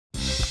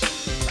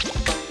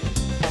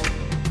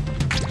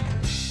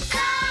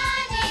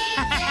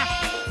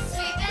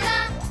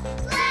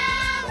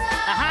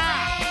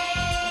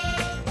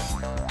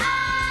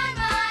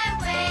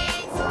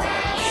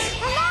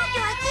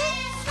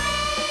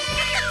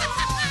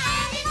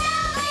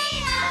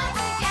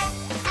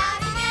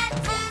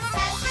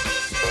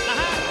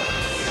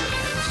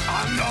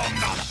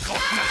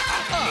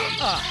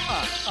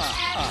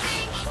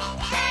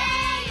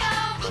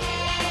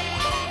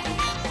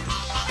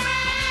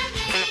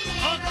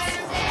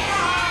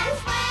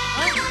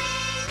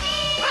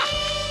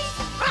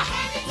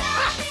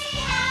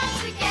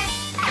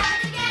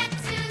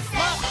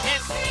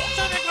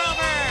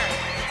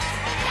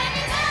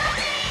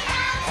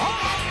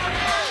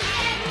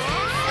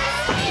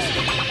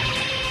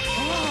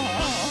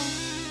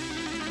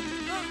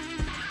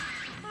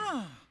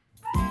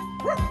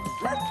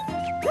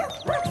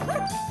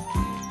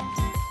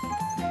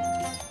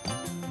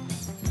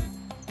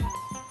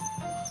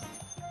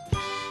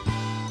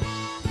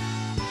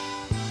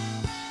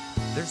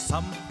There's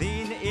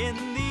something in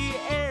the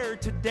air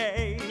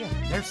today.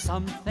 There's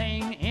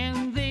something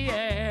in the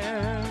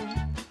air.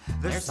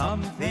 There's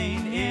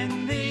something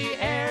in the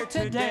air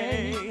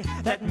today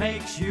that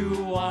makes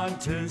you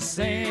want to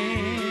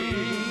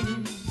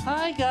sing.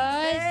 Hi,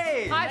 guys.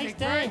 Hey! Hi, Nice Big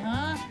day, Bird.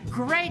 huh?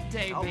 Great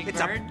day, Oh, Big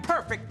it's Bird. a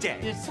perfect day.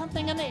 There's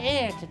something in the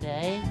air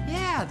today.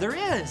 Yeah, there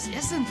is,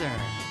 isn't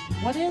there?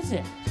 What is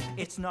it?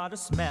 It's not a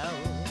smell.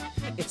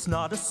 It's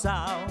not a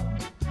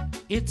sound.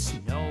 It's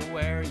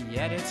nowhere,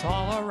 yet it's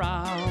all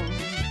around.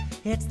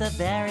 It's the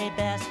very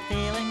best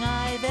feeling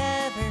I've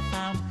ever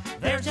found.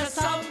 There's just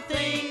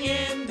something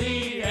in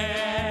the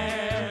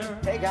air.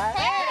 Hey, guys.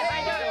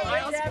 Hey,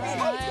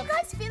 do you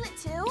guys feel it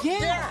too?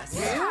 Yes.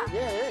 Yeah,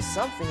 there's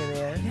something in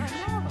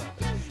there.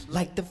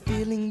 Like the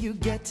feeling you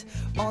get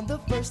on the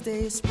first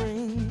day of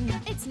spring.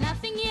 It's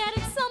nothing yet,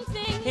 it's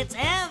something. It's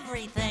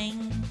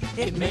everything.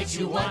 It makes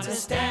you want to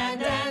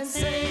stand and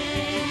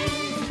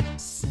sing.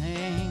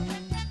 Sing,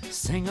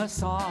 sing a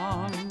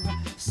song.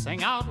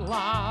 Sing out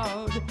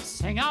loud,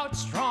 sing out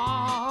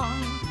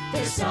strong.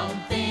 There's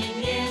something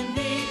in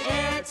the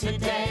air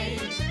today.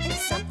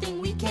 It's something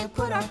we can't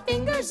put our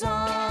fingers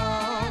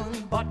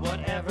on. But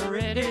whatever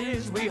it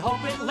is, we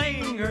hope it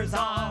lingers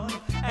on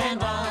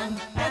and on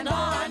and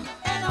on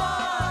and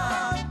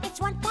on. It's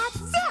one part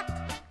zip.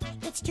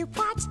 It's two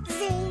parts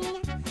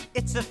zing.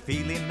 It's a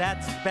feeling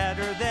that's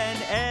better than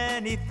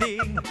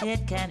anything.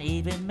 It can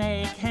even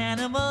make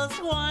animals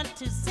want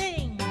to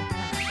sing.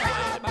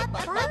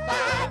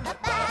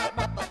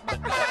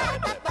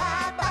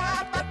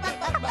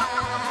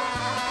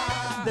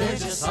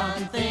 There's just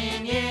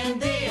something in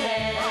the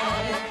air,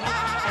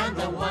 and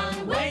the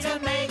one way to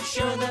make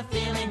sure the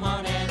feeling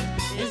won't end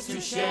is to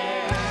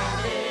share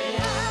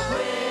it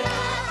with a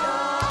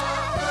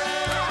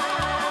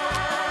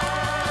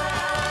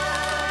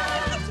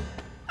friend.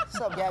 What's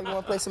up, Gabby? You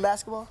want to play some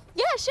basketball?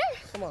 Yeah, sure.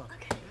 Come on.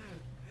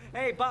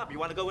 Hey, Bob, you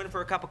want to go in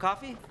for a cup of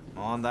coffee?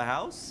 On the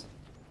house?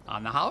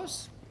 On the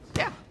house?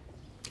 Yeah.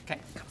 Okay.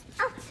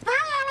 Oh, bye,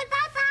 Alan.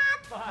 Bye,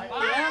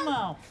 Bob. Hey,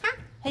 Elmo.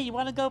 Hey, you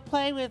want to go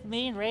play with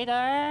me and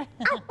Radar?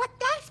 Oh, well,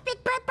 thanks,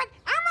 Big Bird, but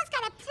Elmo's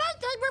got a play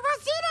date with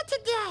Rosita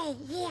today.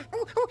 Yeah.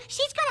 Ooh,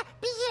 she's gonna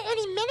be here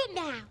any minute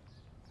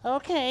now.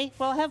 Okay,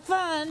 well, have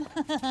fun.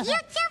 You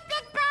too,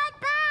 Big Bird.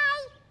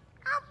 Bye.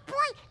 Oh,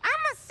 boy,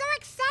 Elmo's so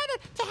excited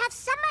to have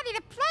somebody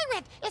to play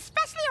with,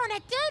 especially on a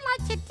day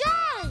like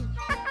today.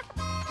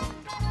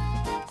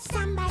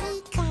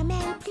 Somebody come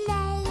and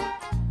play.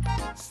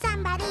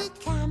 Somebody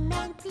come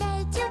and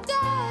play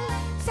today.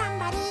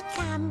 Somebody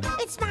come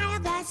and smile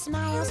the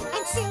smiles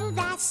and sing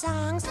the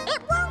songs.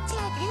 It won't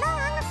take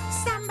long.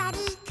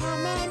 Somebody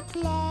come and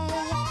play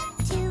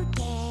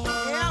today.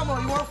 Hey, Elmo,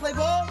 you want to play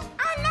ball?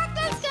 Oh, no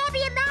thanks,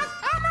 Gabby and Mouse.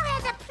 Elmo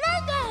has a play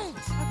date.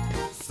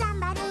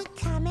 Somebody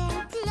come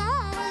and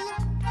play.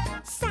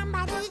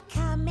 Somebody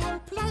come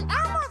and play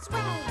Elmo's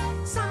way.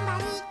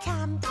 Somebody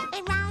come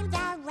and rhyme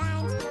the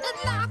rhymes and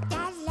laugh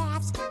the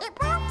laughs. It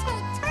won't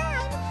take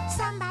time.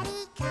 Somebody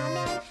come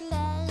and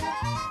play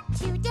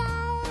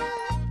today.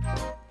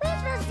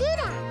 Where's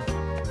Rosita?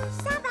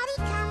 Somebody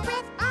come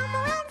with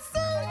Elmo and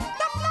sing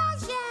the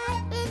pleasure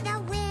in the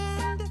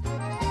wind.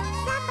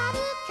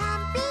 Somebody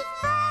come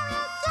before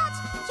it gets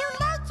too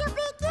late to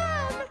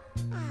begin.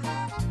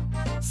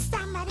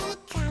 Somebody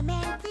come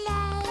and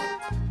play.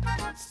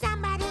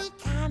 Somebody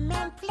come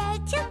and play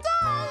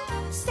today.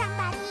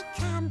 Somebody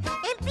come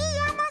and be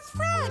Elmo's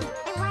friend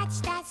and watch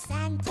the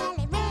sun till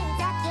it rains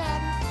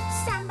again.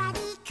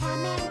 Somebody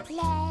come and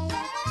play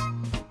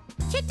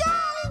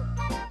today.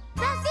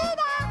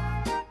 Rosita,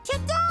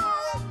 today.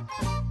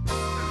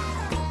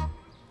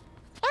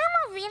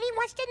 Elmo really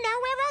wants to know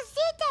where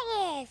Rosita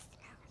is.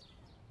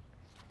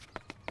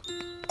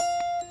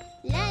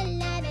 La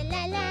la la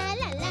la la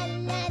la la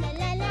la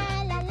la la la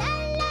la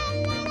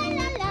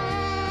la la.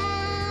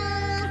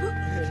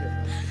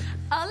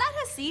 Hola,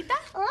 Rosita.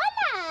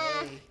 Hola.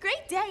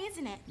 Great day,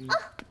 isn't it?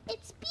 Oh,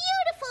 it's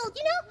beautiful.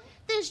 You know,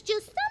 there's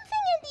just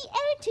something in the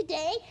air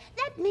today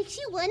that makes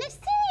you want to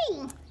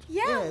sing.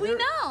 Yeah, we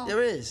know.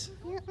 There is.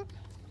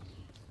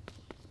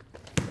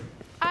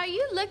 Are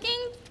you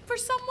looking for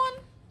someone?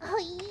 Oh,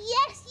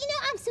 yes. You know,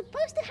 I'm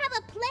supposed to have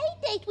a play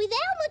date with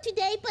Elmo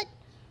today, but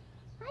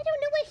I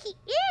don't know where he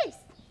is.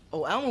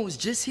 Oh, Elmo was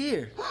just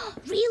here.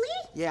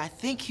 Really? Yeah, I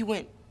think he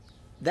went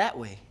that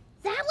way.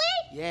 That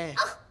way? Yeah.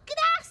 Oh,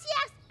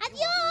 gracias.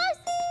 Adios.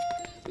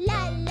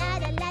 La la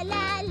la la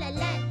la la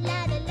la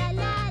la la la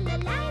la la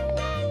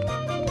la.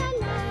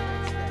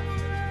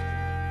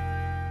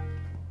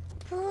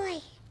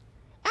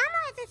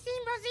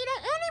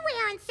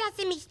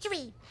 Sesame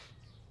Street.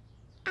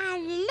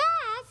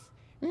 Unless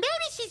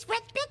maybe she's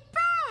with Big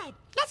Bird.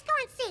 Let's go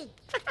and see.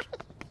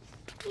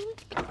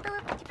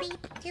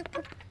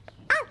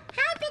 Oh,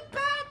 hi, Big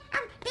Bird.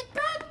 Big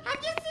Bird,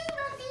 have you seen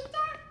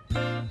Rosita?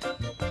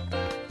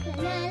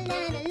 La la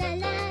la la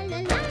la la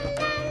la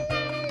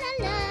la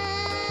la.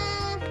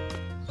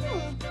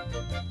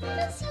 I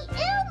don't see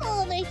Elmo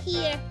over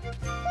here.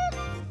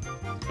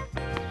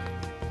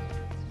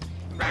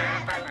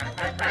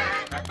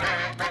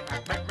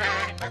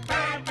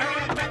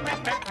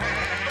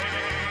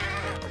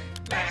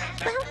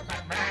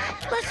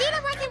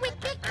 Rosita wasn't with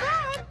Big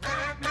Bird.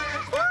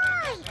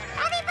 Boy,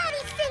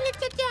 everybody's singing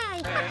today.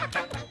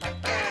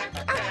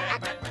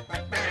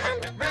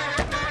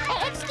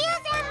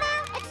 Excuse Elmo.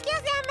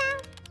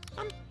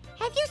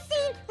 Have you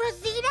seen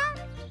Rosita?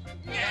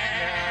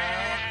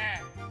 Yeah!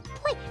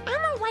 Boy,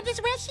 Elmo wonders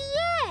where she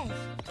is.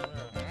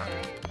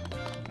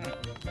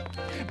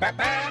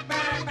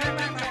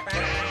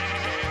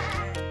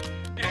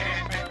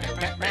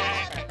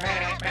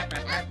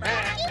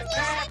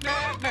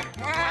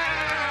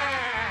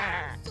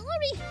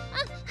 Sorry,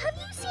 have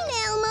you seen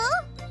Elmo?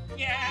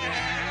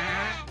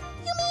 Yeah!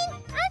 You mean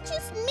I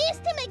just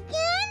missed him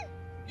again?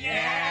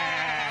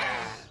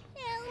 Yeah!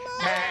 Elmo?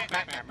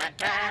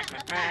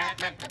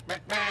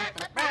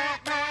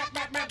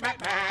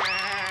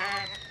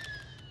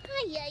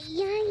 Ay,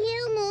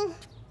 Elmo.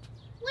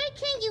 Where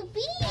can you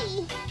be?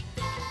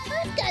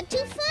 I've got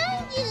to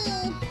find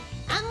you.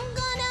 I'm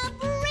gonna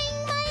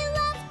bring my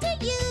love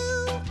to you.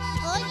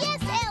 Oh,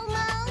 yes,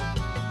 Elmo.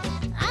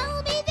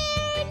 I'll be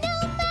there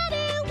no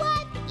matter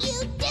what you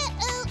do.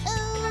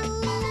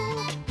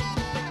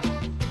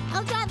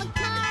 I'll drive a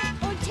car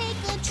or take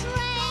a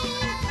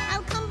train.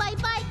 I'll come by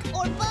bike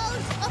or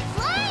boat or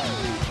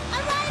plane.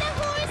 I'll ride a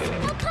horse,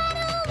 I'll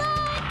paddle a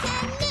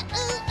canoe.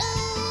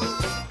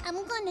 I'm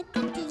gonna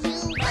get to you.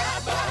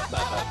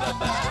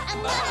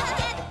 I'm gonna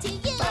get to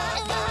you.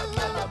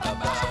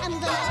 I'm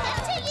gonna get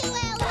to you,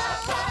 Elmo.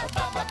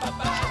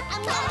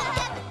 I'm gonna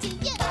get to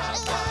you.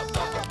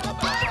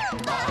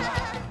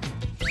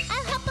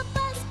 I'll hop a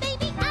bus,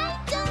 baby, I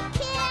don't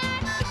care.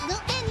 Go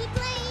any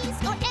place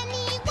or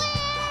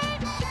anywhere.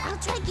 I'll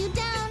track you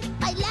down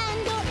by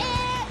land or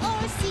air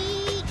or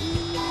sea.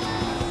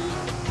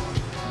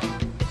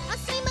 I'll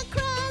swim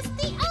across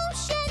the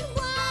ocean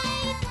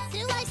wide.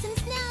 Through ice and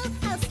snow,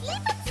 I'll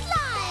slip and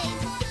slide.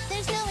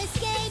 There's no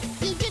escape,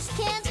 you just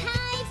can't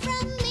hide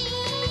from me.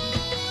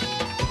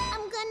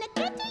 I'm gonna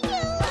get to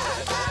you.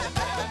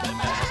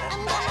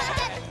 I'm gonna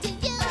get to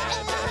you.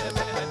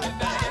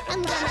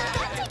 I'm gonna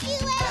get to you,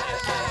 Elmo.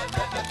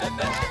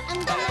 I'm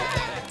gonna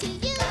get to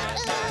you.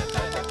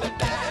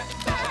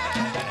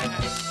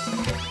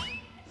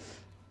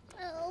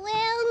 Oh,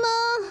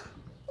 Elmo,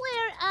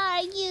 where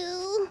are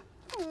you?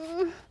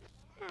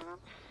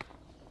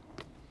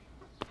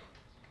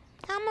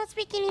 Almost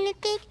beginning to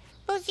think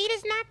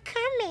Rosita's not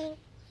coming.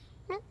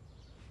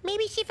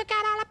 Maybe she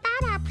forgot all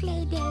about our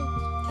play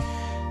date.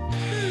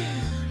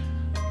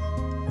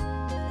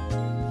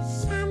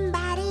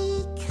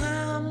 Somebody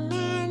come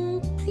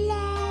and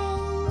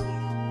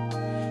play.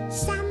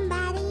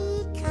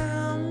 Somebody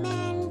come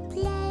and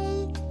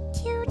play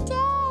today.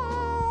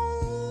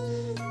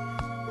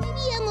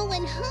 Maybe Elmo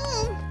went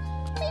home.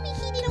 Maybe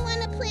he didn't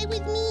want to play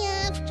with me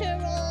after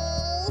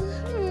all.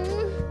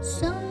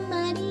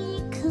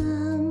 Somebody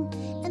come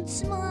and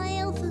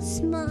smile the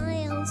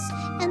smiles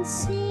and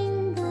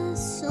sing the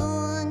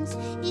songs.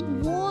 It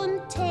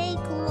won't take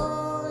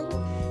long.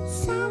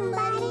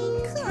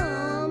 Somebody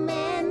come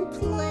and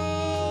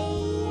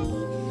play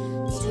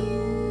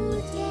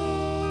today.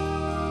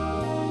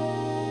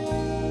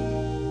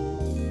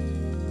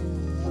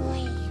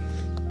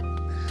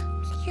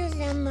 Excuse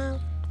Elmo.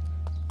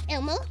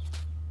 Elmo?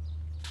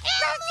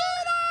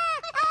 Rosita!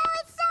 Oh,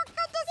 it's so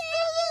good to see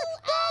you.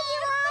 There you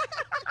are.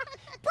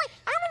 Boy,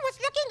 Elmo was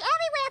looking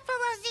everywhere for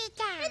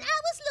Rosita. And I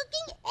was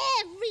looking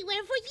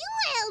everywhere for you,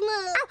 Elmo.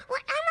 Oh,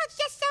 well, Elmo's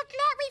just so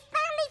glad we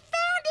finally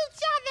found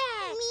each other.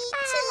 Me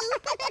too.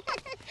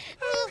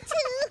 Me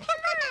too.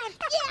 Come on.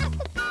 Yeah.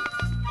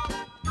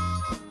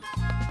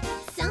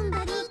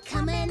 Somebody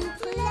come and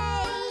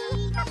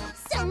play.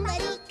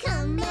 Somebody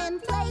come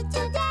and play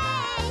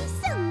today.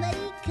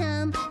 Somebody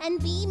come and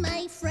be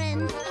my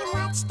friend. And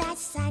watch that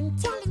sun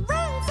till it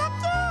rains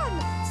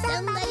again.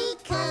 Somebody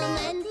come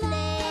and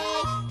play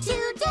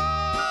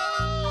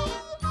today.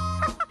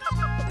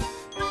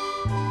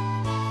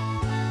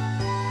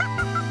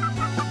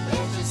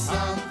 There's just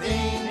something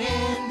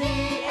in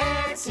the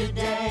air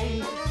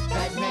today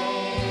that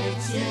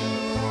makes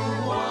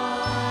you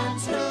want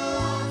to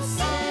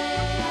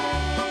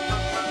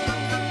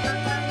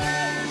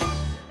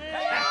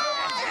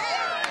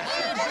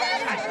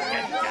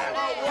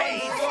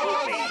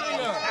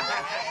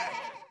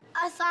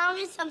A song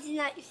is something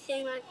that you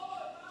sing like,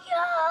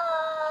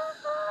 yeah.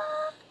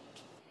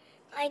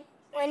 Like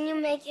when you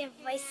make your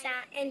voice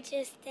sound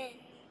interesting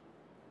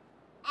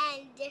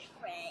and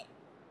different.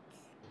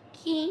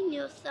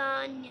 Kinyo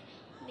son,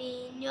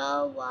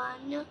 binyo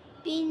one,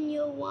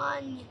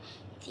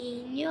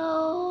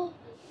 tinyo.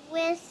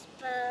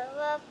 Whisper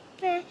of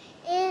paper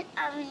in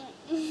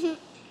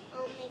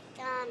Old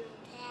MacDonald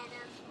had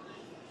a farm.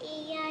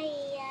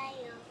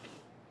 E-I-E-I-O.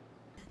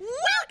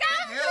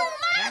 Welcome to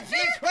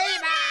Monster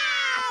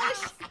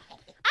Clubhouse!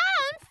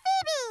 I'm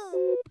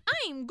Phoebe.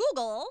 I'm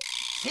Google.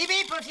 Phoebe,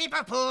 Pussy,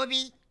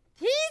 Pooby.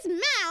 He's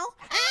Mel,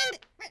 and...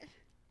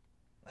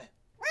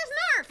 Where's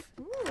Narf?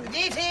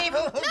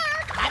 Narf!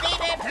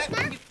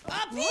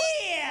 Up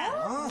here!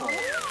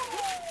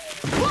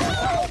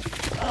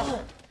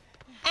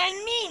 And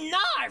me,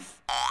 Narf!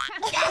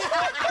 I'm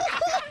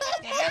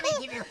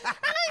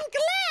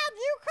glad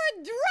you could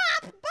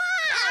drop by!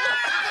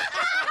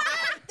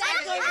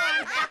 That's good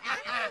one.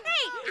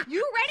 Hey,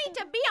 you ready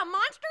to be a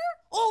monster?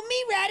 Oh, me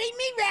ready.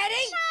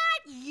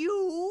 Not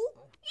you.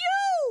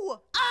 You!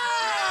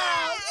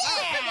 Oh,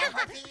 yeah.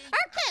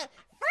 Okay,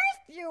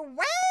 first you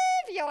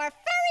wave your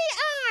furry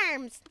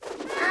arms.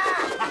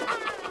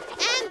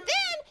 And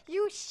then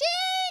you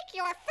shake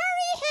your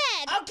furry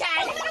head.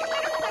 Okay.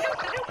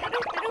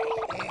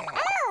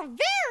 Oh,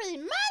 very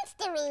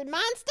monstery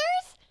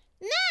monsters.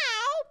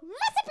 Now,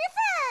 mess up your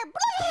fur.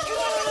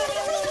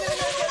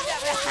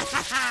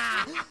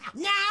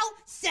 Now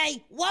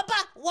say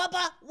wubba,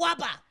 wubba,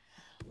 wubba.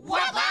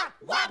 Wubba,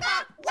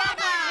 wubba,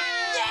 wubba.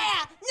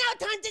 Yeah, now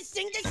time to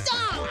sing the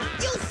song.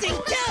 You sing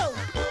too.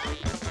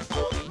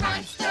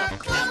 Monster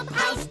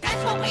Clubhouse,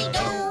 that's what we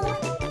do.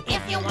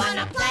 If you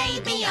wanna play,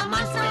 be a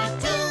monster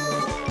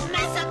too.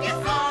 Mess up your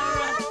fur.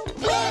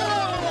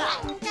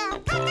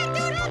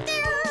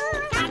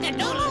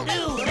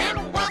 Cock-a-doodle-doo. Then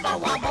wubba,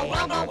 wubba,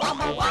 wubba,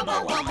 wubba, wubba,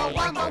 wubba,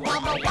 wubba,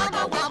 wubba,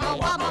 wubba, wubba,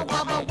 wubba,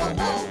 wubba,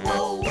 wubba,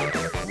 woo-woo.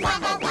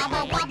 Wubba, wubba,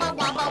 wubba,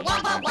 wubba,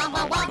 wubba, wubba,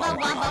 wubba,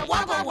 wubba,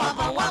 wubba,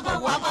 wubba, wubba,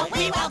 wubba,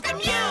 we welcome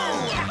you.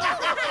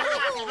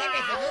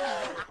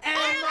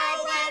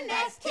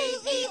 M-O-N-S-T-E-R-C-L-U-B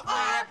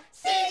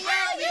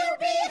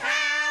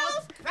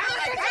house.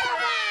 Monster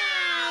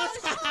Clubhouse.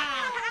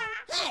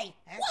 Hey,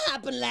 what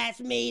happened last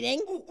meeting?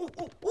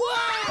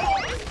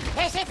 Whoa!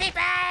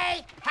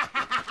 Mississippi!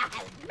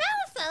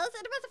 Mel says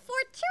it was a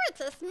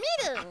fortuitous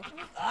meeting.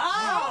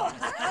 Oh!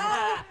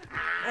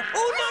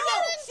 Oh, no!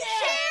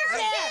 Share!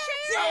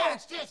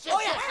 Oh,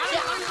 yeah.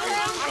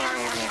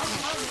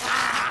 I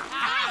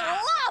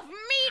love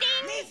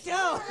meetings. Me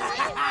too!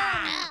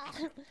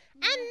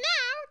 And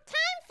now,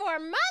 time for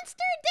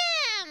Monster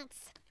Dance.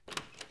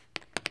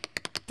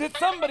 Did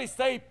somebody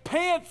say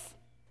pants?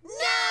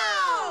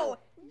 No!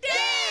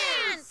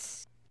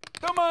 Dance!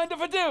 Don't mind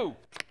if I do.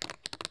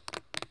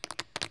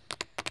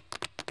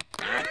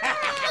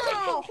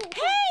 Oh,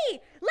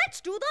 hey! Let's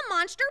do the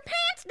Monster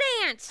Pants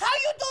Dance! How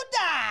you do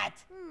that?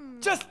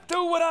 Just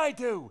do what I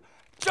do.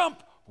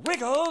 Jump,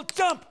 wiggle,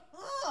 jump.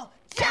 Oh,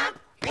 jump,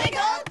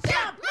 wiggle,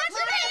 jump.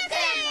 Monster Pants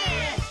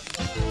Dance!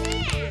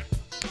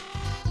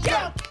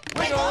 Jump,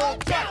 wiggle,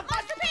 jump.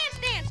 Monster Pants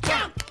Dance!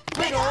 Jump,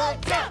 wiggle,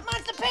 jump.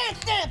 Monster Pants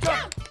Dance.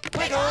 Jump,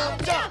 wiggle,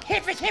 jump.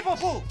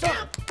 Hippo-hoo.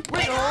 Jump,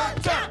 wiggle,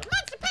 jump.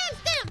 Monster Pants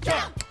Dance!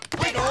 Jump,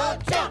 wiggle,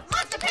 jump.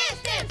 Monster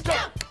Pants Dance!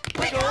 Jump,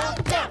 wiggle,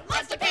 jump.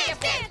 Monster Pants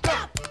Dance!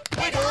 Jump,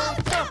 wiggle,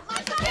 jump.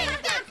 Monster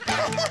Pants Dance!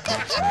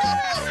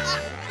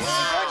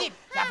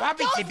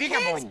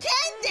 Those pants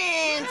can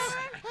dance.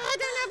 I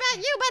don't know about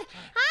you, but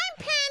I'm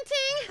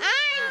panting.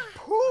 I'm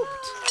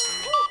pooped.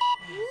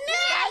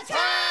 Nap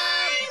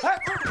time!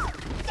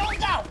 Don't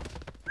go.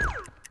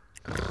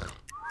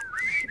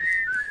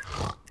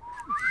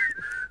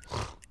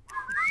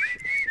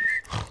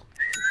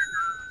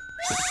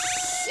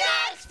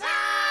 Snack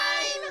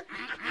time!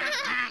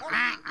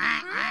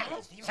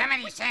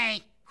 Somebody say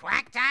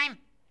quack time?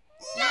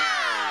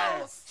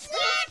 No!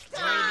 Snack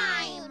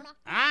time!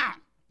 Ah,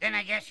 then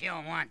I guess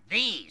you'll want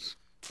these.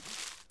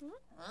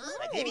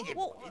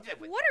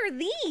 What are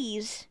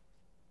these?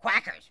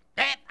 Quackers.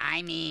 That,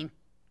 I mean,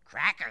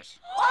 crackers.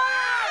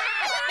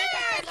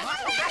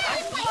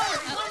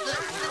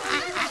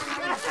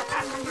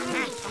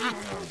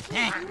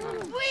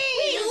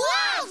 We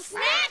love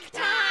snack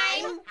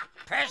time!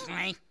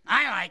 Personally,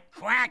 I like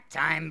quack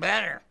time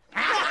better.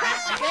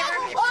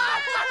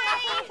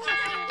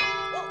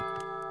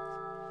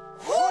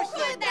 Who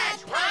could that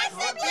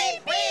possibly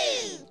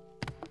be?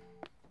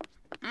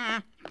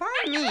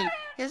 Pardon me,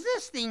 is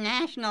this the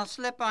national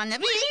slip on the...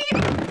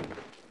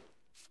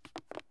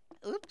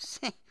 Oops.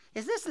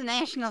 Is this the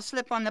national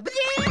slip on the...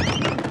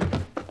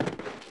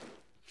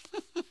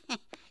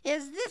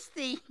 Is this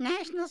the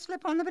national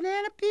slip on the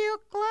Banana Peel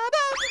Club?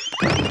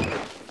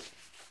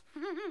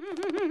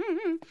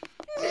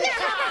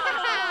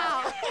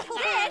 No!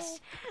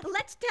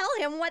 Let's tell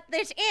him what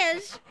this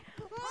is.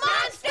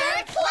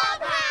 Monster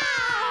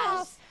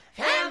Clubhouse!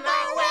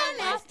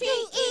 M-O-N-S-T-E-R-C-L-U-B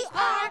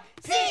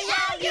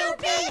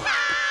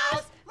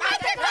house!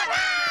 Monster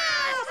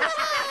Clubhouse!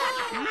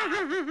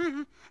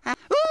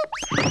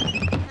 Oops!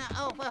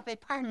 Oh, well,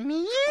 pardon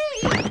me.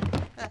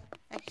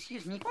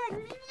 Excuse me,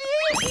 pardon me.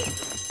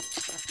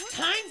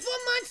 Time for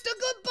Monster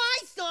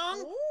Goodbye song.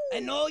 Ooh.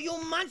 And all you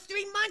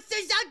monstery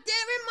monsters out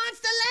there in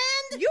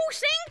Monsterland. You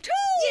sing too.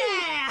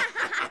 Yeah.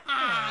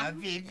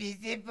 Bippy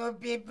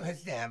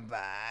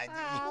somebody.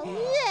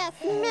 Yes,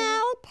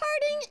 Mel.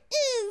 Parting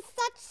is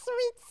such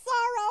sweet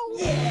sorrow.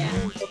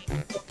 Yeah.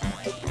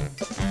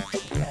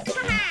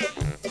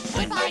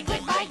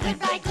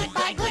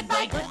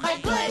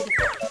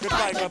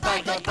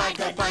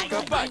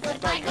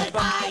 goodbye,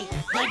 goodbye,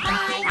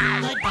 goodbye,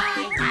 goodbye,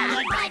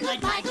 goodbye, goodbye,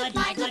 goodbye,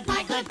 goodbye,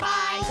 goodbye, goodbye,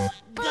 goodbye.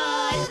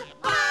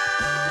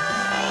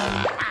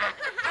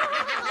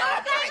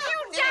 Thank you,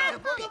 Jack.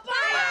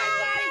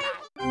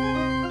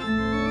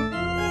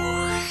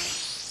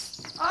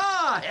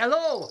 Ah,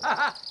 hello.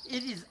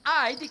 It is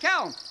I, the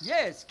Count.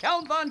 Yes,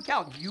 Count Von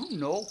Count. You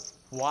know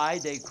why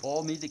they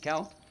call me the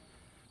Count?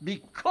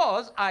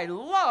 Because I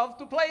love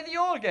to play the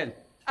organ.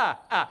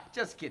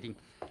 Just kidding.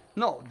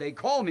 No, they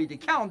call me the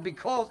Count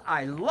because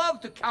I love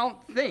to count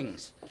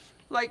things.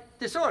 Like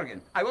this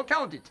organ. I will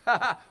count it.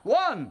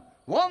 One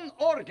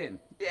organ.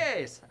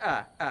 Yes.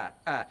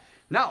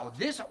 Now,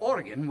 this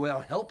organ will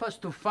help us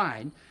to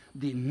find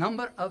the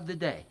number of the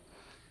day.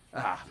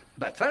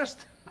 But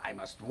first, I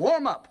must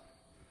warm up.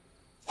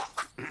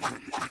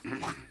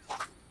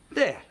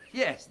 There.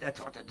 Yes, that's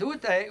what to do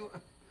it.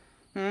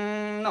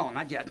 No,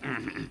 not yet.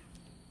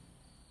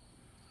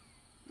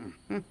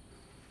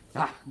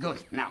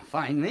 Good. Now,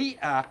 finally,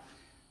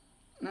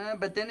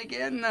 but then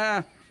again,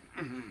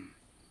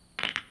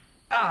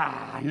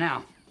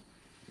 now,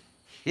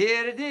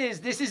 here it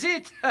is. This is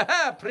it.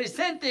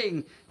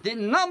 Presenting the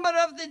number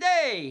of the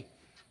day.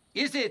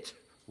 Is it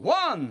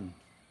 1?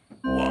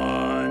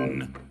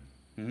 1.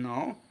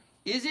 No.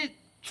 Is it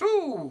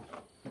 2?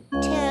 2.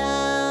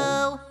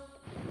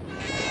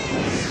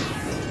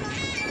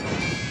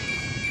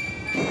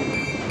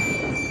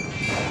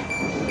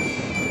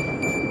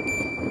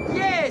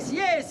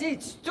 Yes,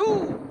 it's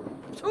 2.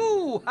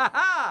 2,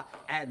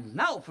 And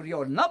now for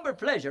your number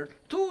pleasure,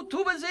 2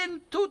 tubas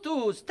in, 2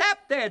 twos,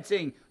 tap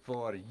dancing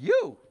for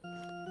you.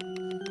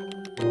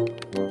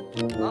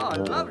 Oh,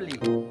 lovely.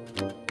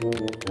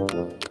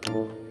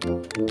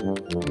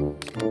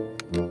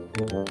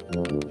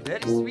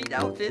 Very sweet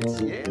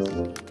outfits, yes.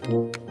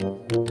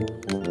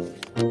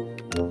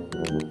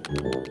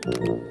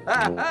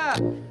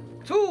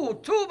 2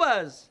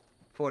 tubas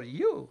for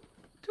you,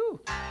 too.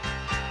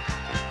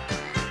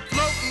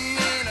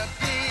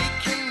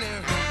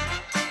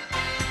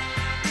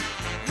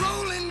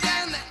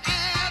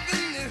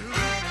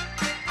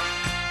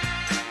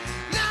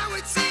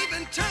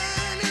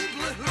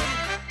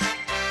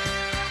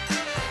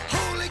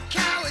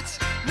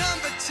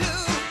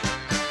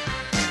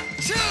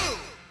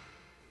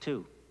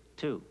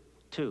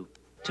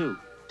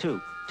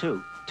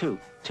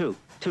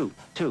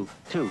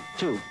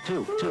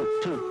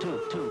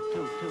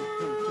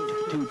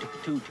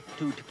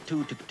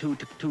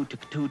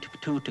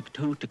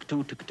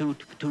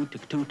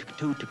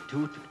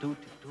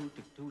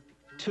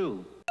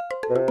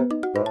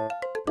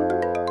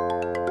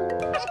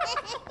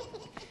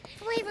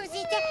 Boy,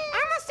 Rosita,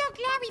 I'm so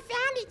glad we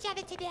found each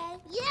other today.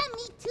 Yeah,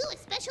 me too,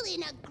 especially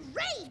in a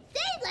great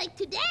day like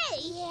today.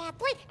 Yeah,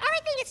 boy,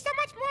 everything is so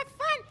much more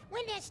fun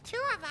when there's 2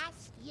 of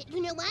us.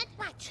 You know what?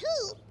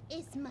 2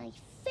 is my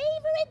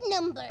favorite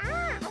number.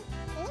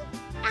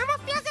 Elmo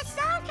feels a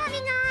song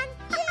coming on.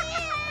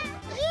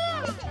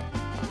 Yeah.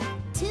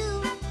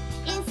 2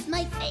 is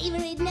my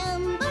favorite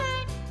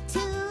number. 2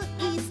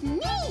 is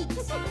neat.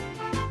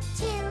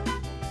 2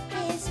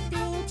 is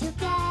being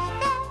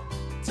together.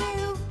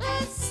 2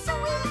 is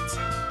sweet.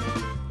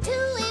 2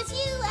 is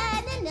you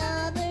and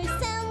another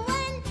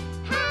someone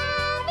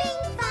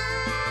having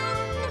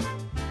fun.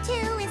 2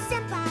 is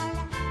simple.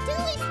 2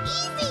 is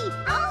easy.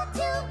 All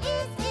 2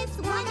 is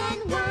 1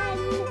 and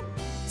 1.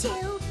 2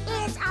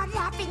 is all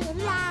laughing and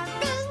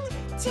loving.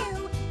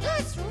 2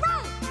 is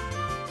right.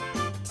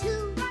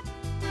 2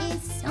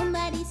 is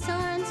somebody's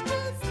arms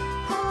just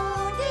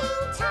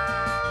Holding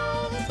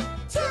tight.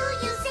 2,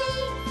 you see,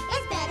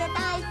 is better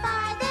by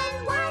far than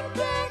 1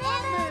 could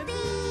ever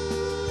be.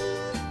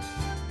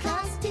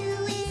 'Cause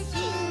 2 is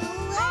you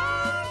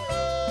and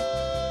me.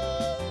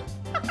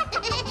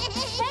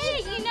 Hey,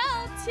 you know,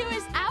 2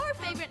 is our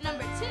favorite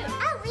number, too.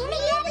 Oh,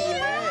 really?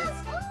 Yes.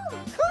 Ooh,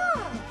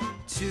 cool.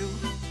 2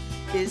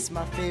 is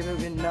my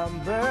favorite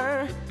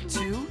number.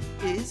 2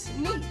 is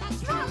neat.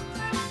 That's right.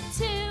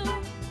 2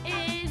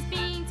 is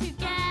being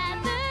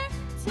together.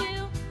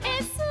 2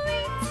 is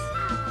sweet.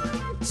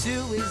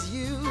 2 is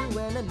you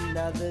and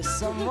another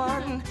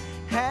someone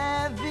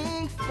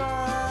having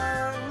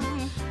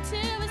fun. 2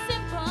 is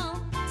simple.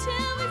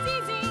 2 is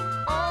easy.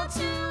 All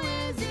 2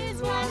 is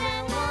 1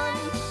 and 1.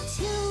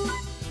 2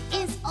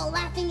 is all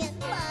laughing and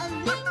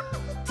loving.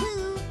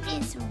 2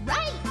 is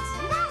right.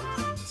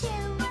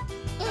 2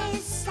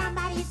 is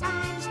somebody's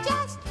arms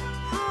just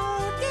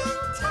holding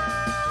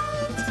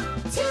tight.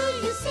 2,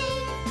 you see,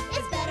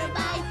 is better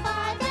by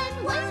far than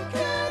 1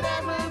 could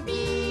ever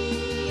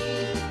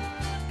be.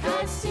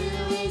 'Cause 2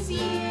 is you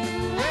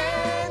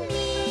and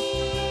me.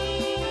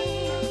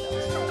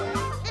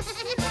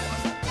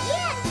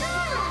 Yeah,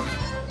 cool.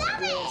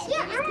 Love it.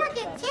 Yeah, I'm gonna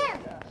get 2.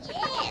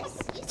 Yes.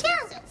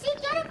 2. See,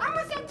 get it?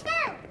 Almost at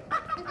 2.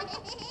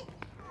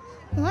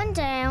 One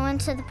day I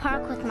went to the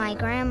park with my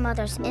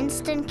grandmother's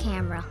instant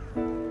camera.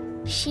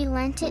 She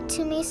lent it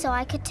to me so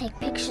I could take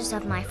pictures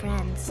of my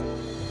friends.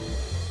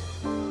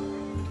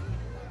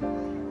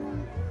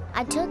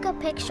 I took a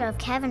picture of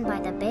Kevin by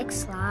the big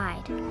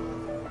slide.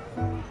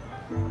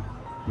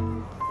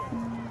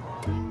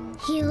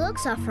 He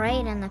looks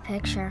afraid in the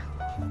picture.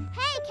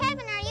 Hey,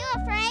 Kevin, are you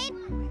afraid?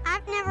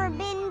 I've never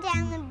been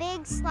down the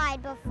big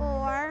slide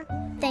before.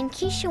 Then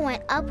Keisha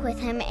went up with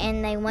him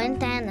and they went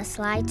down the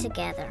slide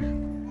together.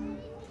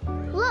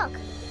 Look,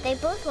 they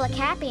both look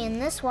happy in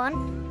this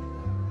one.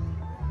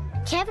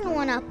 Kevin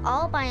went up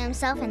all by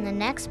himself in the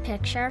next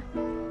picture.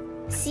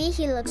 See,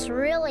 he looks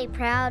really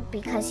proud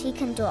because he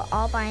can do it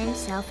all by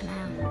himself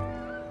now.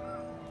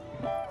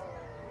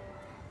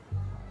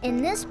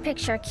 In this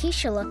picture,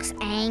 Keisha looks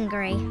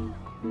angry.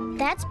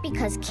 That's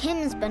because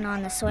Kim's been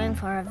on the swing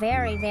for a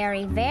very,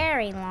 very,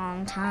 very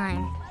long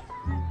time.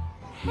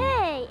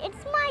 Hey,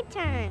 it's my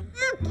turn.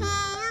 Okay.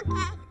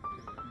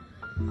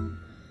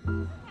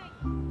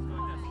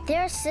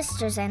 They're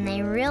sisters and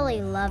they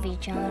really love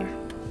each other.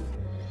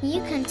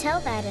 You can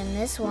tell that in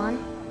this one.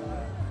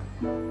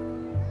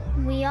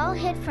 We all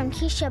hid from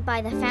Keisha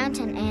by the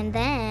fountain and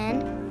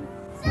then...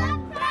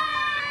 Surprise!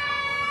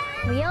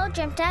 We all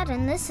jumped out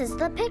and this is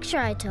the picture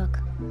I took.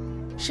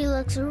 She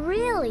looks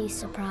really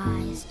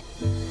surprised.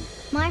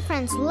 My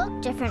friends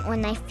look different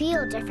when they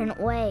feel different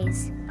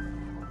ways.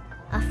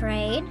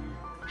 Afraid,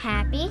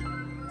 happy,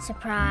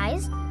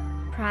 surprised,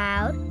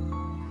 proud,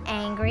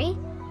 angry,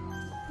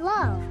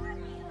 love.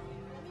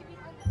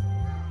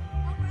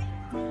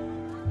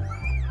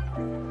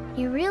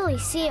 You really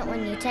see it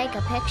when you take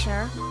a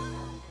picture.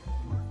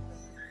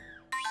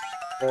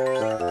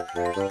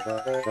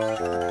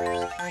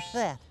 Like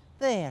that.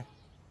 There.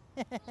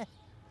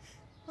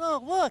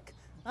 Oh, look!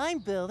 I'm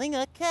building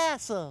a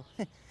castle.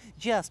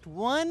 Just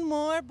one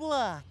more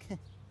block.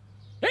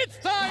 It's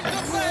time to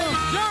play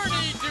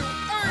Journey to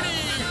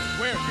Ernie,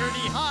 where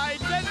Ernie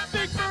hides and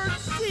Big Bird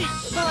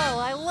seeks. Oh,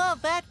 I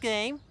love that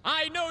game.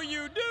 I know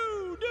you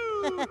do.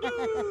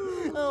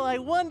 Oh, I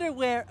wonder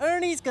where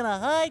Ernie's gonna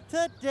hide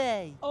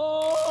today.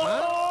 Oh!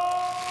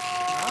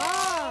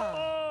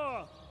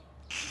 Ah.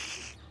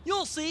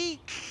 You'll see.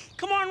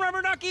 Come on,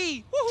 Rubber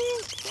Ducky.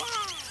 Woohoo!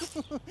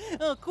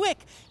 Oh, quick,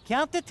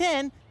 count to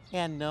 10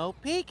 and no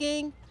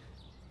peeking.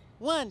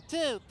 1,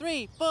 2,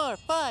 3, 4,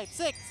 5,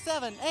 6,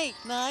 7, 8,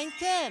 9,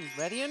 10.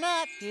 Ready or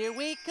not, here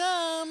we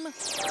come.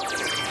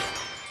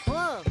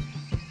 Whoa.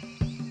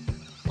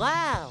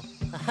 Wow.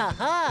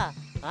 Ha-ha.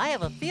 I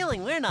have a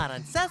feeling we're not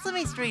on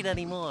Sesame Street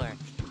anymore.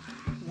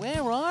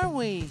 Where are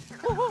we?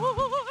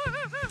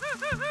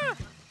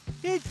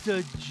 It's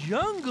a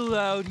jungle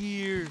out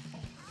here.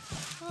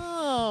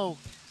 Oh,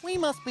 we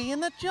must be in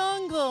the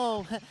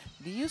jungle.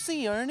 Do you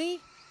see Ernie?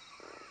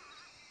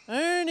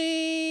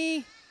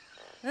 Ernie!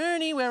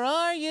 Ernie, where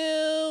are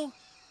you?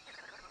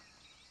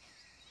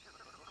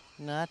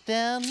 Not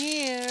down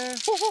here.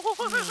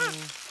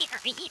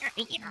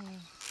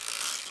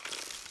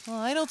 Oh,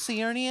 I don't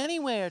see Ernie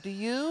anywhere. Do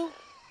you?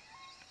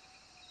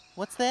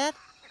 What's that?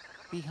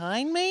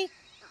 Behind me?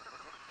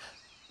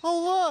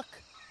 Oh, look!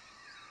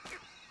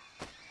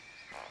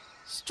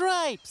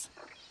 Stripes!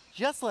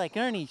 Just like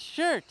Ernie's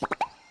shirt.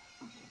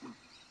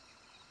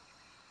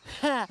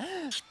 Ha!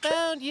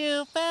 Found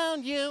you!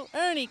 Found you!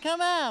 Ernie,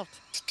 come out!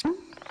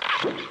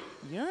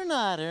 You're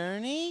not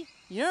Ernie.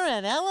 You're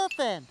an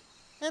elephant.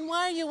 And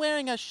why are you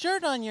wearing a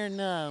shirt on your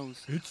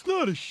nose? It's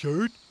not a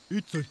shirt.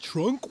 It's a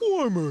trunk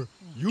warmer.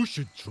 You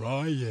should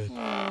try it.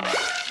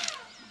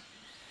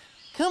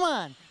 Come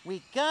on,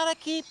 we gotta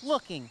keep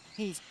looking.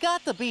 He's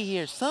got to be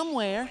here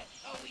somewhere.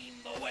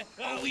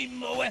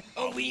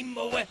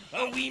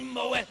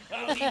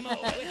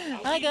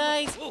 Hi,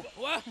 guys.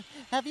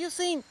 Have you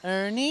seen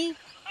Ernie?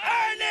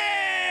 Ernie!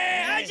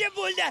 I just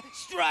pulled that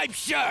striped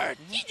shirt.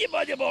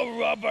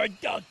 Rubber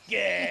Ducky.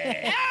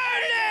 Ernie!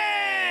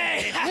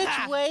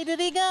 Which way did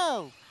he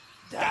go?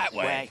 That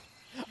way.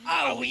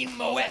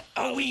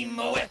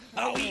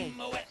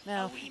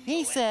 Now,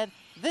 he said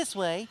this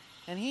way,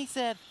 and he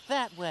said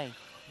that way.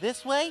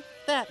 This way,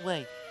 that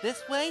way.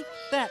 This way,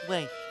 that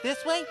way.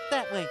 This way,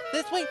 that way.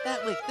 This way,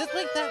 that way. This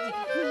way, that way.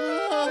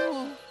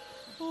 Whoa.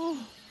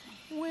 Oh,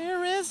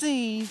 where is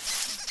he?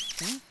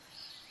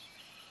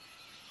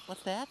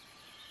 What's that?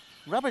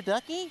 Rubber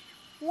Ducky?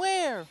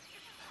 Where?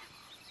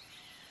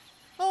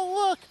 Oh,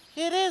 look!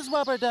 It is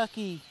Rubber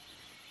Ducky.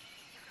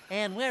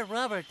 And where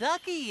Rubber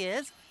Ducky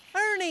is,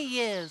 Ernie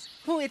is.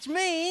 Which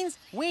means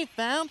we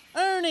found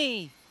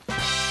Ernie.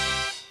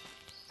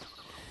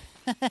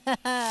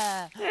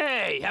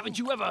 Hey, haven't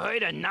you ever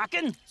heard of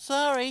knocking?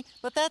 Sorry,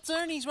 but that's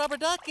Ernie's Rubber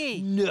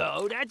Ducky.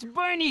 No, that's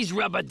Bernie's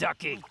Rubber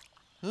Ducky.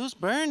 Who's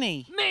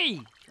Bernie?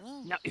 Me.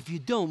 Oh. Now, if you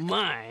don't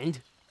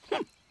mind.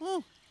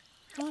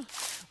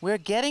 We're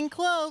getting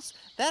close.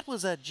 That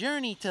was a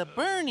journey to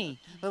Bernie,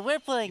 but we're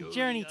playing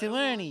Journey to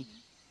Ernie.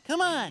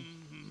 Come on.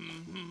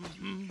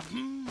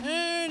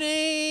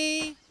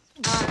 Ernie!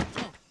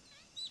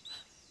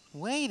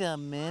 Wait a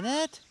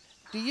minute.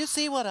 Do you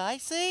see what I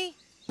see?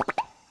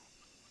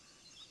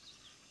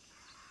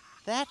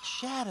 That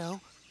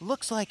shadow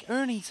looks like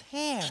Ernie's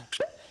hair.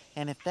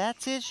 And if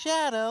that's his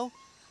shadow,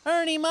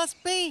 Ernie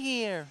must be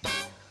here.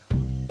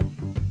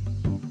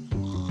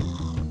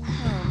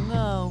 Oh,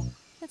 no.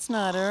 It's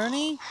not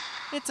Ernie.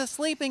 It's a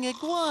sleeping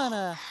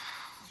iguana.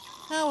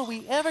 How are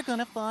we ever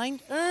gonna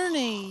find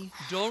Ernie?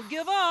 Don't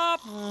give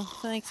up. Oh,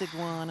 thanks,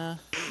 Iguana.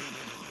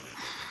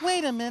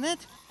 Wait a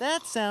minute.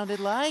 That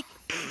sounded like...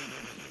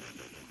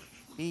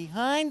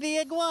 Behind the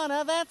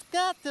iguana, that's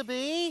got to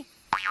be...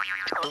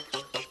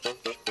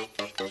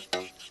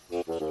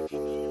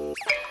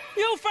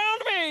 You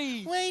found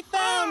me! We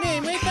found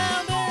him! We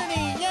found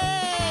Ernie!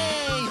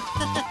 Yay!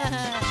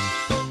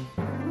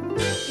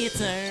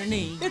 It's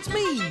Ernie. It's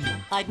me.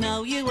 I'd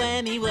know you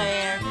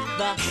anywhere.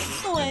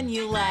 When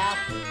you laugh,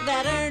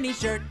 that Ernie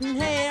shirt and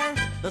hair.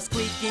 The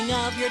squeaking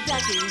of your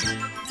ducky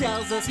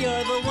tells us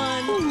you're the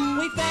one.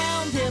 We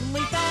found him,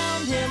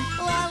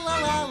 la la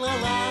la la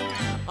la.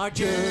 Our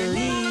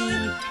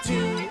journey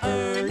to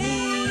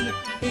Ernie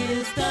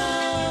is done.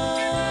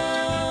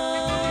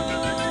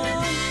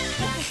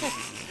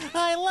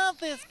 I love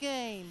this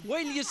game.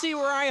 Wait till you see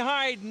where I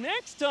hide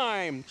next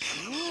time.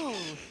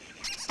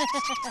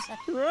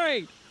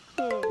 Right.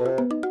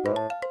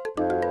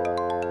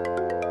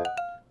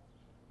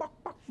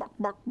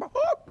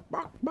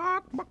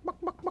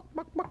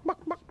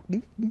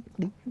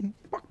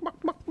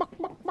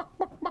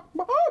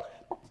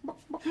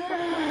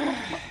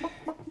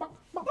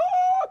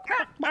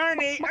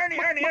 Ernie,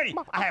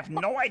 I have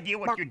no idea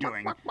what you're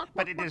doing,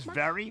 but it is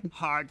very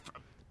hard for...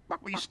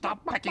 Will you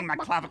stop pecking my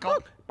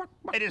clavicle?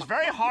 It is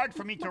very hard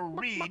for me to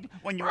read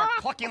when you are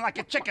clucking like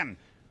a chicken.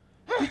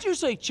 Did you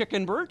say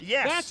chicken, Bert?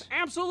 Yes. That's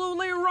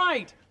absolutely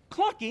right.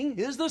 Clucking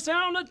is the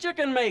sound a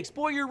chicken makes.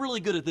 Boy, you're really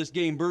good at this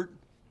game, Bert.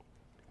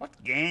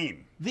 What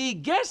game? The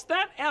Guess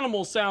That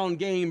Animal Sound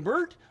game,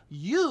 Bert.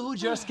 You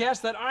just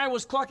guessed that I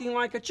was clucking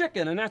like a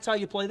chicken, and that's how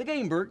you play the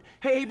game, Bert.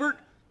 Hey, Bert,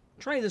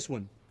 try this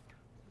one.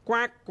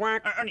 Quack,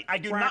 quack. Ernie, I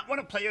do not want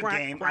to play your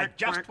game. Quack, I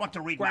just quack, want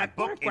to read quack,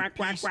 my book quack, in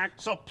quack, peace. quack,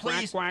 So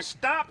please quack,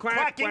 stop quack,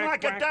 quacking quack,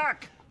 like quack. a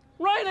duck.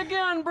 Right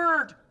again,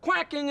 Bert.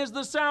 Quacking is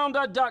the sound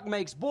a duck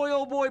makes. Boy,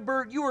 oh boy,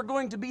 Bert, you are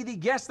going to be the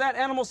Guess That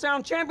Animal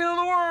Sound champion of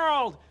the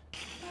world.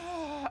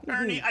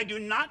 Ernie, I do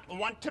not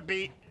want to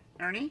be...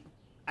 Ernie?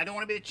 I don't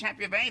want to be the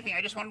champion of anything.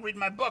 I just want to read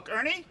my book.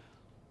 Ernie?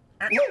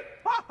 Ernie,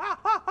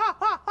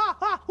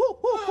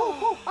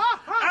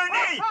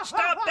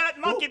 stop that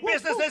monkey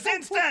business this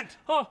instant!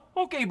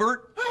 Okay,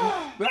 Bert.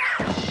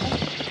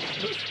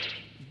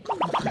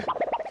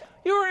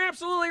 You're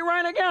absolutely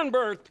right again,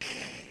 Bert.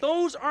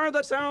 Those are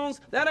the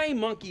sounds that a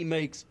monkey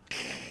makes.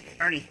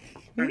 Ernie.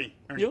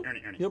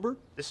 Yeah, Bert?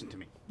 Listen to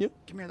me. Yeah.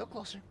 Come here a little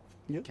closer.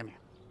 Yeah. Come here.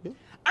 Yeah.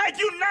 I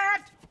do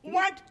not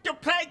want to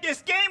play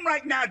this game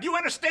right now. Do you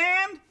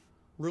understand?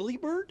 Really,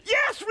 Bert?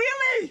 Yes,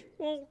 really!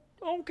 Well,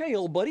 okay,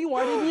 old buddy,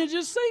 why didn't you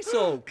just say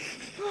so?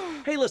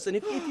 Hey, listen,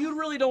 if you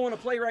really don't want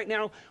to play right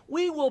now,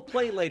 we will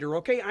play later,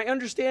 okay? I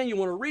understand you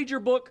want to read your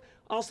book.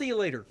 I'll see you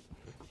later.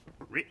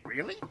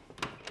 Really?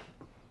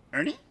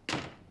 Ernie?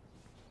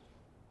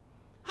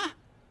 Huh.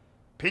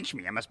 Pinch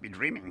me, I must be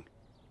dreaming.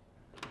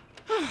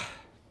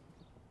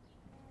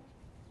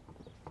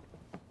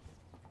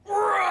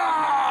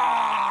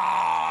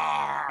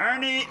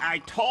 Ernie,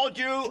 I told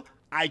you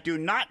I do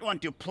not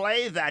want to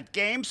play that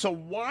game, so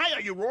why are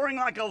you roaring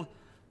like a... lion?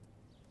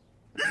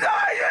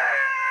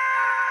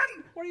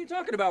 What are you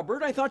talking about,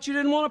 Bert? I thought you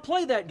didn't want to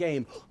play that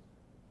game.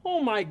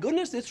 Oh, my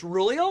goodness, it's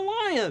really a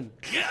lion.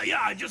 Yeah,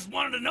 I just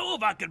wanted to know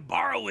if I could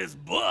borrow his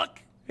book.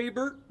 Hey,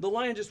 Bert, the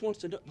lion just wants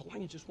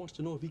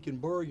to know if he can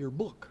borrow your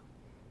book.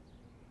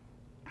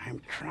 I'm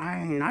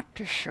trying not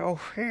to show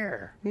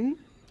fear.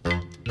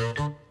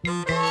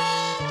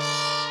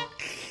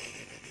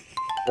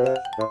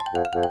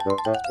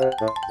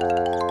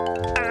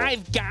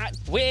 I've got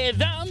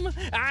rhythm,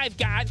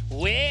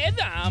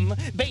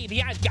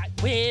 baby, I've got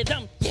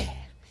rhythm, yeah.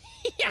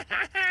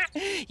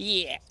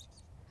 Yeah.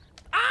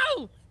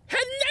 Oh,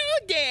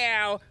 hello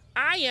there.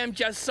 I am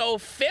just so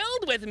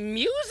filled with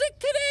music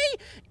today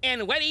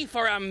and ready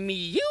for a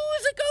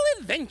musical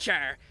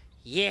adventure.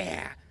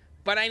 Yeah,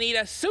 but I need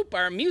a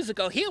super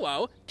musical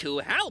hero to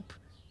help.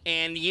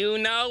 And you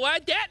know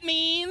what that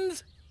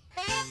means.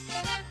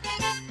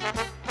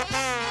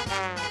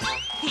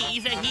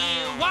 He's a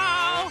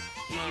hero,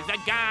 he's a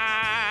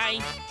guy.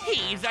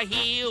 He's a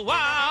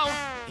hero,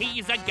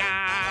 he's a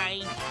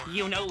guy.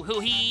 You know who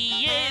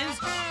he is.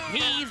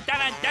 He's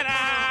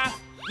da-da-da-da,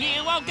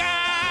 hero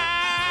guy.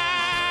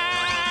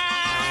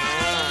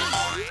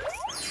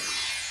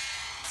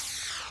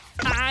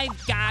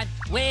 I've got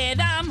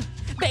rhythm,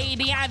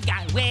 baby, I've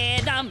got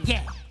rhythm,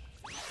 yeah.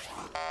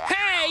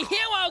 Hey,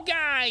 hero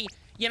guy!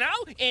 You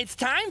know, it's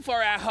time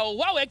for a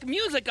heroic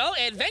musical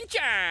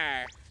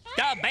adventure.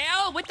 The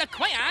bell with the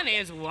crayon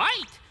is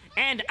white,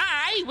 and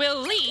I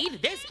will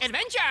lead this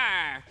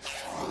adventure.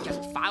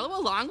 Just follow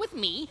along with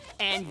me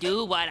and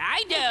do what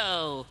I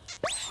do.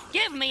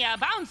 Give me a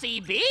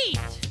bouncy beat.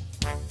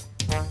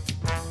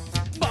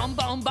 Boom,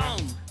 boom,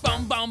 boom,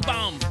 boom, boom,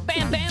 boom,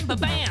 bam, bam, ba,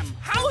 bam.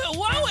 How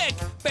heroic!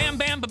 Bam,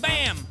 bam, ba,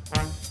 bam.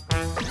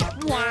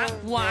 Wah,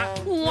 wah,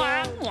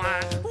 wah,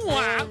 wah,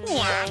 wah,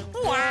 wah,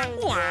 wah,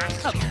 wah.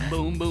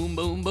 Boom, boom,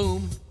 boom,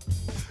 boom.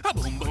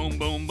 Boom, boom,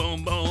 boom,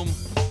 boom, boom.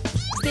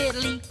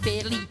 Fiddly,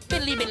 fiddly,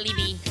 fiddly, fiddly,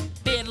 bee.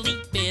 Fiddly,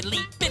 fiddly,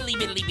 fiddly,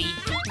 fiddly, bee.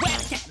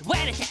 Rat-a-tat,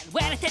 rat-a-tat,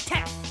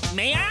 rat-a-tat-tat.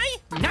 May I?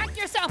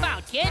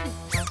 kid.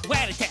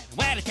 Wat-a-tat,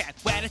 wat-a-tat,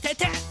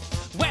 wat-a-tat-tat.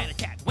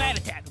 Wat-a-tat,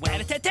 wat-a-tat,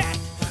 wat-a-tat-tat.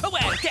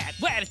 Wat-a-tat,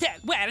 wat-a-tat,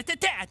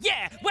 wat-a-tat-tat.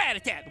 Yeah,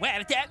 wat-a-tat,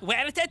 wat-a-tat,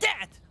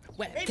 wat-a-tat-tat.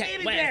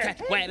 Wat-a-tat, wat-a-tat,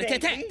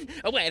 wat-a-tat-tat.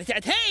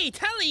 Wat-a-tat. Hey,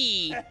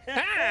 Tully!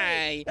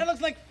 Hi! That looks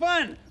like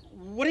fun.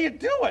 What are you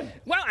doing?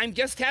 Well, I'm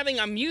just having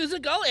a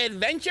musical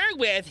adventure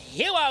with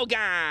Hero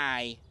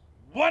Guy.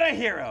 What a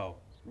hero.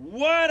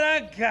 What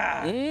a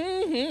guy.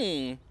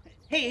 Mm-hmm.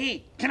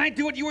 Hey, can I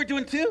do what you were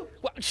doing too?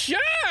 Well,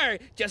 sure.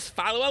 Just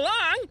follow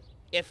along.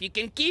 If you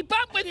can keep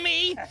up with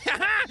me.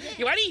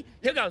 You ready?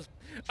 Here goes.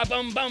 A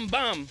bum bum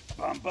bum.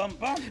 Bum bum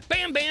bum.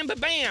 Bam bam ba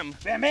bam.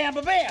 Bam bam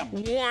ba bam.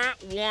 Wah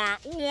wah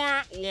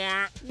wah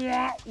wah.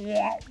 Wah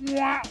wah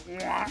wah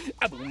wah.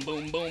 A boom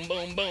boom boom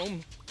boom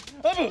boom.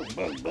 A boom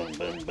boom boom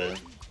boom boom.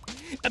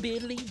 A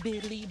biddly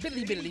biddly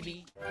biddly biddly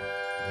bee.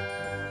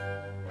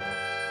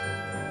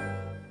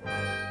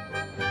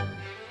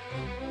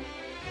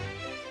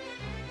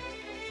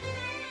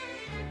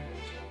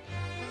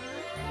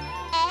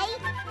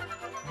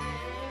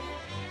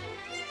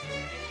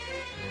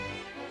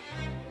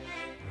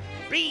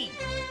 B.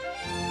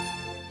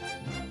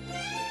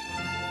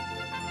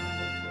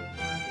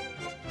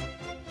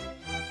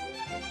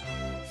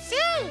 C.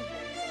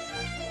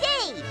 D.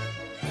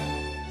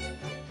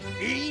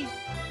 E.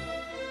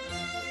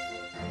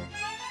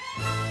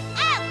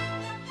 F.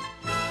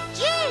 G.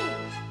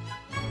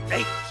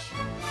 H.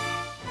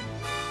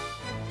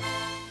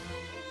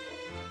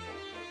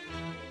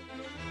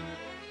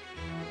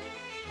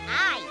 I.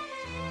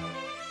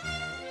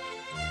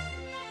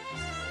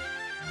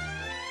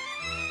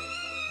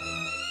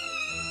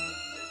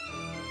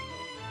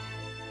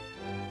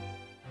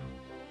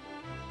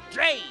 J.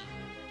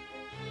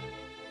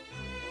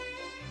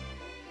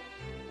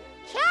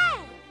 K.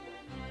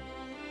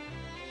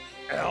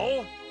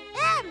 L.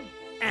 M.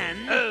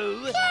 N. O.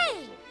 P.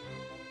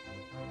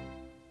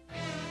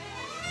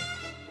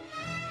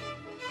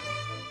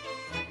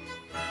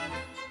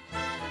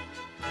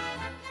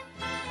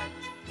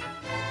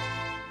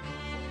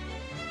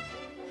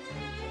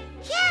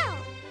 Q.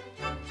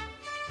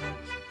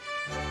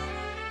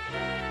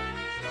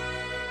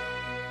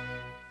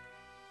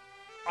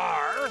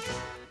 R.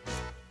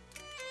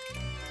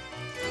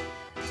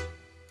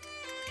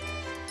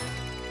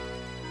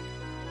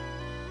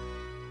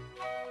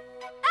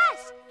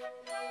 S.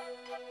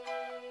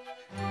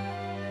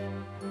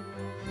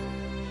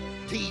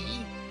 T.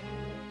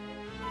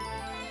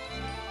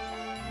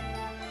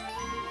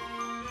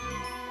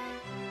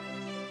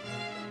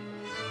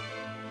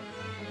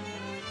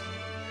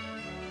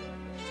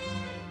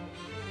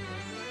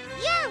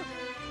 U.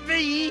 V.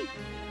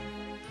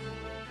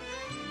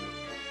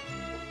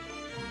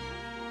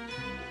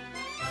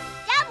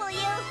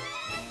 W.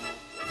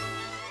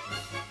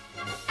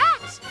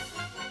 X.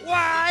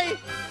 Y.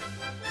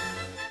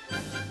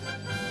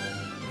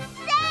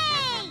 Z.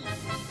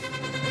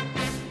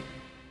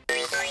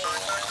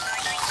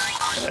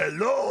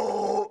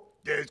 Hello,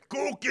 there's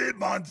Cookie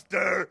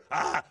Monster.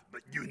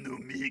 But you knew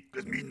me,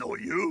 'cause me know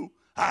you.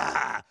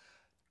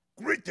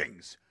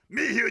 Greetings.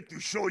 Me here to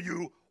show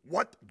you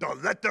what the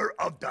letter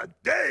of the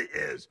day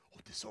is. Oh,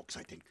 this is so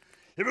exciting.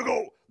 Here we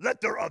go.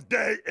 Letter of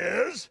day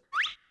is...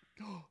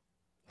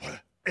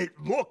 It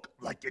look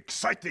like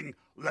exciting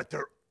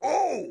letter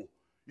O.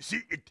 You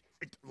see, it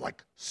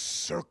like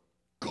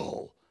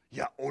circle.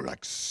 Yeah, O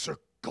like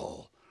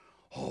circle.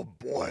 Oh,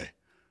 boy.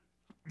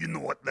 You know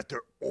what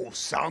letter O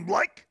sound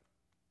like?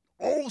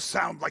 O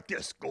sound like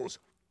this. Goes,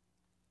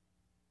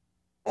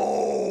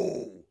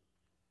 O.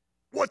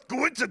 What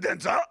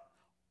coincidence, huh?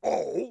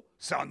 O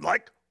sound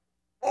like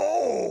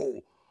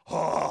O.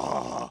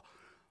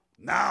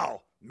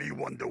 Now, me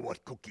wonder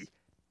what cookie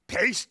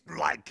taste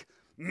like.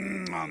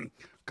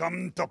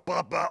 Come to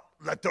Papa,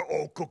 letter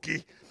O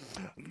cookie.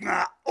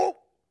 Oh,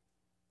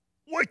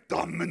 wait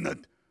a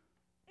minute.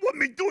 What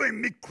me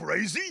doing? Me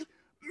crazy?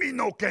 Me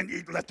no can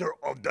eat letter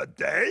of the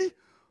day.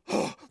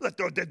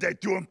 Letter of the day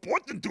too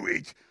important to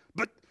eat.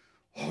 But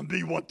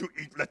me want to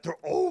eat letter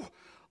O.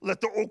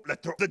 Letter O,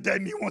 letter of the day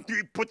me want to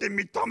eat, put in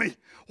me tummy.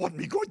 What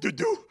me going to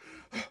do?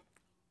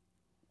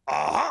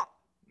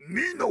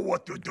 Me know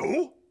what to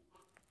do.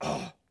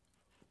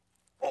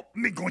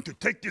 Me going to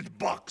take this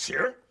box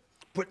here,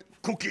 put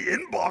cookie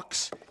in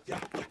box. Yeah,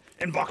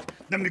 in box.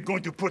 Then me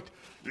going to put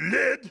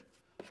lid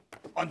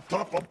on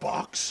top of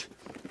box.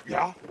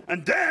 Yeah,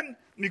 and then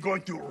me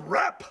going to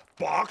wrap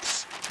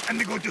box, and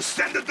me going to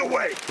send it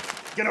away.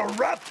 Gonna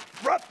wrap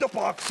the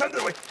box, send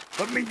it away.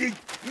 But me need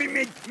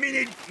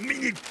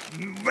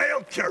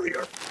mail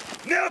carrier.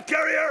 Mail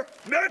carrier.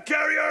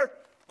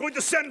 Going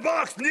to send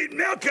box, need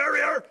mail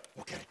carrier.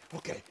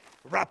 Okay.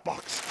 Wrap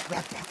box.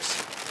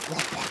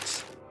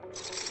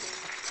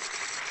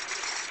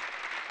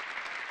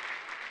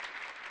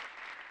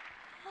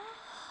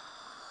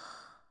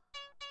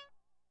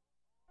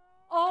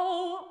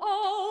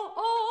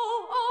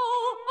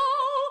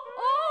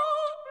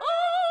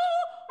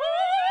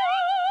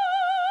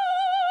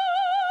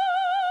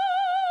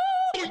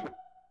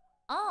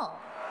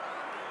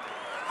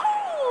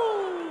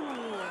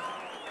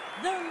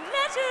 The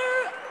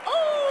letter O.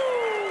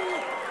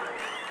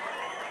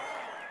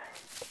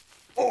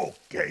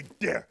 Okay,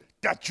 there.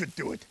 That should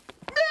do it.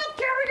 Milk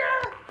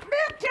carrier!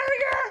 Milk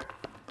carrier!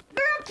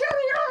 Milk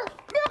carrier!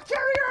 Milk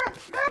carrier!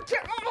 Milk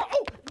carrier!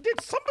 Oh,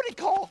 did somebody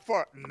call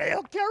for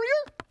mail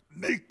carrier?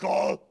 Me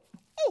call.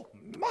 Oh,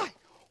 my.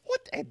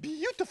 What a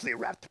beautifully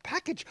wrapped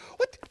package.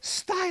 What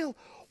style,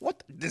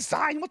 what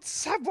design, what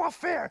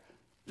savoir-faire.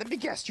 Let me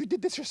guess, you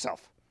did this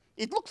yourself.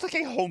 It looks like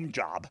a home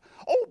job.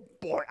 Oh,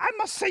 boy, I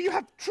must say you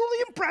have truly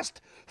impressed.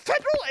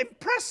 Federal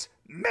Impress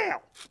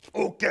Mail.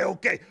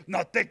 Okay.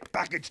 Now take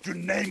package to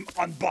name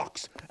on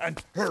box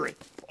and hurry.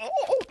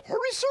 Oh,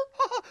 hurry, sir?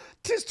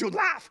 'Tis to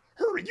laugh.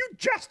 Hurry, you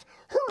jest.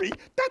 Hurry,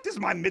 that is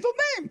my middle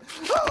name.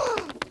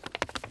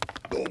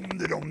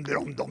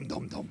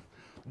 Dum-de-dum-de-dum-dum-dum-dum.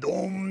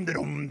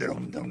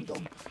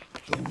 Dum-de-dum-de-dum-dum-dum.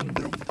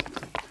 Dum-de-dum.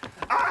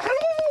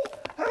 Hello!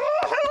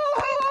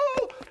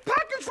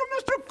 Package from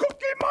Mr.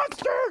 Cookie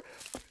Monster!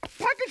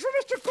 Package from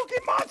Mr.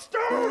 Cookie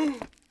Monster!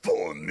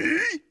 For me?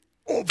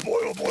 Oh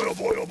boy. Oh,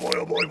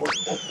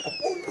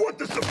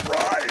 what a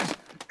surprise!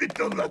 It's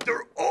the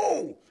letter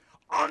O!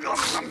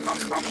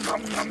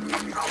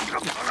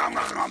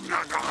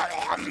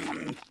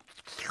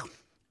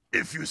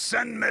 If you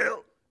send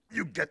mail,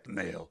 you get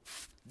mail.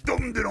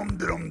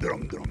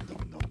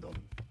 Dum-de-dum-de-dum-de-dum-de-dum-de-dum-de-dum.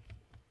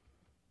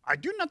 I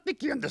do not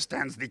think he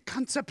understands the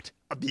concept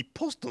of the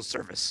postal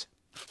service.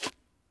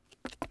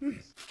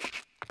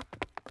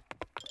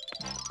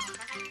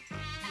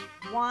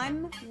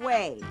 One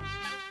way.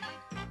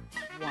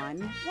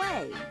 One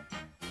way.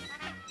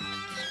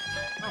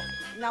 Oh,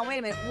 now wait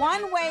a minute.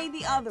 One way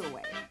the other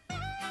way.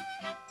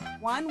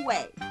 One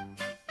way.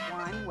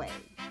 One way.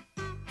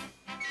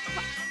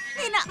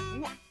 Hey, now,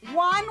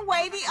 one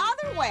way the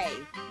other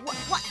way. Wait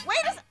a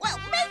second. Well,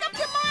 make up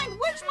your mind.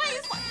 Which way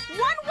is what?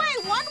 One way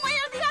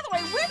or the other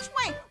way? Which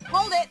way?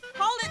 Hold it.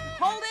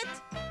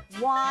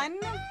 One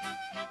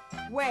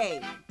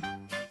way.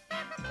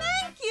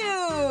 Thank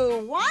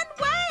you. One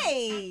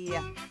way.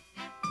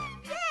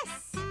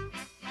 Yes.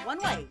 One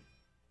way.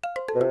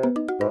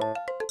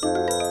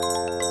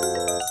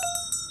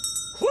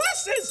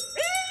 Classes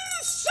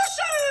in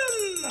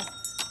session!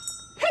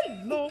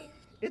 Hello,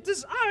 it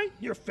is I,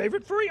 your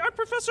favorite furry art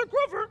professor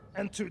Grover,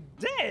 and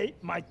today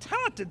my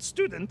talented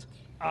student,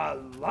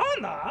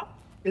 Alana,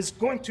 is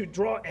going to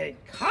draw a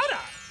cara.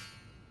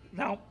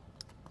 Now,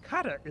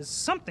 cara is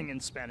something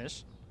in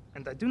Spanish,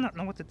 and I do not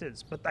know what it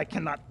is, but I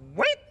cannot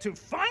wait to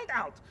find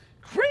out.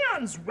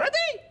 Crayons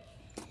ready?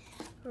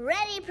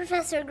 Ready,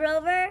 Professor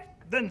Grover.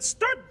 Then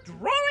start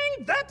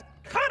drawing that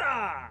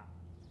cara.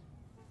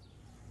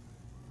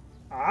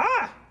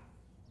 Ah,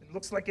 it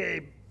looks like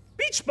a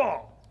beach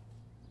ball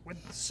with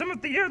some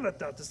of the air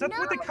let out. Is that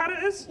what the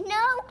cara is?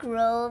 No,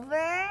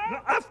 Grover. No,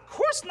 of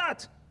course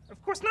not.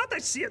 Of course not. I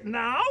see it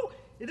now.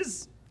 It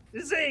is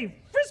a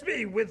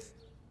frisbee with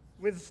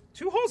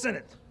two holes in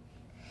it.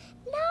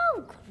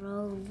 No,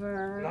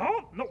 Grover.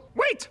 No.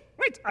 Wait.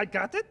 I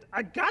got it.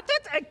 A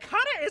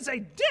cara is a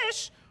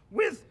dish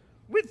with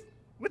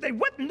a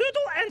wet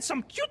noodle and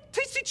some cute,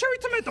 tasty cherry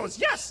tomatoes.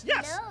 Yes.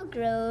 No,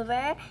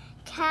 Grover.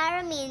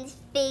 Cara means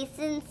face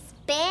in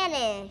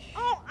Spanish.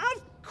 Oh,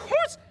 of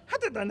course. How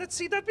did I not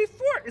see that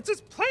before? It's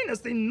as plain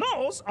as the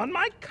nose on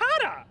my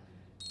cara.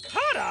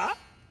 Cara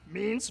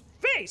means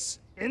face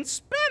in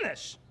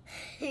Spanish.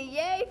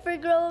 Yay for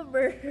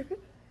Grover.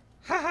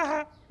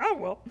 Ha. Oh,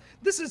 well,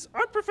 this is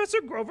Art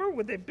Professor Grover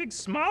with a big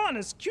smile on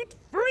his cute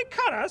furry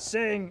cara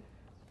saying,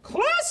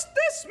 "Class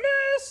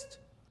dismissed!"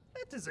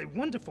 That is a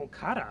wonderful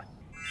cara.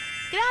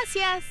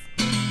 Gracias.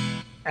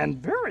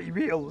 And very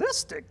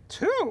realistic,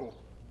 too.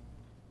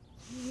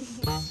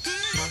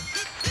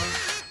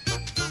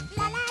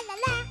 La la la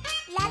la,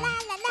 la la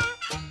la la,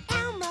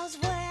 Elmo's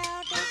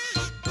world.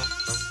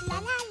 La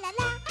la la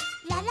la,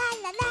 la la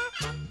la la,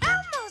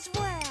 Elmo's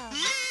world.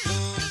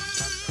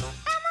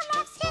 Elmo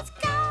loves his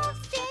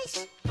goldfish,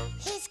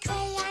 his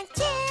crayon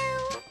too.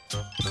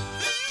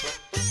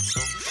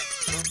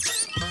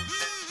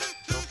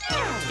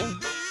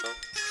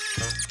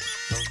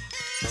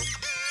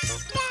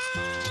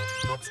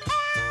 That's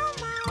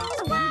Elmo's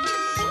world.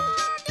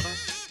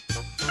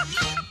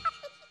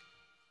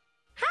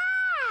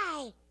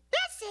 Hi,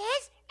 this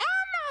is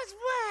Elmo's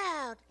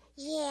world.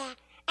 Yeah,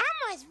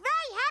 Elmo is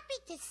very happy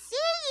to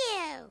see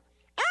you.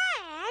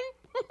 And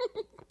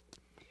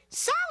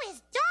so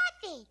is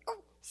Dorothy.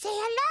 Oh, say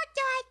hello,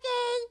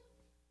 Dorothy.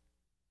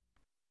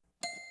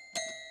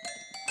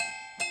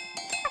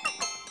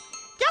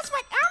 Guess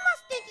what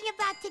Elmo's thinking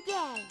about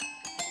today?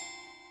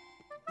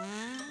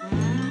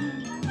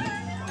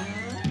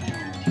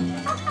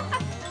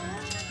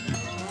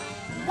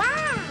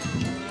 Wow.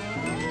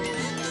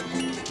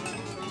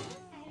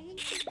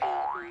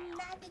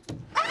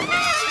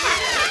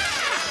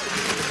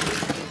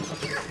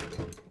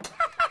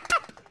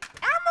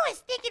 Elmo is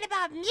thinking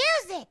about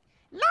music.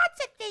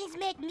 Lots of things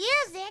make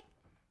music.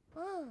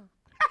 Ooh.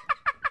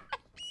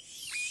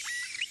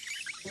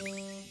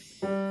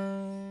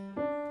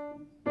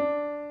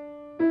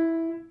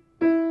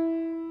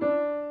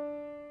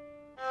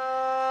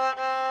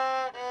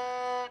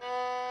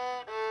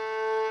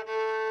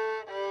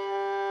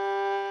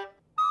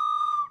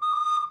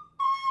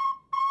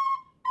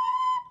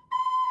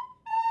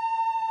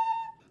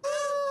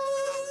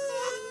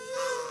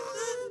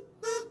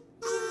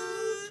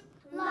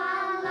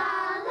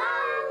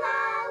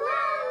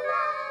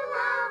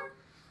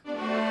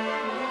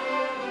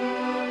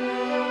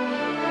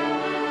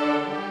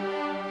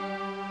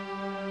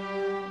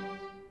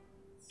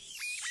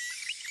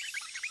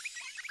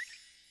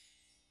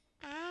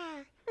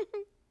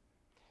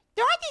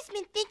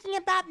 talking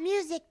about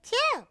music,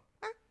 too.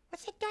 Huh?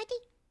 What's it, Dorothy?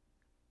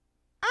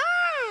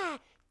 Ah,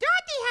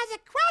 Dorothy has a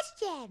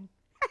question.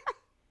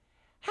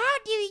 How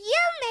do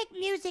you make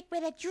music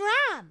with a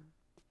drum?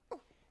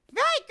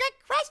 Very good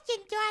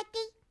question,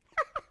 Dorothy.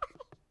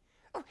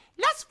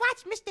 Let's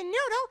watch Mr.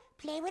 Noodle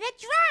play with a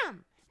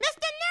drum.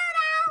 Mr.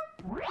 Noodle!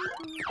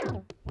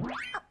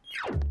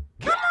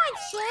 Come on,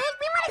 Shade.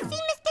 We want to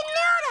see Mr.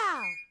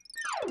 Noodle.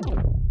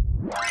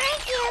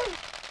 Thank you.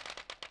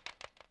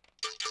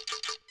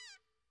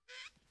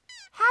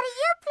 How do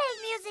you play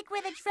music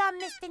with a drum,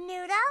 Mr.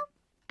 Noodle?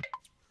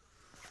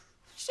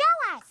 Show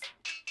us.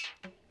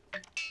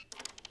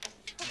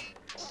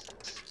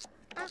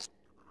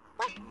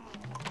 What?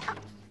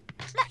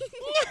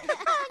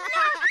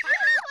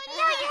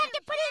 No, you have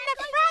to put it in the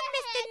front,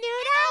 Mr.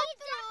 Noodle.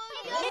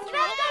 The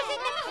drum goes in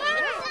the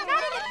front,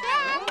 not in the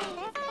back.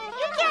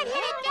 You can't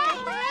hit it that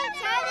way.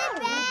 Turn it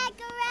back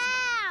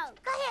around.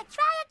 Go ahead,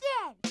 try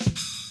again.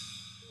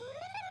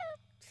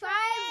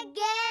 Try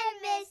again,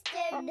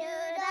 Mr.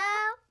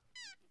 Noodle.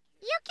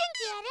 You can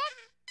get it.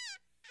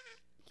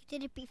 You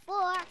did it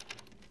before.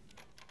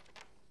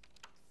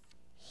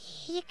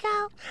 Here you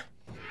go.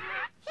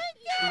 He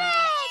did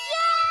it!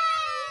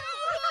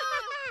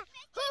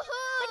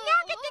 But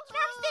now get the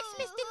drumsticks,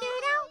 Mr.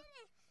 Noodle.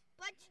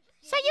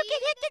 So you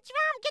can hit the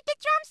drum. Get the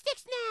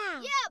drumsticks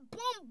now. Yeah,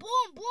 boom,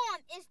 boom, boom.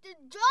 It's the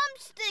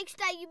drumsticks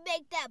that you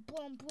make that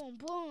boom, boom,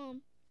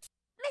 boom.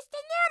 Mr.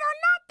 Noodle,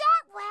 not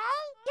that way.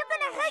 You're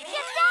going to hurt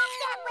your thumb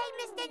that way,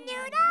 Mr.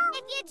 Noodle.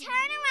 If you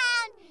turn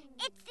around,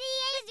 it's the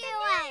easier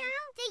way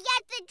to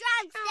get the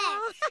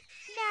drumsticks.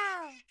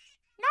 No,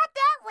 not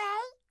that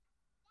way.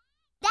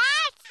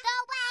 That's the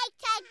way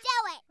to do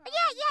it.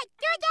 Yeah,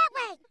 do it that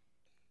way.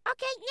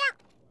 Okay, now.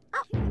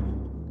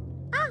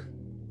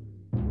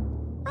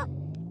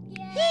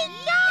 He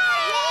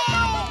got it!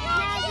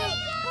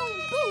 Boom,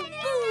 boom,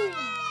 boom.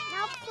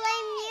 Now play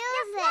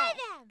music.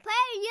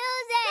 Play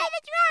music. Play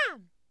the drum.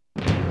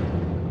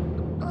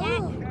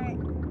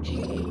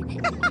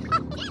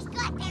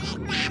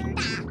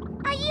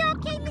 Are you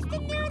okay, Mr.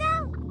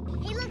 Noodle?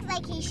 He looks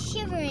like he's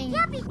shivering.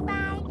 He'll be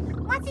fine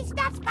once he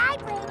stops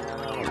vibrating.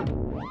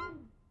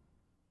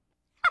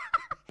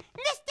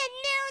 Mr.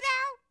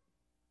 Noodle!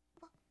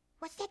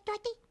 What's that,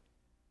 Dorothy?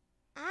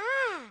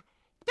 Ah,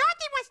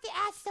 Dorothy wants to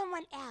ask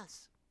someone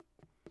else.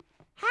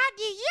 How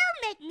do you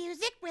make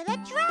music with a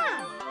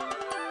drum?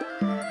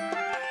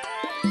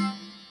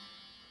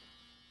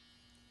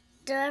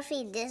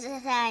 Dorothy, this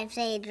is how I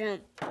play a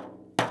drum.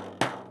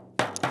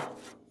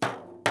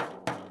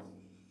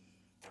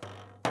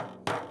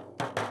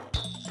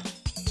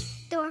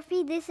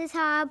 Dorothy, this is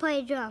how I play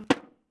a drum.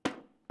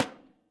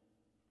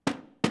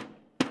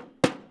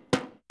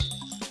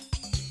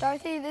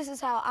 Dorothy, this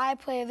is how I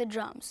play the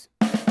drums.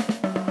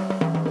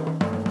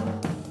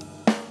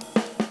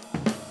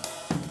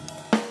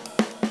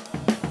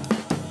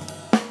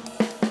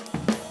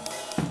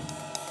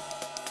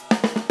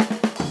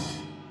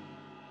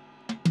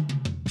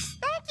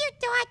 Thank you,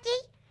 Dorothy.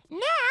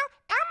 Now,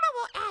 Elmo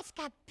will ask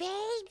a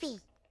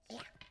baby.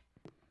 Yeah.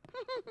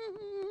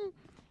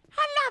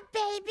 Hello,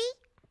 baby.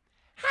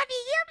 How do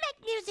you make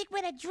music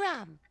with a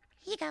drum?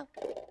 Here you go.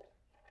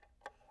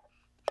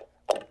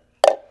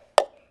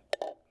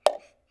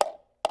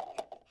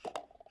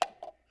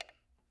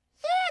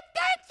 Yeah,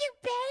 thank you,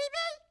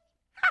 baby.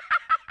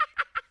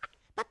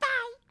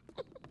 Bye-bye.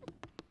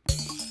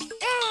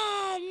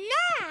 And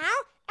now,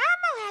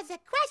 Elmo has a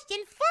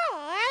question for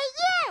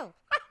you.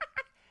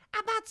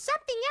 About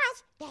something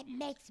else that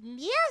makes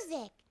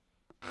music.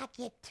 A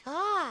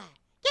guitar.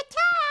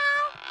 Guitar!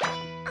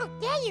 Oh,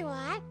 there you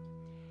are.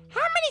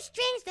 How many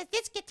strings does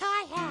this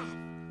guitar have?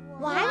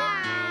 One,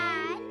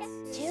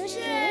 2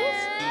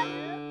 strings,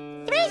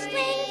 3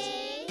 strings,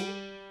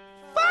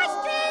 4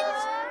 strings,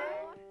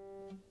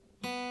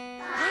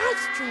 5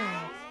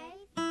 strings,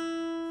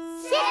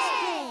 6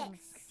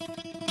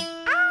 strings.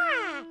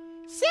 Ah,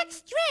 6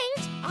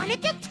 strings on a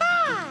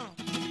guitar.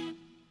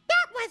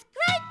 That was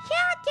great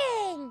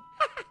counting.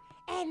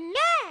 And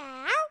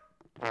now,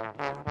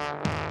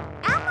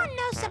 Elmo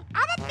knows some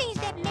other things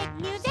that make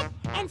music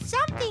and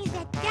some things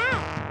that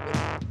don't.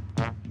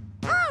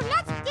 Oh,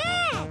 let's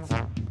dance!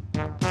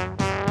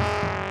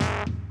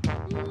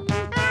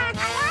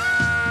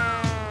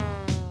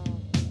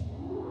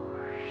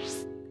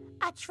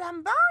 A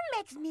trombone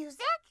makes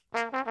music.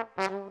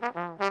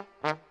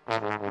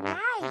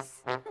 Nice.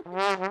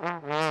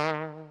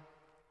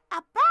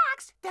 A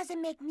box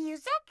doesn't make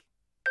music.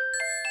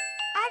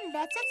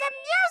 Unless it's a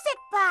music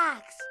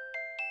box.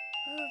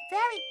 Oh,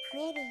 very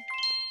pretty.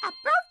 A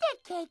birthday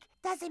cake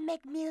doesn't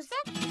make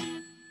music.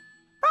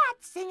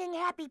 But singing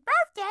happy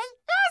birthday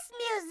is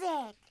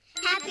music.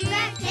 Happy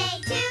birthday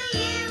to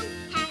you.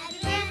 Happy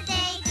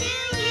birthday to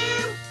you.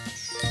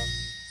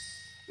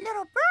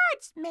 Little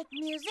birds make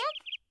music.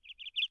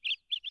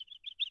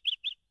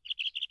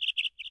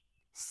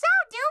 So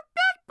do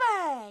big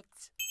birds.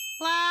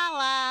 La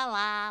la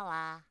la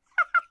la.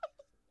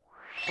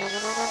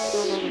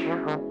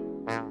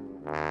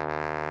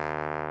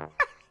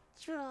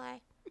 Sure.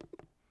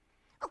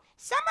 Oh,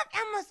 some of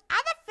Elmo's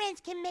other friends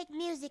friends can make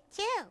music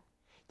too.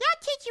 Their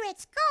teacher at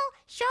school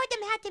showed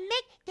them how to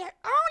make their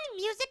own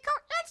musical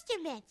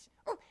instruments.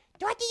 Oh,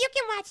 Dorothy, you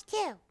can watch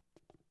too.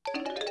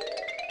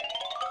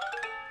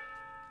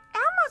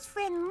 Elmo's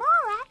friend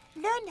Maura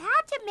learned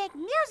how to make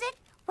music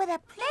with a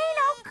plain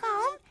old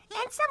comb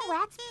and some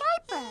wax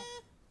paper.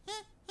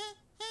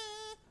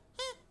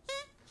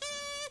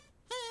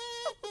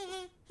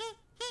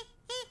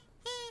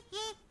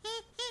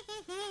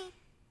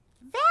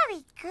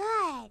 Very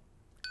good.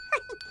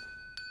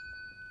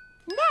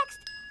 Next,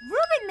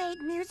 Reuben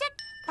made music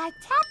by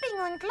tapping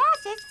on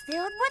glasses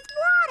filled with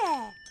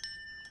water.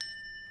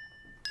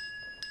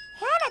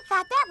 Hannah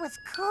thought that was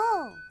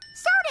cool.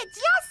 So did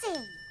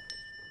Jessie.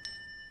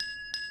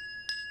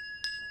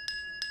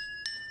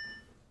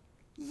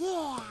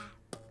 Yeah.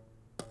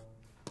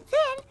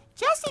 Then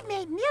Jessie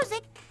made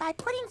music by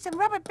putting some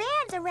rubber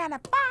bands around a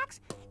box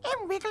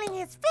and wiggling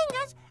his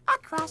fingers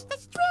across the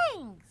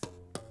strings.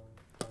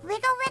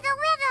 Wiggle, wiggle,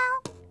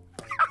 wiggle.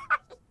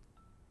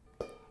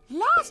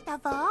 Last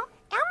of all,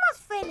 Elmo's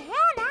friend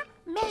Hannah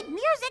made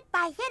music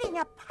by hitting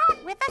a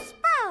pot with a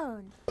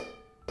spoon.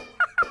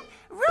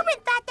 Reuben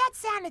thought that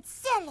sounded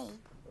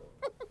silly.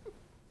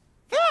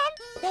 Then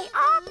they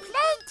all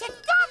played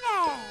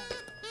together.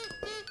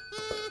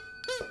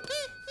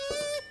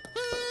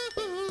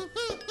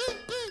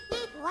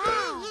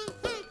 Wow.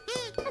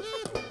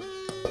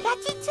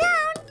 Catchy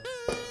tune.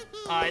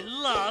 I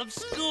love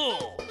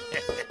school.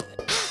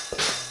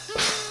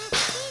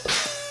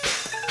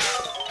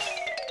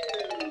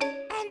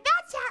 And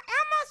that's how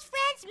Elmo's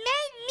friends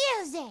made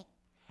music.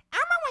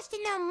 Elmo wants to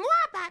know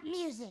more about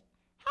music.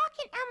 How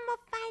can Elmo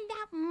find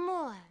out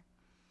more?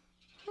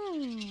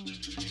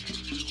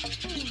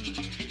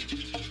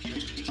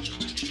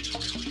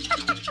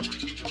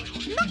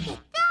 Look at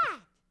that!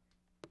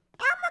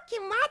 Elmo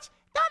can watch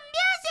the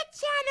Music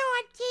Channel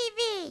on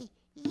TV.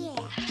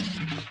 Yeah.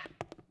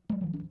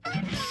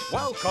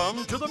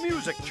 Welcome to the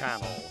Music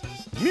Channel.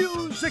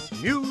 Music,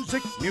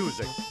 music,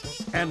 music.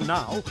 And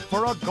now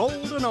for a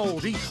golden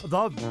oldie,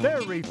 the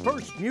very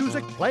first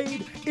music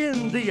played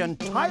in the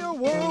entire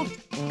world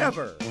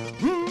ever.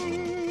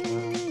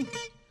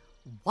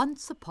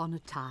 Once upon a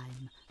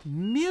time,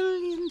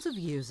 millions of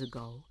years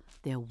ago,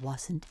 there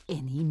wasn't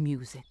any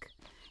music.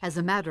 As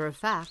a matter of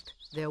fact,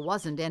 there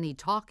wasn't any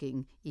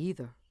talking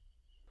either.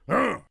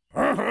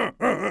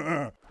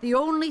 The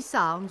only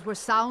sounds were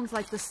sounds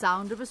like the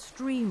sound of a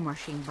stream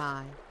rushing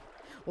by,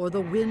 or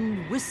the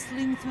wind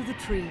whistling through the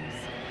trees,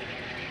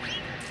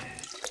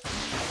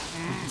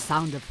 or the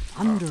sound of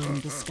thunder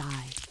in the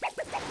sky.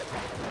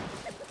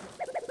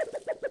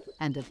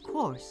 And of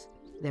course,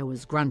 there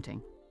was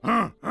grunting.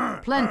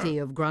 Plenty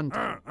of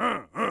grunting.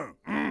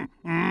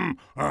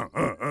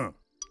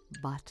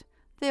 But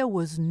there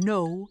was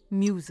no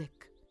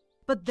music.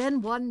 But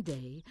then one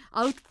day,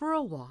 out for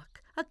a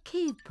walk, a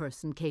cave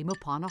person came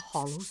upon a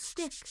hollow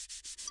stick.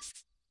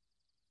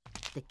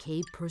 The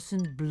cave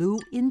person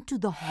blew into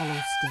the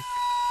hollow stick,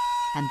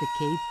 and the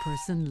cave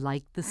person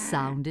liked the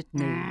sound it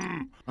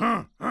made.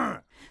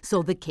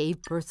 So the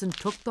cave person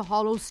took the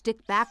hollow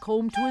stick back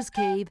home to his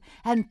cave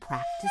and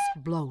practiced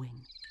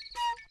blowing.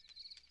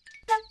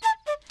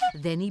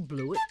 Then he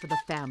blew it for the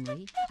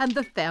family, and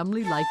the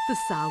family liked the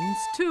sounds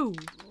too.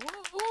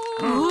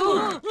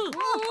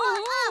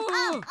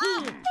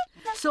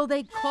 So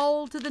they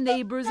called to the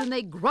neighbors and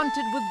they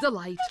grunted with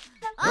delight.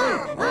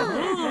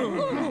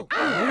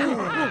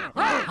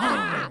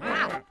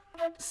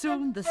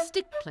 Soon the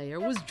stick player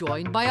was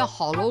joined by a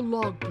hollow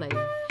log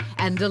player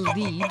and a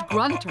lead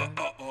grunter.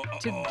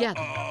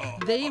 Together,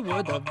 they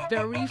were the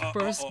very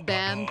first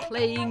band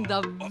playing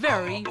the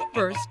very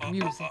first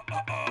music.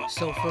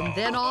 So from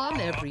then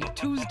on, every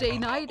Tuesday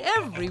night,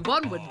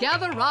 everyone would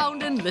gather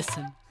round and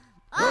listen.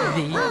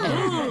 The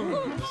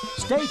end.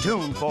 Stay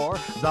tuned for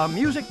The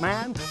Music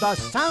Man, The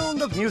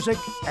Sound of Music,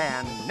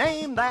 and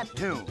Name That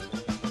Tune.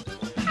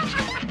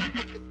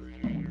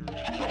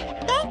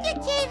 Thank you,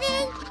 TV.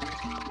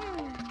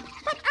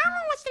 But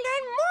Elmo wants to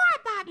learn more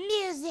about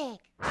music.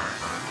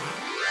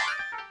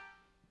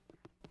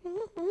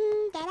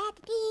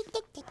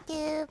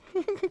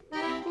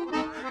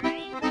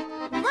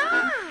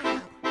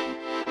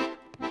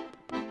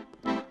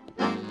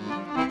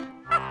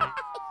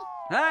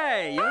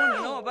 Hey, you want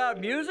to know about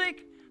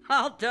music?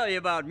 I'll tell you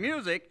about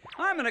music.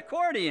 I'm an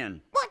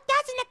accordion. Well,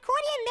 does an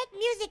accordion make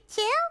music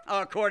too?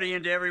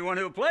 According to everyone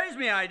who plays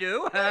me, I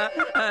do.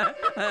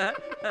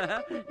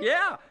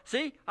 Yeah,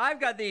 see, I've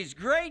got these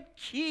great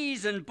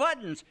keys and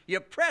buttons you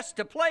press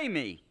to play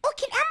me. Oh,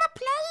 can Elmo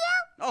play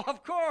you? Oh,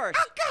 of course.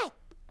 Oh, good.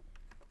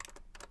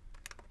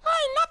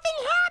 Hey, nothing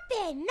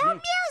happened. No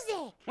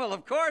music. Well,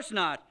 of course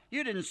not.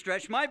 You didn't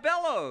stretch my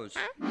bellows.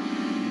 Huh?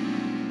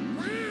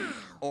 Wow.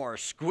 Or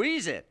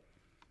squeeze it.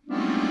 Well,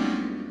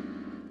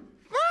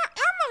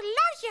 Elmo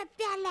loves your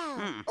bellow.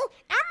 Oh,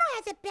 Elmo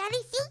has a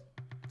belly, see?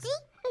 See?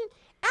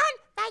 And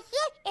right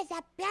here is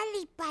a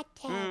belly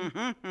button.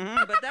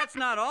 But that's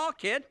not all,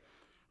 kid.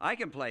 I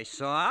can play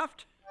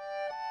soft.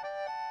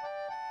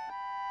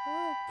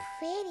 Oh,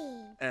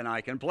 pretty. And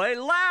I can play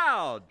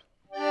loud.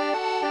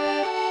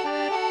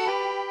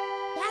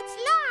 That's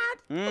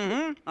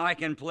Mm-hmm. I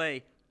can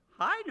play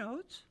high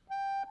notes.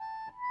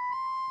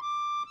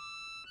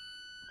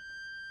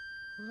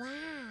 Wow.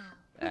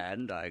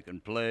 And I can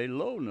play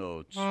low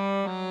notes.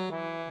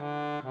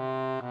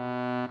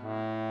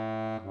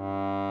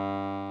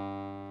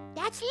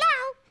 That's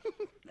low.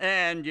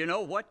 And you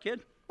know what,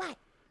 kid? What?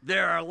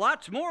 There are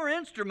lots more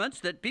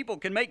instruments that people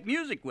can make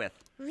music with.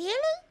 Really?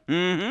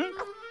 Mm-hmm.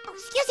 Oh,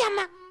 excuse me,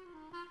 Elmo.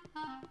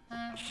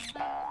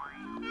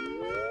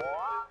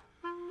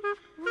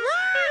 Wow!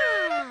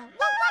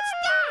 Well, what's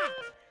that?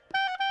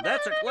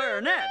 That's a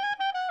clarinet.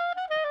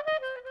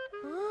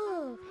 Ooh.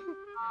 Ooh,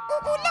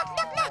 look.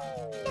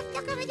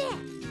 Look over there.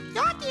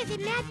 Dorothy is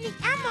imagining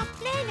Elmo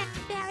playing a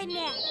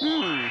clarinet.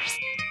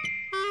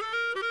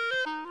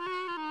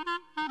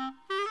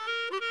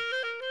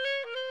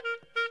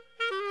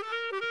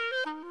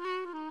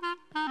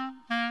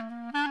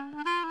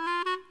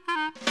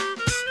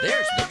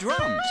 There's the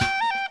drums.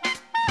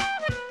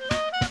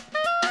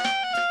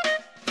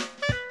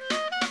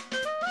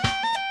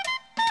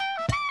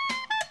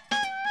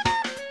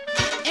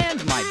 And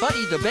my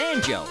buddy the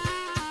banjo.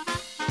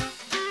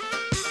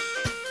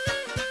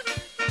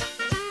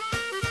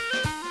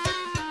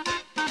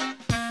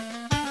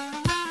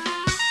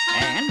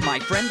 And my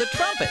friend the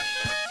trumpet.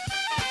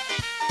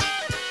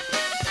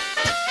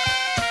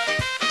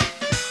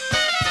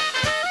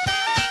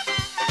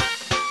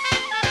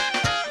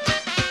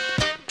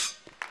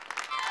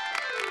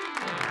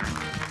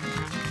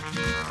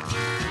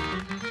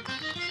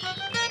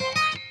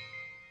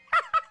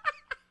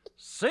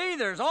 See,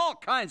 there's all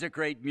kinds of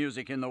great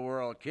music in the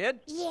world, kid.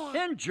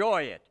 Yeah.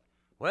 Enjoy it.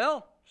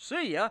 Well,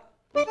 see ya.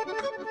 Elmo,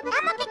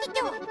 get the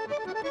door.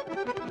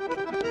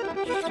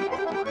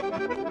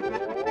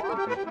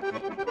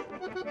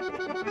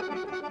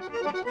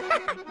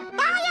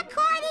 Bye,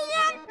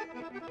 accordion.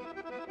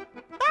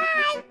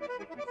 Bye.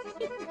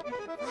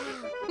 Wow.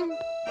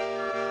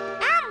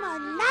 Elmo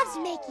loves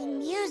making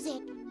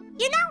music.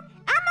 You know,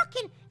 Elmo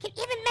can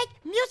even make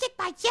music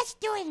by just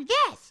doing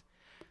this.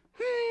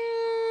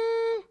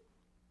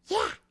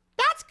 Yeah,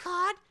 that's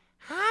called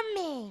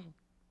humming.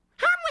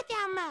 Hum with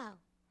Elmo.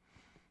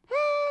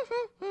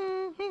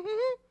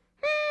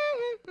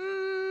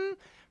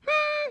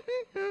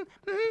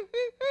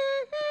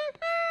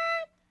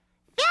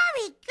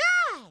 Very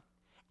good.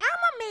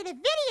 Elmo made a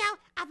video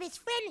of his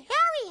friend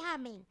Harry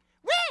humming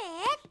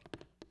with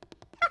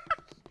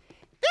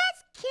this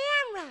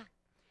camera.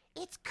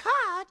 It's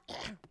called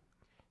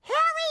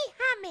Harry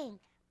Humming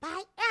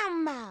by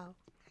Elmo.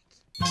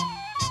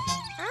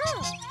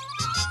 Oh,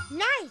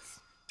 nice.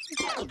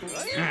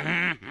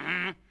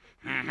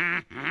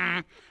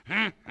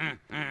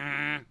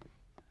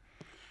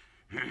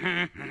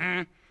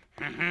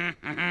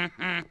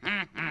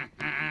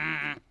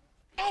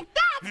 And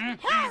that's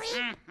Harry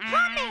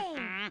humming.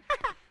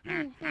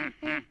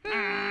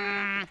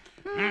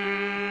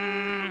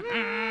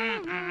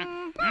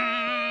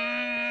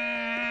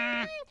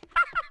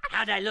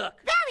 How'd I look?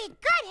 Very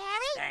good,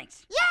 Harry.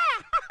 Thanks.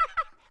 Yeah.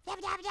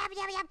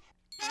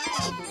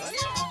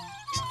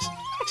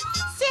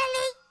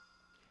 Silly.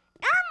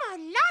 Elmo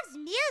loves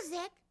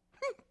music.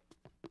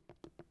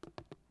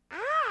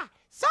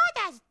 So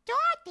does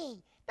Dorothy.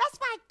 That's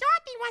why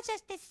Dorothy wants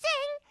us to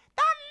sing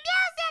the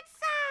music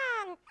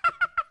song.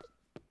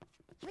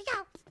 Here we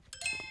go.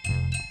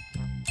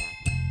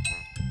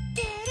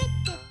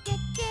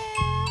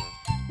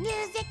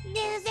 Music,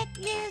 music,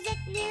 music,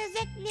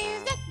 music,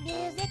 music,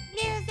 music,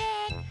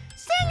 music.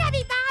 Sing,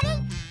 everybody.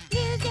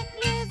 Music,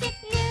 music,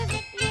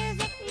 music,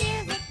 music,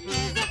 music,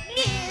 music,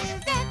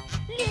 music,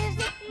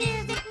 music,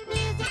 music, music,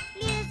 music,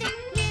 music,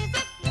 music,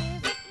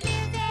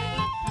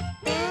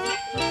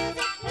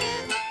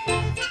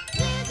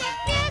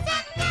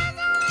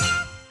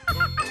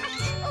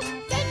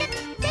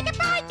 Say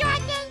goodbye,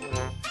 Dorothy.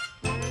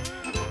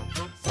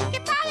 Say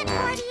goodbye,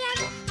 accordion.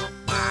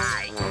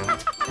 Bye.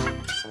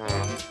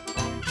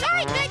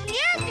 Very good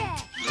music.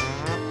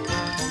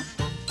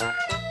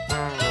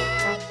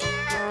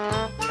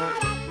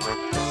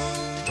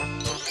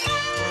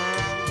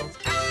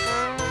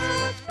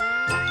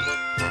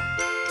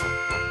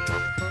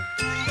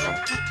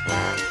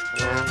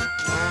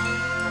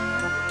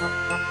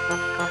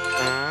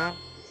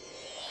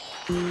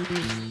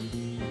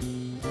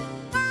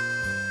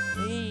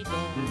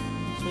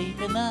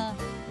 Sweep in the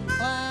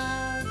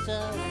clouds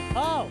away.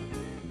 Oh,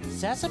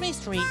 Sesame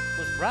Street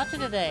was brought to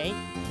you today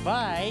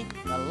by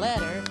the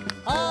letter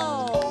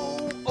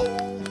O.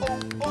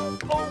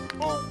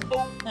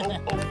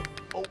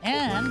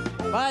 And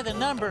by the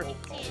number 2.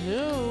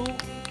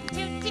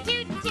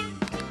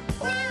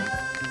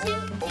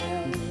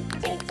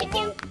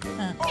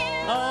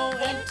 O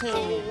and 2.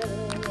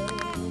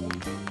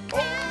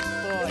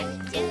 Boy,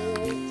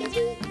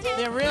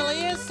 there really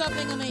is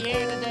something in the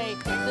air today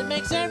that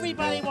makes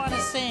everybody want to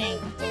sing.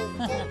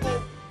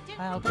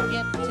 I'll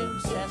get to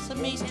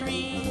Sesame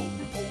Street.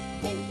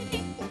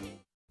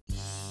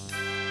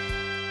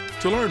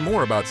 To learn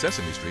more about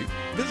Sesame Street,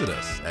 visit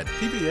us at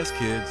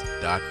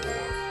pbskids.org.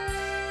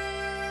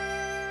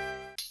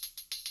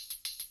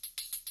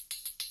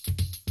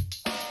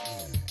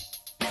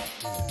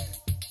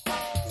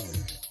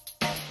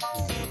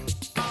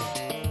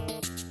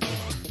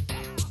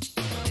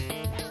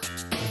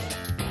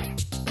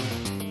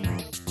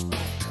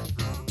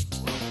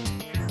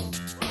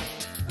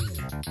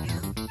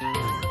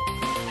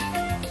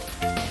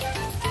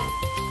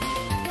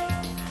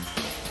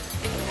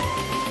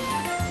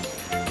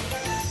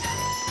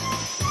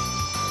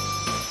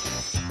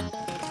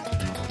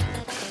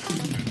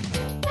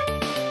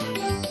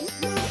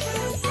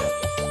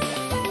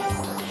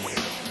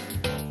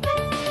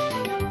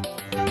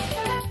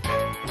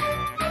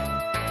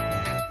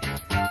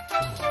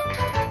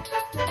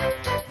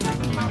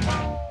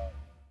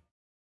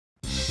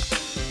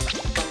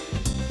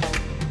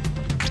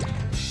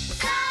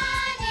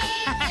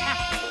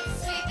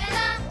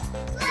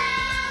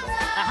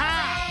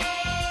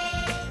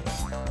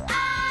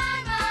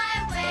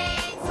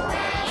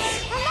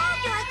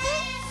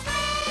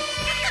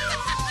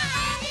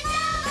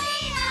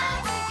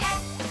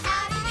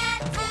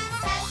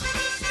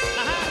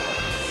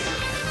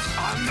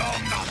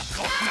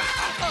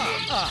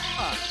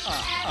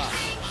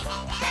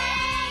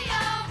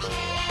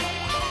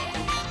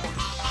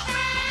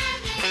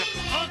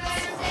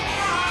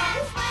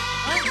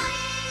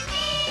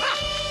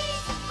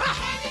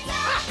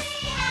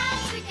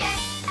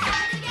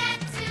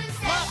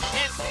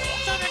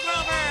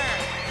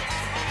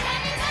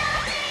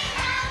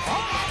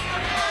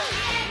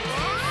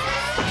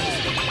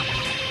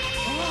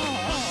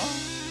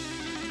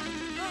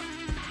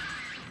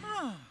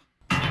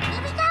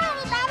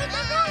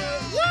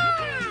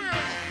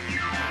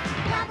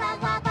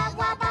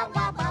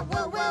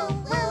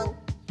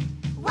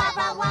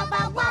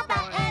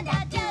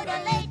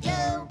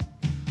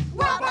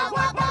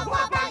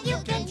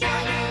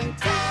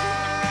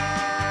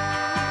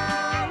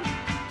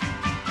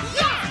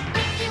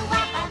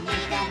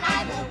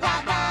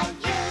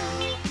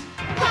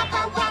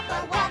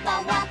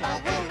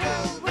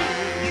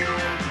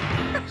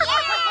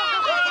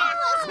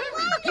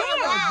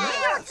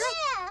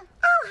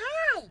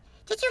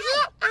 Did you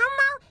hear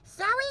Elmo,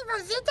 Zoe,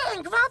 Rosita,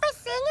 and Grover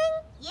singing?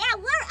 Yeah,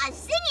 we're a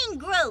singing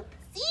group.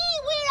 See,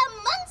 we're a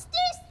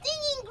monster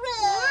singing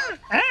group.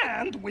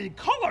 And we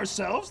call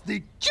ourselves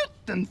the Cute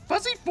and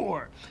Fuzzy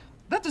Four.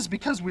 That is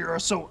because we are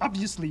so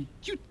obviously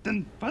cute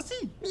and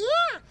fuzzy.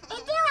 Yeah,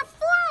 and there are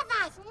 4 of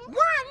us. 1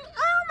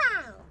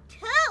 Elmo.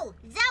 2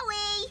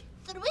 Zoe.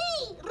 3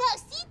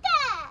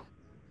 Rosita.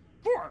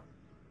 4.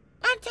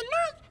 And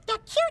tonight, the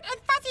Cute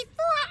and Fuzzy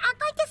 4 are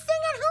going to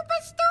sing at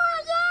Hooper Store.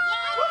 Yay!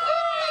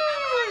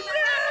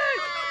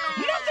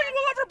 Nothing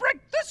will ever break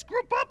this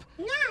group up.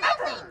 No.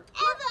 Ever.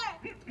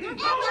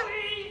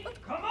 Chloe,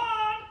 come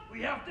on.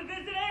 We have to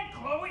visit Aunt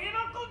Chloe and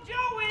Uncle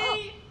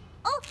Joey.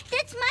 Oh,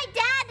 that's my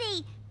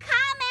daddy.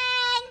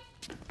 Coming.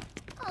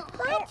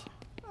 What?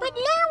 But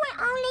now we're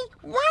only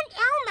 1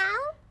 Elmo.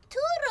 2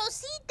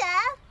 Rosita.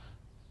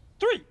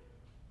 3.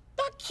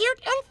 The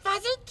Cute and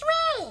Fuzzy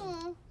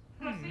 3.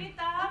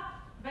 Rosita,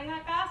 ven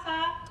a casa.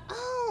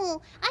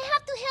 Oh, I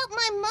have to help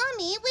my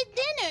mommy with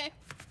dinner.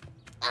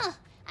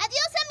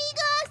 Adios,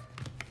 amigos.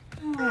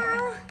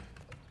 Oh,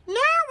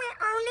 now we're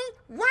only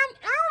 1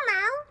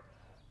 Elmo.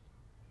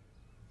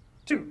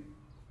 2.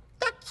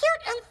 The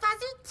Cute and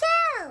Fuzzy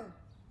 2.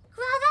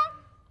 Grover?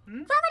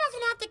 Grover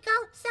doesn't have to go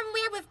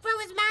somewhere with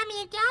Grover's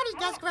mommy and daddy,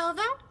 does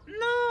Grover?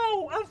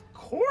 No, of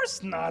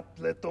course not,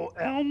 little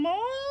Elmo.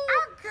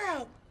 Oh,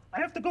 good. I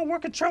have to go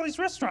work at Charlie's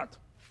restaurant.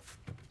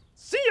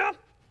 See ya.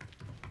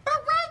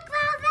 But wait,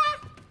 Grover.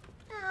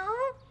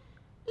 Oh,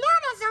 now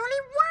there's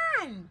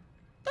only 1.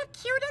 The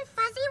Cute and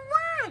Fuzzy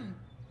 1.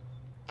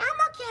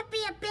 Elmo can't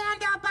be a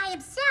band all by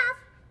himself.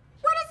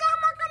 What is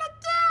Elmo gonna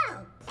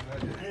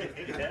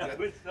do? That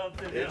was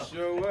something It else.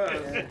 sure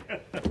was.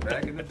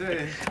 Back in the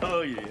day.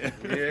 Oh, yeah.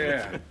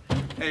 Yeah.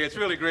 Hey, it's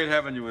really great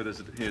having you with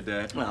us here,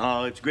 Dad.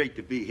 Oh, it's great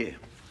to be here.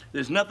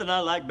 There's nothing I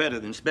like better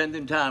than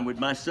spending time with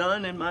my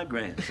son and my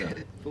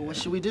grandson. But what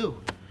should we do?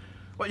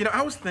 Well, you know,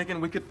 I was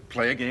thinking we could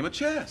play a game of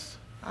chess.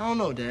 I don't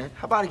know, Dad.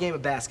 How about a game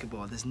of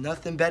basketball? There's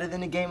nothing better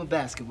than a game of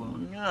basketball.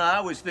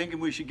 I was thinking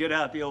we should get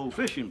out the old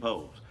fishing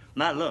poles.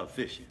 And I love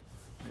fishing.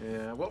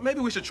 Yeah, well, maybe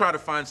we should try to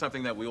find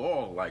something that we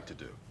all like to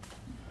do.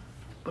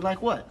 But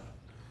like what?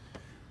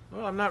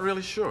 Well, I'm not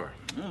really sure.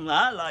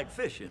 I like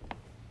fishing.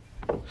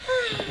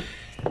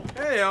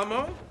 Hey,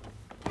 Elmo.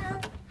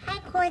 Oh, hi,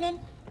 Gordon.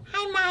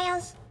 Hi,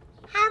 Miles.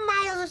 How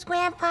Miles is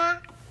Grandpa?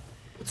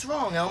 What's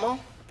wrong, Elmo?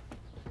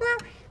 Well,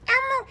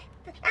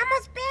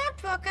 Elmo's band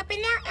broke up,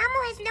 and now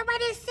Elmo has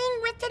nobody to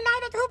sing with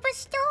tonight at Hooper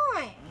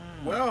Store.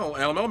 Well,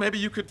 Elmo, maybe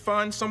you could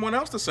find someone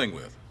else to sing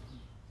with.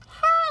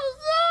 Hey,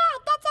 yeah,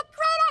 that's a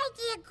great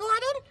idea,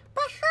 Gordon.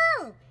 But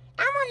who?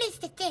 Elmo needs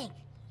to think.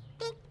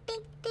 Think,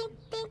 think, think,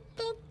 think,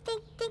 think,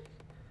 think, think.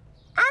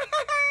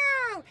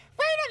 Oh,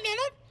 wait a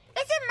minute.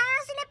 Isn't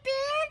Miles in a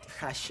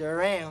band? I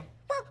sure am.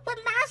 Well, would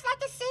Miles like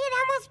to sing in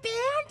Elmo's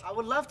band? I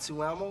would love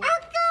to, Elmo. Oh,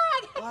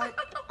 good. But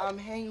I'm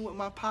hanging with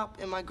my pop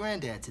and my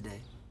granddad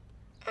today.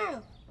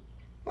 Oh,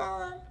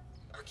 well,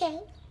 okay.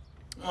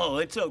 Oh,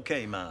 it's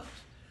okay, Miles.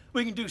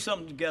 We can do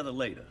something together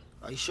later.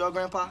 Are you sure,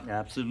 Grandpa?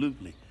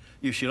 Absolutely.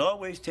 You should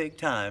always take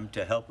time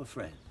to help a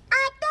friend.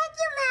 Thank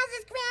you,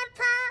 Miles'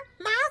 Grandpa.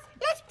 Miles,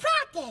 let's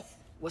practice.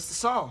 What's the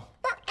song?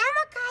 Well,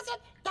 Elmo calls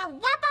it the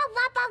Wubba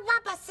Wubba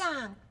Wubba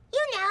song.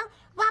 You know,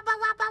 Wubba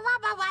Wubba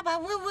Wubba Wubba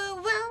Woo Woo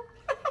Woo.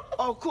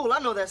 Oh, cool. I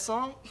know that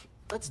song.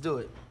 Let's do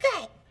it.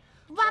 Good.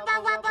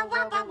 Wubba Wubba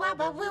Wubba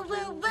Wubba Woo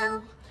Woo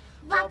Woo.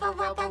 Wubba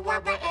Wubba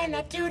Wubba and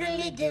a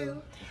doodly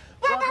doo.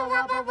 Wubba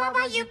Wubba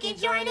Wubba, you can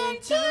join in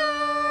too.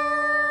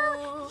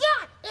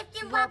 Yeah, if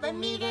you wubba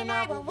me, then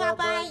I will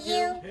wubba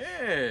you.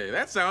 Hey,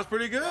 that sounds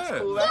pretty good.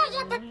 Cool,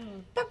 Yeah,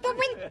 but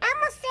when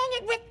Elmo sang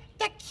it with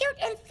the Cute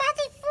and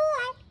Fuzzy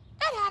 4,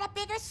 it had a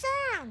bigger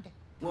sound.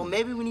 Well,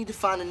 maybe we need to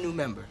find a new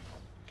member.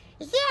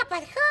 Yeah,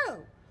 but who?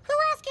 Who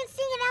else can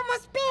sing in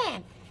Elmo's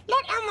band?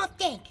 Let Elmo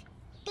think.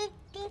 Think,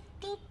 think,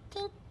 think,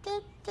 think,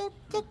 think, think,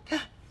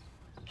 think.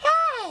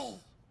 Hey!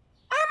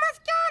 Elmo's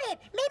got it!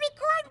 Maybe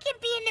Gordon can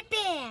be in the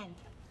band.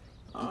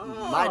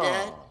 My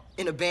dad?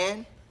 In a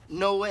band?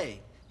 No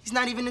way. He's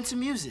not even into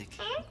music.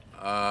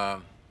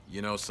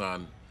 You know,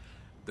 son,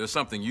 there's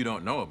something you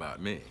don't know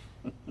about me.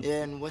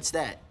 And what's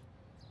that?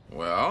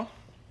 Well,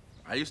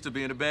 I used to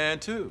be in a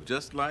band too,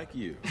 just like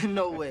you.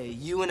 No way.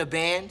 You in a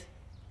band?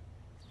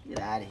 Get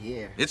out of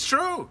here. It's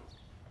true.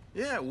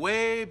 Yeah,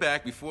 way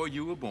back before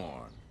you were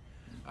born.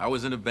 I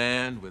was in a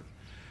band with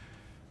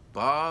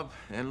Bob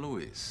and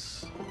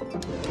Luis.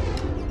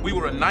 We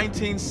were a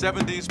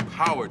 1970s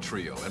power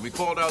trio, and we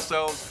called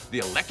ourselves the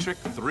Electric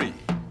Three.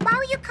 Why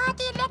were you called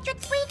the Electric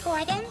Three,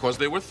 Gordon? Because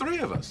there were three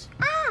of us.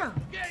 Oh.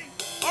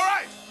 All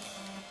right.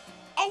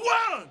 A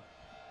 1,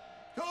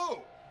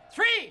 2,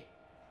 3.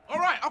 All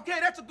right, okay,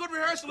 that's a good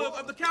rehearsal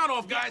of the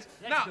count-off, guys.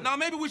 Now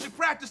maybe we should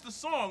practice the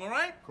song, all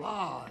right?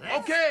 Oh,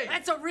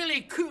 that's a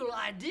really cool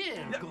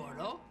idea,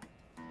 Gordo.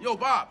 Yo,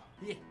 Bob.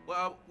 Yeah.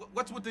 Well,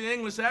 what's with the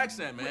English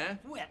accent, man?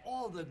 Well,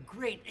 all the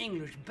great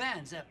English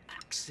bands have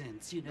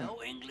accents, you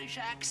know, English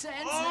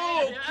accents.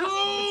 Oh,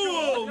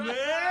 cool,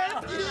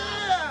 man.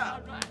 Yeah.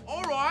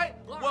 All right.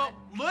 Well,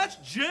 let's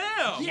jam,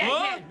 huh?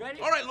 Yeah,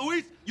 ready? All right,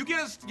 Luis, you get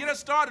us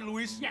started,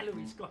 Luis. Yeah,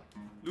 Luis, go on.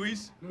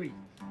 Luis. Luis.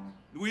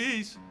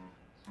 Luis.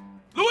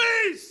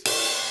 Luis!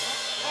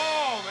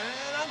 Oh,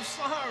 man, I'm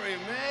sorry,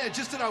 man.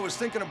 Just that I was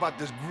thinking about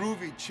this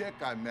groovy chick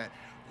I met.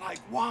 Like,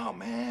 wow,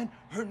 man,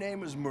 her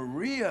name is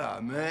Maria,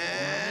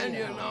 man,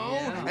 you know?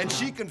 Yeah. And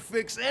she can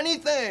fix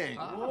anything.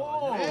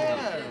 Oh,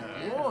 yeah.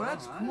 Oh,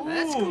 that's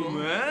cool,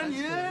 man.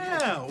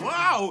 Yeah.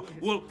 Wow.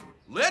 Well,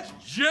 let's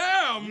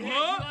jam,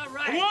 huh? All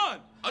right. A 1,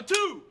 a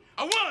 2,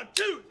 a 1,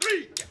 2,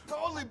 3.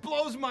 Totally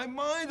blows my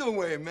mind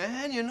away,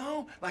 man, you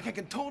know? Like, I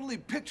can totally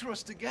picture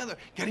us together,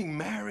 getting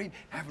married,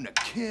 having a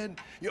kid,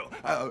 you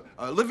know,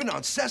 living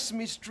on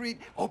Sesame Street,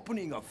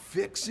 opening a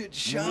fix-it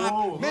shop,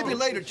 Whoa, maybe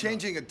later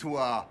changing it to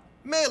a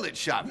mail-it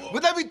shop.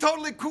 Would that be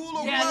totally cool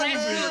or Yeah, what,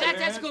 man?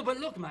 that's cool, but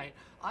look, mate,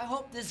 I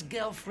hope this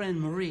girlfriend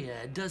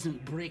Maria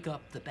doesn't break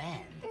up the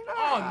band.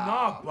 Oh,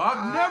 no,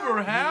 Bob.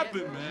 Never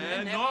happened,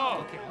 man.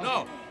 No,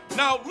 no.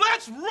 Now,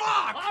 let's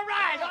rock! All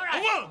right.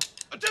 A 1,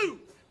 a 2,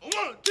 a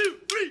 1, 2,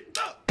 3,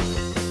 go!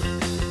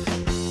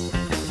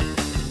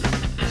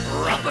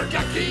 Rubber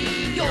ducky,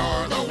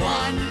 you're the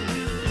one.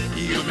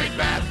 You make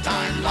bath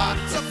time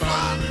lots of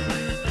fun.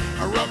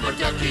 A rubber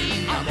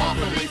ducky, I'm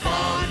awfully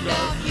fond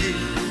of you.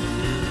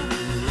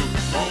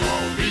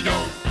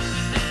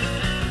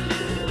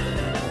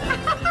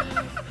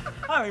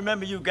 I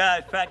remember you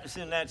guys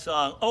practicing that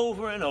song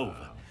over and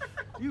over.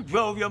 You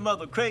drove your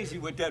mother crazy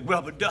with that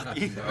rubber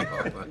ducky.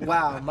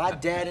 Wow, my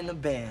dad in a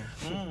band.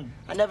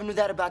 I never knew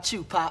that about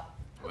you, Pop.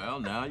 Well,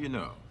 now you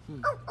know. So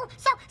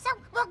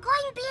will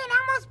Gordon be in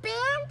Elmo's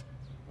band?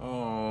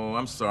 Oh,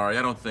 I'm sorry.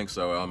 I don't think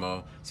so,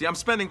 Elmo. See, I'm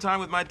spending time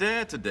with my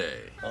dad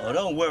today. Oh,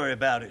 don't worry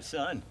about it,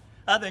 son.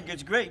 I think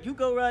it's great. You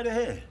go right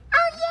ahead.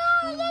 Oh,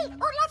 yay!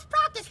 Oh, let's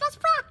practice.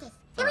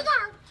 Here we go.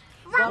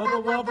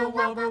 Wubba, wubba,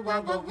 wubba,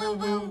 wubba, woo,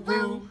 woo,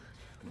 woo.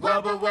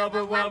 Wubba,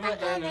 wubba, wubba,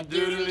 and a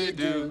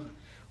doodly-doo.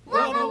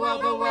 Wubba,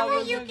 wubba,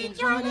 wubba, you can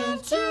join in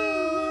too.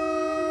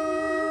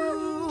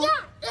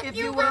 Yeah, if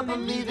you wubba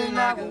me, then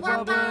I will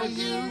wubba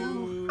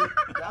you.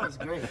 That was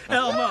great.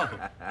 Elmo,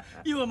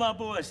 you and my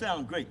boy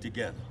sound great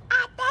together.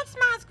 Thanks,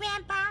 Miles,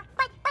 Grandpa.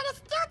 But it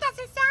still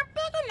doesn't sound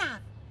big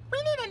enough. We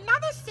need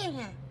another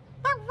singer.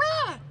 But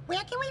where?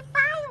 Where can we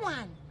find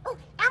one? Oh,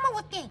 Elmo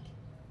will think.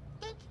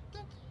 Think.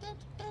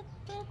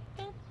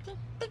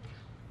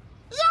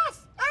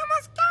 Yes,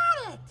 Elmo's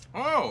got it.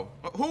 Oh,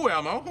 who,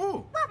 Elmo?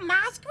 Who? Well,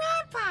 Miles,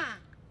 Grandpa.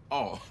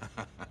 Oh,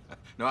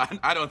 no,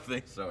 I don't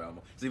think so,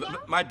 Elmo. See,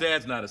 my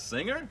dad's not a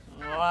singer.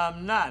 Oh,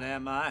 I'm not,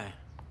 am I?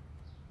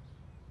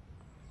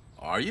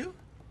 Are you?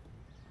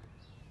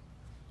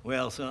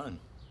 Well, son,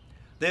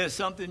 there's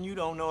something you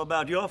don't know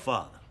about your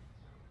father.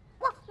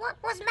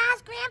 Was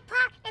Miles' grandpa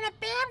in a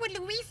band with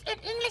Luis and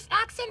English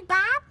accent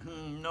Bob?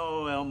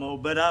 No, Elmo,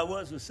 but I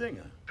was a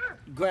singer.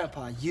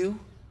 Grandpa, you?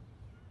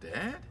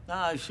 Dad?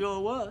 I sure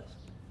was.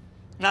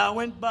 I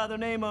went by the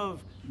name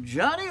of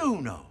Johnny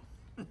Uno.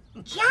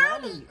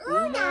 Johnny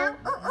Uno?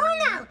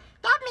 Uno!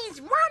 That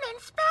means one in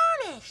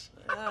Spanish.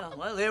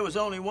 Well, there was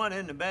only one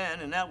in the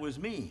band, and that was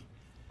me.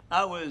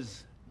 I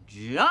was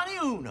Johnny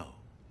Uno.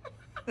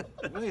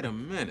 Wait a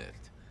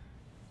minute.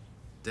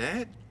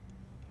 Dad,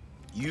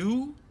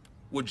 you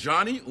were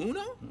Johnny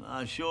Uno?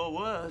 I sure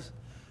was.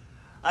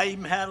 I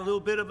even had a little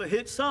bit of a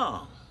hit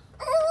song.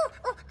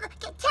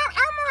 Tell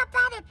Elmo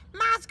about it,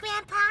 Miles'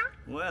 grandpa.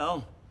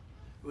 Well,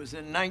 it was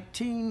in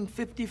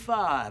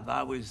 1955.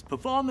 I was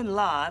performing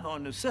live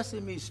on the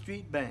Sesame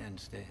Street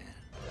bandstand.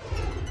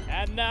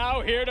 And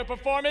now, here to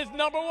perform his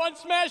 #1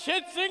 smash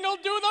hit single,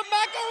 Do the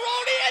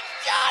Macaroni, it's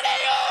Johnny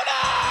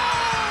Uno!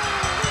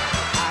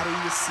 Out of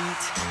your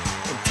seat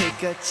and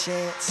take a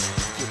chance.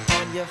 Get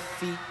on your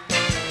feet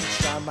and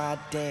try my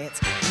dance.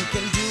 You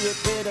can do it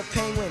with a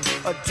penguin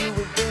or do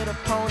it with a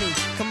pony.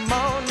 Come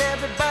on,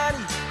 everybody,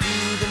 do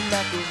the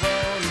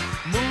macaroni.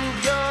 Move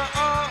your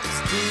arms,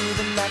 do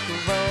the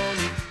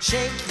macaroni.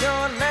 Shake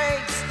your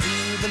legs,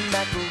 do the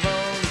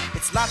macaroni.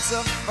 It's lots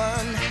of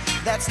fun,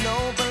 that's no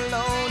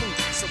baloney.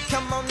 So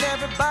come on,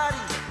 everybody,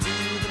 do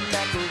the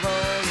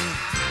macaroni.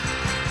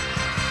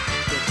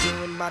 They're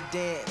doing my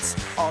dance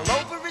all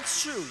over,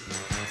 it's true.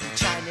 From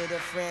China to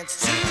France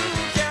to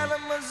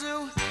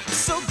Kalamazoo.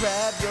 So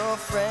grab your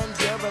friend,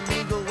 your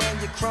amigo,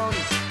 and your crony.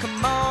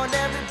 Come on,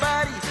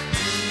 everybody,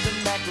 do the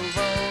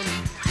macaroni.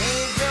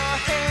 Wave your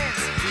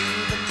hands, do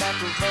the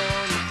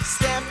macaroni.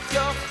 Stamp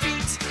your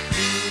feet,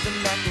 do the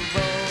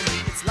macaroni.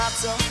 It's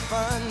lots of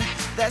fun,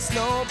 that's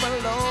no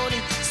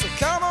baloney. So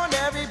come on,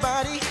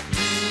 everybody,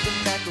 do the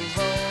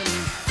macaroni.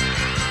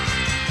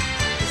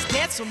 This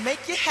dance will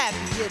make you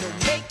happy, it'll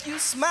make you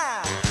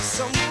smile.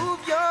 So move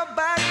your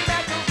body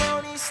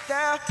macaroni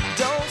style.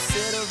 Don't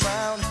sit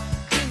around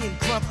being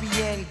grumpy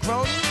and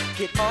groany.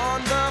 Get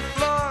on the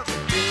floor,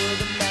 do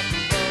the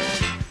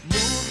macaroni.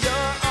 Move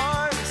your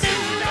arms, do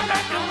the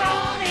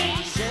macaroni.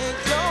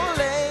 Shake your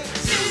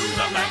legs, do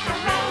the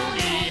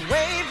macaroni.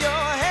 Wave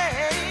your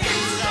hands, do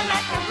the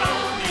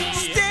macaroni.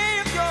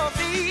 Stamp your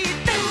feet,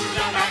 do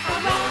the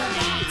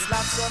macaroni. It's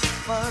lots of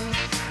fun,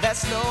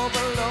 that's no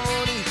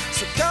baloney.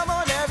 So come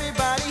on,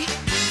 everybody,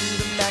 do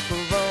the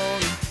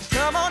macaroni.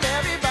 Come on,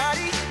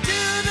 everybody, do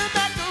the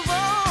macaroni.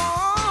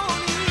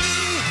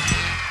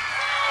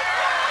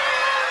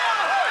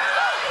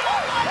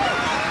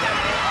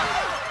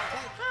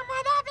 Come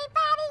on,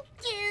 everybody,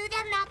 do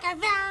the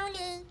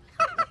macaroni.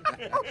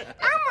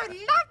 Elmo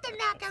loved the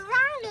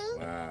macaroni.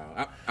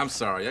 Wow. I'm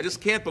sorry. I just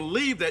can't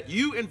believe that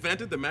you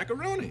invented the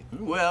macaroni.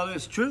 Well,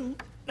 it's true.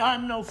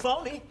 I'm no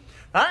phony.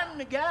 I'm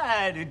the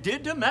guy that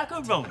did the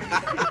macaroni.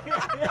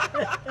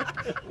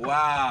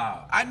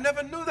 Wow. I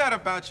never knew that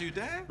about you,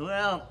 Dad.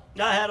 Well,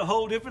 I had a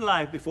whole different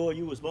life before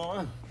you was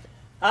born.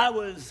 I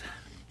was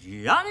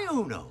Johnny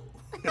Uno.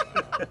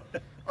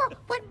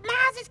 Would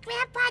Miles's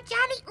grandpa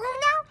Johnny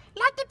Uno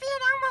like to be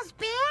in Elmo's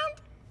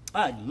band?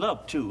 I'd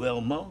love to,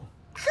 Elmo.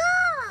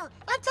 Cool!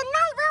 And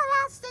tonight we'll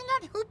all sing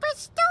at Hooper's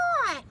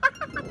store.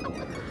 Come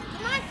on,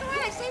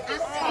 I saved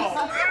this seat.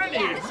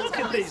 Ernie, look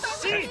at these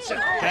seats. Can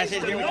I say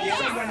something with you?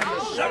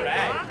 All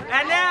right.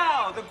 And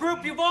now, the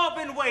group you've all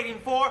been waiting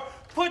for,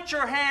 put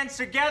your hands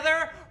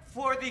together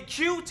for the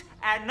cute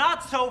and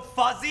not so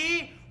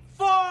fuzzy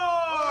 4!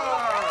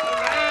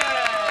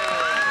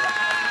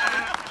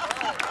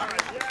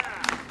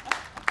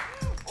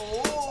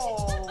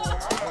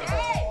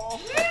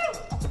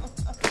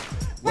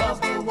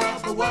 Wubba,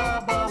 wubba,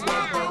 wubba,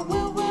 wubba,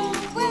 woo, woo,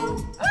 woo.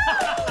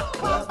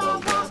 Wubba,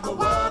 wubba,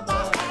 wubba,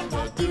 and a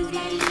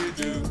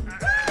doodly-doo.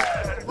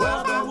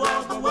 Wubba,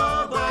 wubba,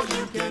 wubba,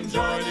 you can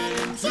join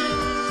in too.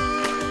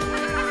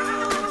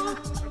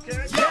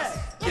 Yes,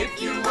 if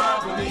you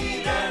wubba me,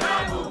 then I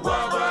will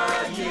wubba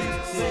you.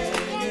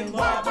 Singing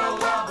wubba,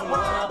 wubba,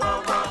 wubba,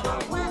 wubba,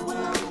 woo,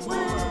 woo,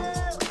 woo.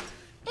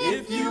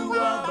 If you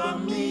wubba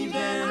me,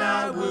 then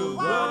I will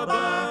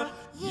wubba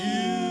you.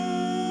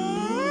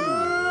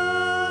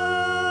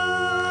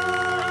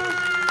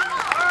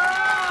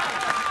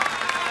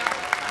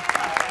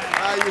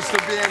 I used to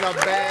be in a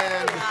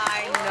band. I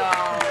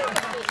know.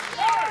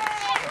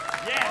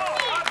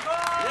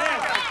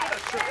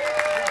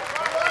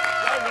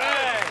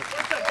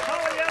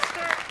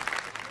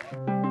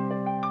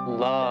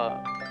 Love.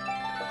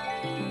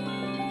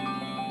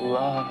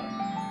 Love.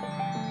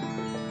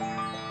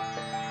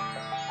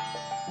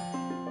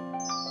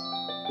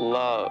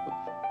 Love.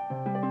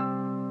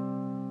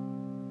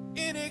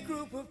 In a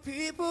group of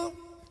people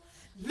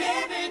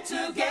living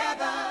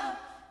together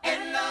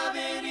and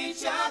loving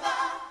each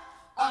other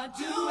are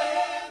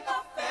doing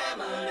the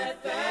family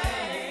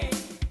thing.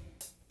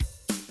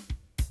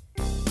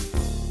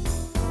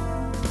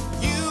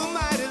 You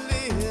might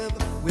live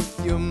with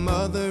your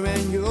mother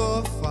and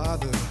your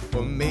father,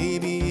 or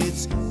maybe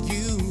it's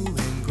you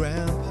and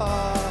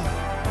grandpa.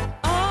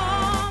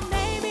 Or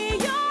maybe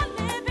you're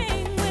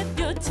living with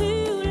your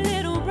 2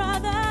 little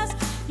brothers,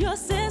 your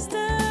sister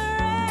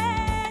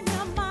and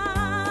your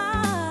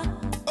mom.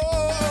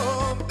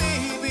 Oh,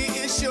 maybe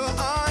it's your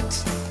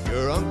aunt,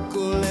 your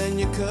uncle and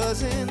your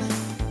cousin,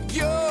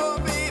 your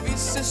baby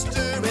sister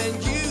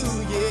and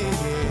you,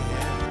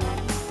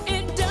 yeah.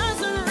 It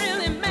doesn't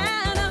really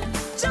matter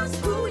just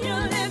who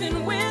you're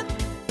living with.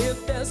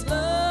 If there's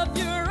love,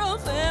 you're a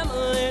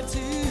family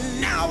too.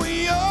 Now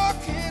we all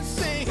can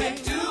sing. We're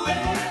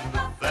doing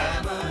the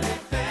family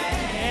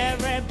thing.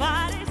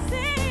 Everybody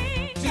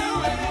sing.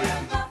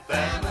 Doing the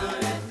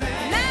family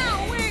thing.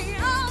 Now we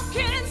all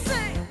can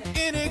sing.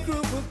 In a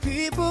group of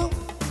people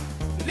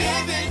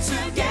living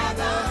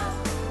together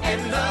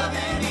and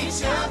loving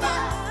each other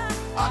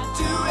are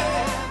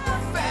doing the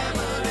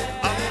family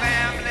thing.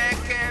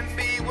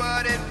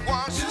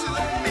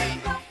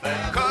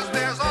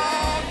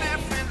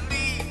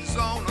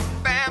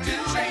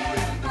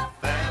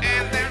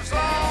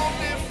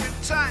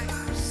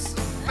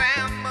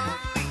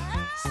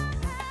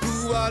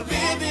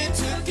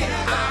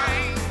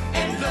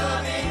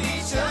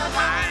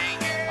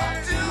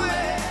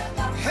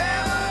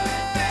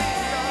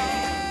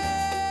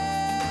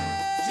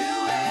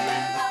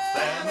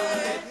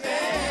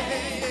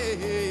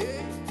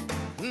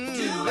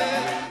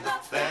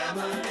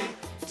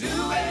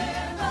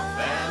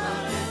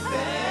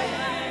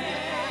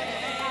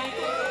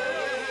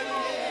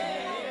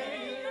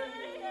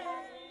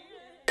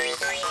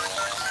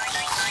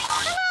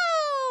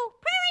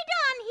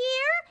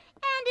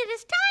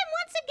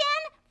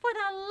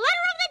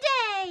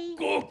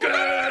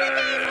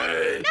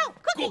 Cookie! No,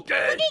 cookie,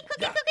 Cookie.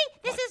 cookie.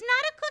 This is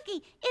not a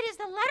cookie. It is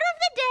the letter of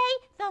the day,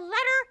 the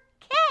letter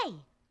K.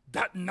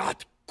 That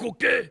not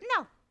cookie?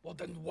 No. Well,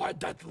 then why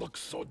that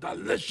looks so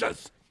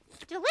delicious?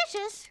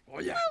 Delicious? Oh,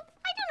 yeah. Well,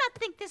 I do not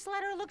think this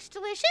letter looks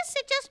delicious.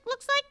 It just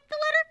looks like the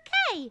letter K.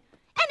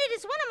 And it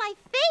is one of my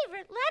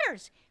favorite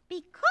letters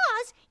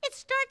because it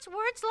starts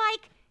words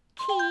like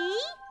key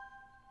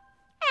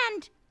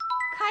and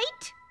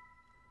kite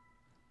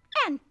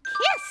and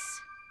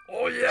kiss.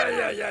 Oh,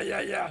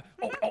 yeah.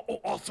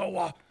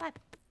 Also,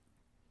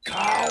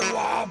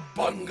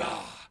 cowabunga.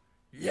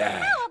 Yeah.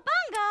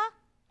 Cowabunga?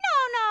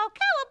 No,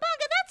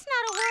 cowabunga, that's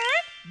not a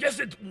word. Yes,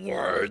 it's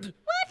word.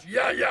 What?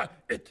 Yeah,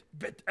 it's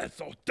bit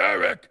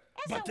esoteric,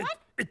 but what?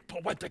 it's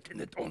poetic in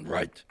its own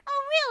right.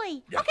 Oh,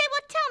 really? Yeah. Okay,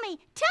 well, tell me,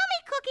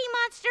 Cookie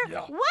Monster,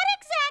 Yeah. what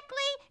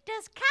exactly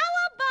does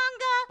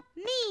cowabunga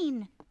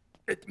mean?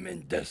 It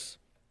means this.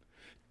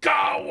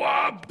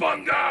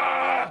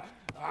 Cowabunga!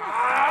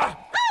 Ah!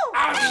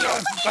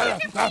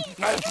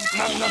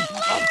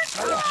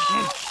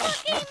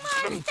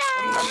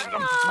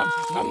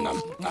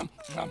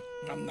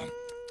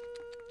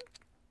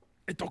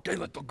 It's okay,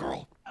 little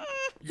girl.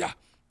 Yeah.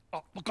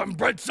 Look on the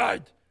bright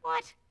side.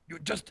 What? You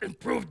just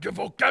improved your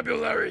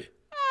vocabulary.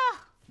 Oh,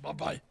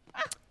 Bye-bye.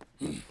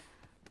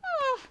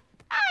 oh,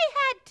 I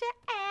had to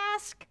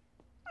ask.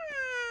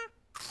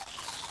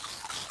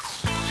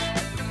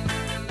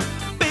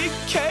 Big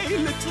K,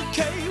 little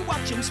K,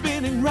 watch him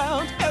spinning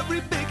round.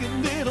 Every big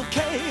and little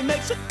K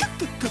makes a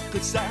cuckoo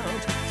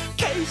sound.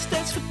 K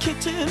stands for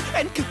kitten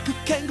and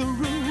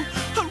kangaroo.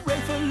 Hooray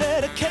for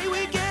letter K,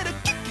 we get a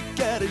kick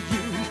out of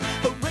you.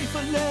 Hooray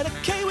for letter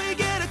K, we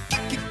get a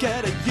kick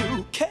out of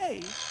you.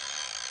 K.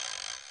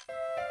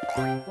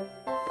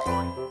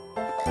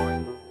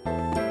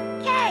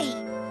 K.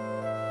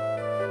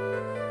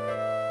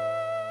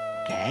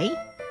 K?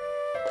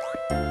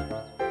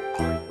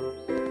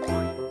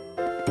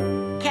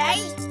 K.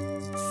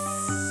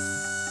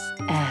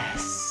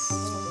 S.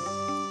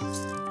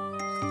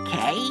 K.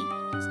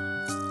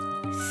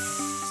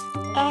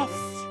 S.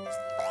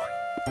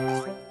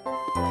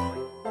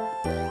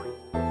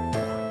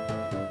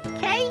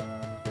 K.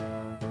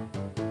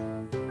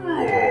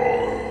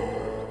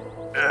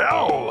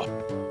 L.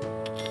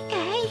 K.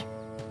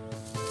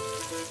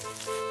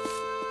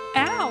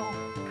 Ow.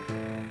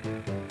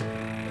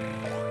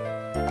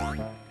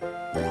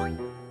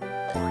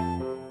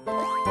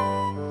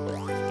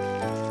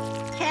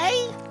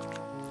 K.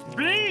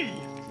 B.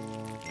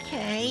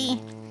 K.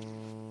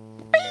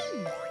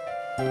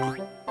 B.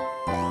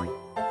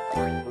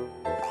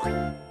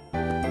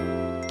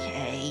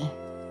 K.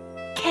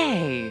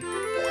 K.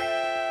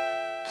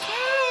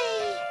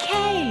 K.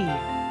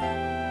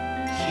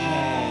 K.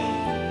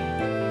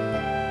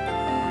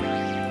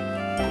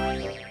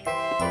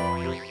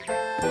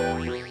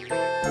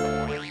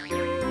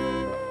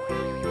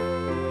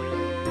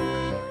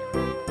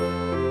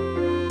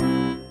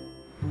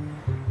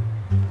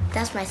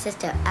 That's my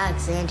sister,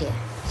 Alexandria.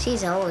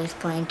 She's always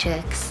playing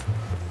tricks.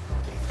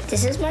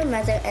 This is my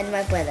mother and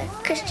my brother,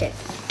 Christian.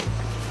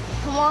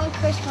 Come on,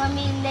 Chris, let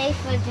me late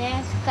for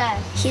dance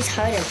class. He's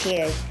hard of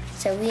hearing,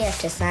 so we have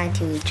to sign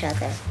to each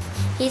other.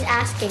 He's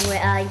asking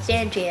where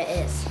Alexandria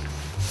is.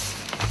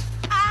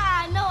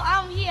 Ah, no,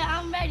 I'm here.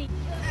 I'm ready.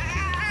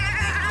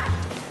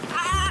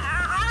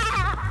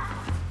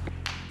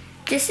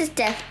 This is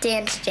Deaf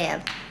Dance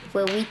Jam,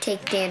 where we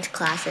take dance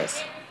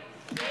classes.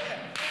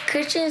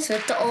 Christian is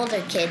with the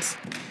older kids.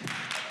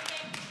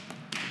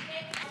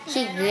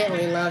 He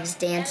really loves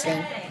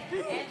dancing.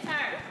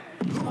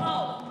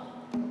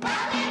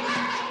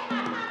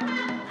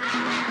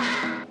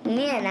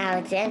 Me and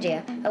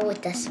Alexandria are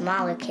with the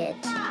smaller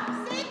kids.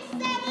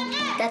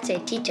 That's our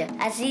teacher,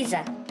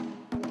 Aziza.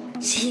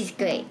 She's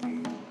great.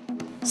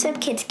 Some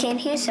kids can't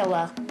hear so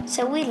well,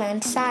 so we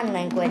learned sign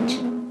language.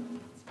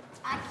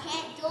 I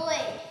can't do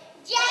it.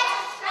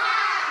 Just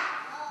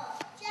try.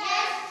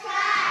 Just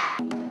try.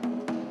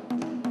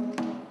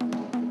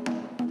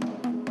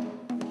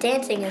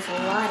 Dancing is a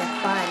lot of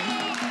fun.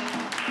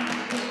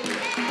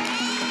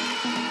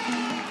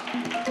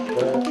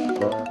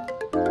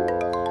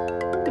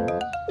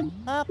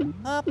 Hop,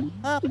 hop,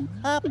 hop,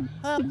 hop,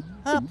 hop,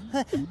 hop.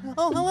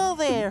 Oh, hello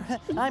there.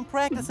 I'm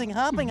practicing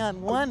hopping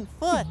on one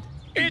foot.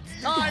 It's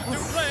time to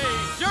play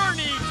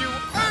Journey to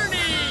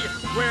Ernie,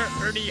 where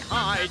Ernie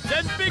hides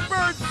and Big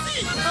Bird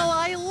seeks. Oh,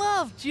 I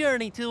love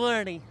Journey to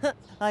Ernie.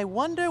 I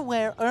wonder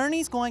where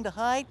Ernie's going to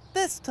hide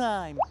this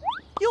time.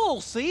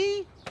 You'll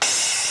see.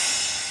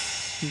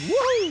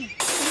 Woo!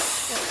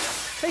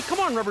 Hey, come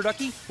on, Rubber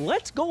Ducky.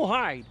 Let's go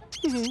hide.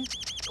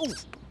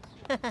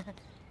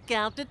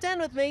 Count to 10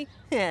 with me,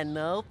 and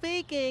no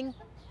peeking.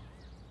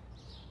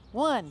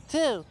 1,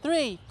 2,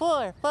 3,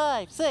 4,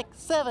 5, 6,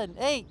 7,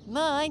 8,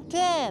 9,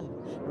 10.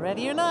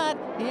 Ready or not,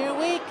 here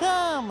we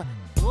come.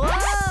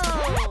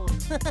 Whoa!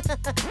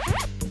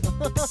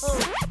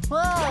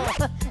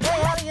 Whoa!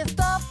 Hey, how do you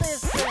stop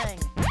this thing?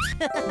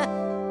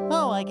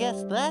 Oh, I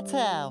guess that's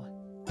how.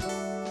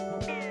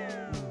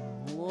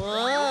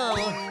 Whoa!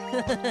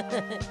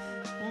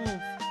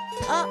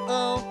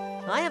 Uh-oh.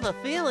 I have a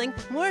feeling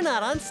we're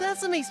not on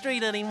Sesame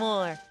Street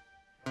anymore.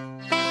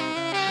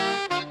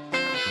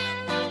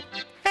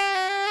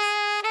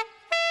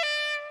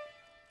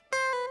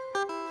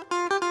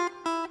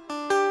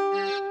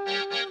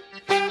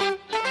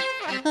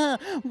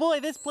 Boy,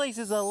 this place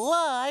is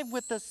alive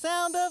with the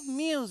sound of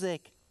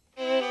music.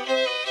 Ooh.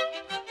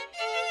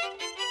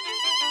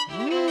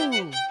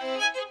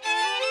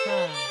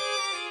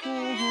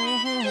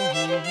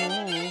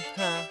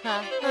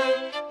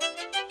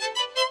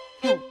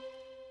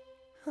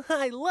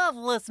 I love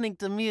listening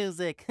to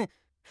music.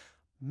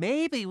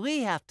 Maybe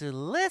we have to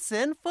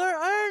listen for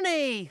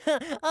Ernie.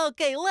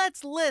 Okay,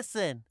 let's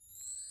listen.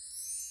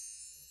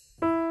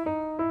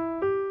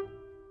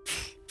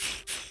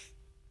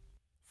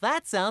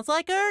 That sounds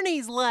like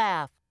Ernie's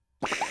laugh.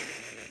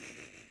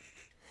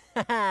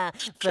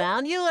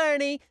 Found you,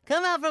 Ernie.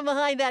 Come out from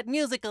behind that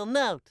musical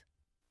note.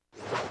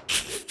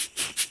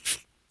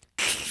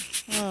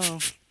 Oh,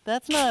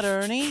 that's not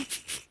Ernie.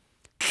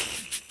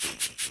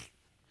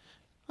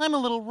 I'm a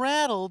little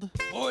rattled.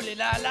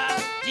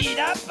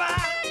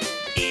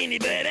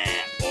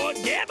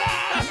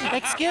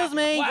 Excuse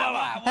me.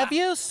 Have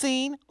you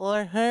seen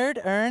or heard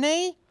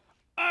Ernie?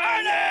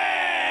 Ernie!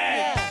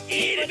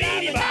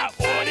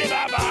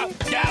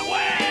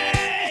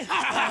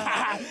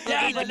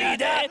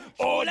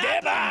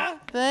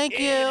 Thank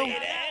you.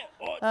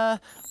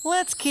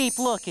 Let's keep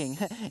looking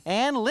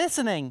and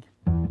listening.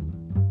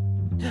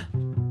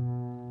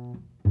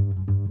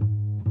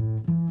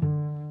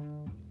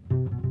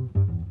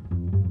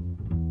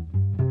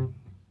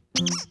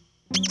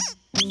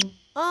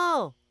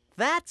 Oh,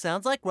 that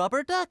sounds like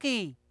Rubber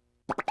Ducky.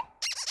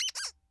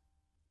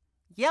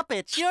 Yep,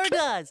 it sure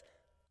does.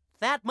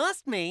 That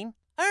must mean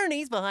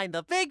Ernie's behind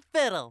the big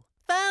fiddle.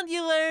 Found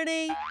you,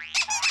 Ernie.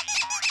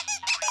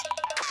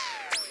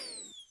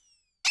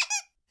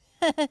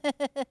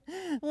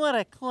 What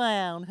a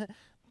clown.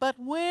 But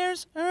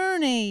where's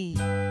Ernie?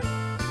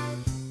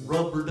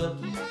 Rubber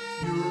Ducky,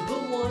 you're the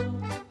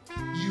one.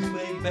 You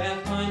make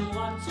bath time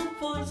lots of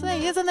fun.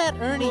 Say, isn't that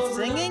Ernie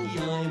singing?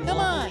 Come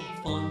on.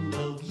 Fond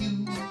of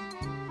you.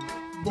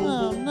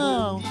 Oh,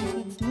 no,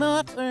 it's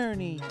not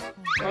Ernie.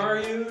 Are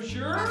you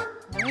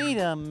sure? Wait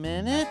a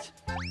minute.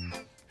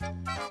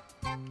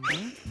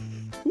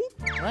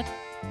 What?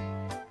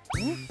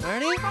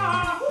 Ernie?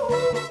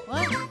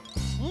 What?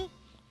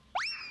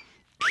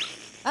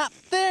 Ah,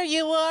 there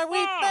you are.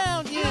 We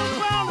found you. You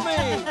found me.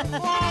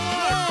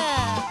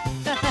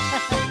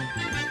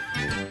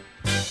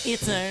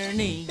 It's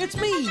Ernie. It's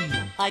me.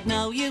 I'd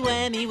know you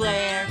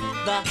anywhere.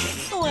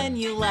 When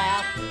you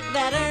laugh,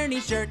 that Ernie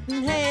shirt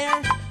and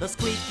hair. The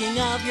squeaking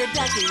of your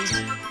ducky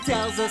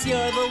tells us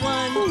you're the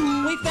one.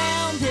 Ooh. We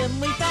found him,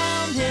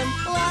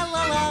 la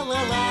la la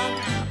la la.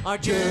 Our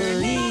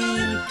journey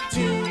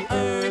to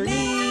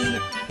Ernie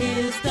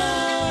is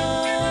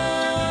done.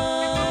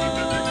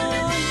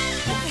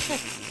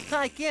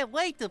 I can't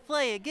wait to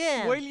play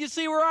again. Wait till you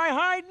see where I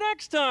hide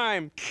next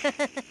time.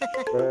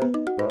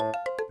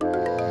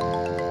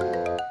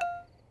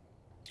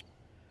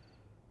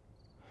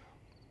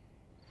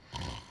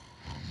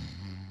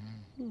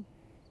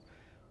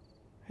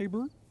 Hey,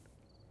 Bert.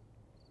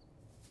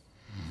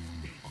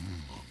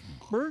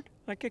 Bert,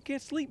 I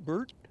can't sleep,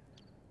 Bert.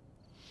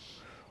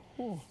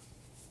 Oh,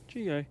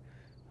 gee,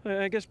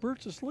 I guess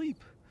Bert's asleep.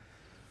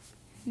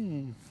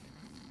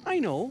 I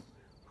know.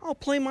 I'll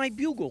play my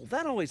bugle.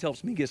 That always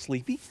helps me get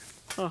sleepy.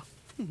 Ready,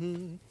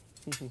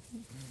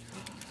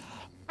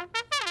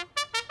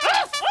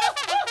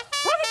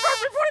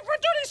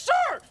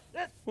 sir!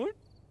 What?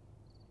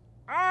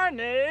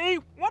 Ernie,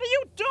 what are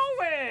you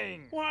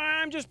doing? Well,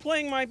 I'm just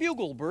playing my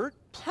bugle, Bert.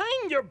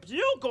 Playing your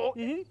bugle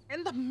in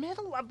the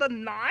middle of the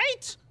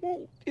night?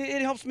 Well,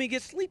 it helps me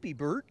get sleepy,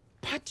 Bert.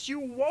 But you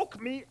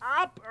woke me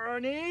up,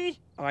 Ernie.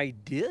 I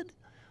did?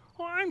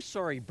 Oh, I'm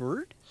sorry,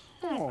 Bert.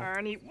 Oh.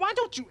 Ernie, why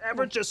don't you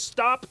ever just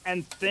stop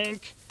and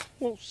think?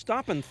 Well,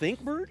 stop and think,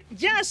 Bert?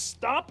 Yes,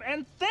 stop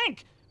and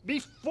think.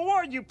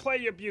 Before you play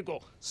your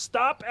bugle,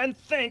 stop and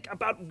think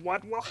about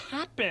what will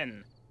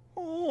happen.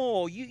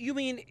 Oh, you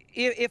mean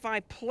if I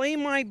play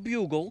my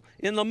bugle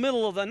in the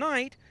middle of the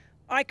night,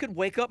 I could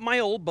wake up my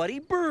old buddy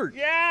Bert?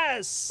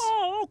 Yes!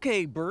 Oh,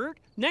 okay, Bert.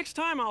 Next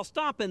time I'll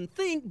stop and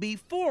think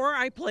before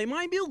I play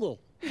my bugle.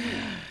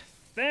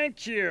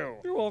 Thank you.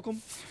 You're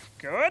welcome.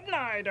 Good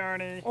night,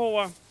 Ernie.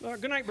 Oh,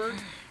 good night, Bert.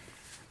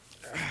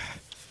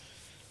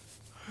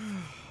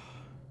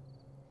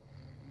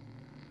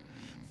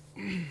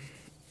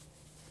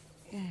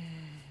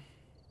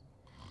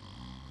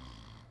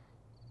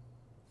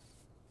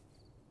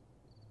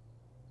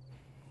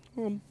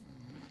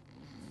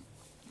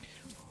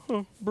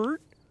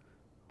 Bert?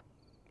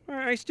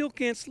 I still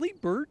can't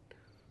sleep, Bert.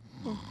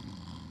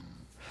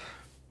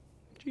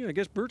 Gee, I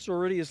guess Bert's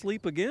already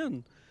asleep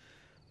again.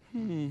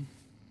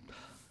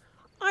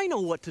 I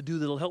know what to do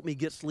that'll help me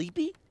get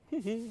sleepy.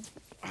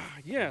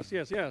 Yes.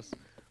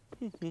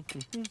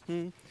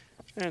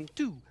 And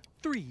 2,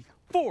 3,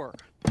 4.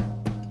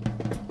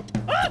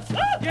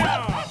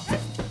 Yeah!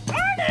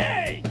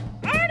 Ernie!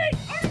 Ernie,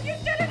 you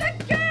did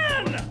it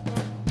again!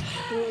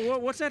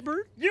 What's that,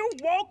 Bert? You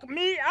woke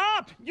me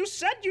up. You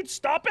said you'd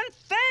stop and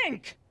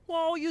think.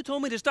 Well, you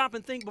told me to stop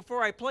and think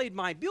before I played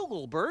my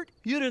bugle, Bert.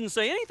 You didn't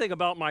say anything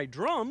about my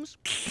drums.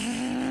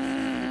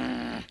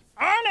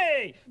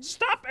 Arnie,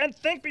 stop and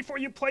think before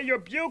you play your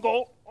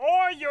bugle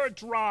or your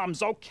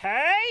drums,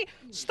 okay?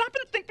 Stop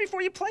and think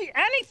before you play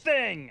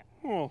anything.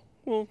 Oh,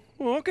 well,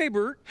 okay,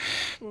 Bert.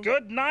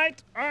 Good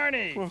night,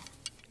 Arnie. Well,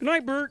 good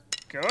night, Bert.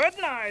 Good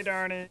night,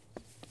 Arnie.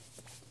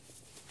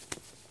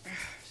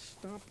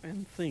 Stop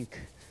and think.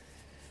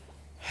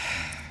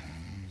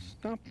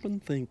 Stop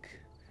and think.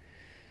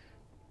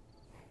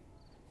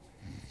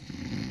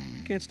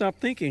 Can't stop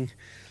thinking.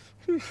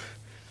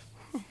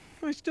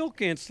 I still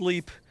can't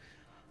sleep.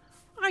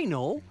 I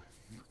know.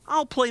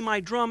 I'll play my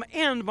drum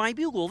and my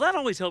bugle. That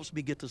always helps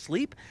me get to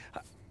sleep.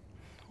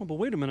 Oh, but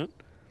wait a minute.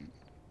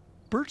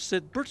 Bert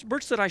said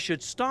I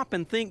should stop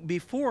and think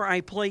before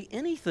I play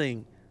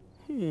anything.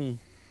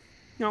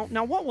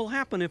 Now what will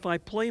happen if I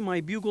play my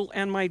bugle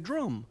and my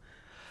drum?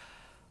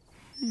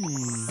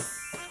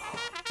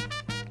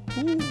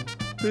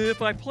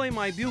 If I play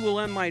my bugle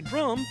and my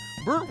drum,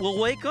 Bert will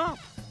wake up,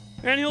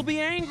 and he'll be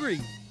angry.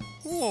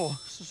 Oh,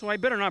 so I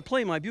better not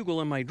play my bugle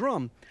and my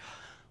drum.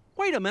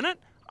 Wait a minute,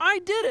 I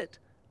did it.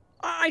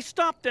 I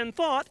stopped and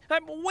thought.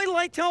 Wait till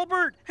I tell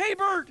Bert. Hey,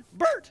 Bert!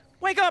 Bert!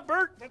 Wake up,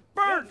 Bert!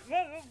 Bert!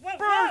 Bert!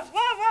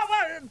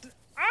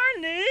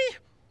 Arnie!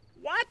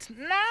 What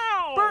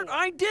now? Bert,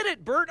 I did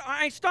it, Bert.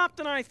 I stopped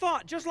and I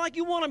thought, just like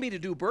you wanted me to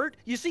do, Bert.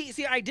 You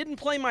see, I didn't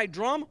play my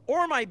drum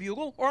or my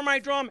bugle or my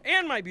drum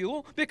and my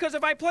bugle, because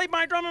if I played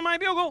my drum and my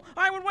bugle,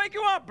 I would wake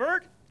you up,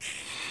 Bert.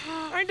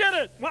 I did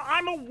it. Well,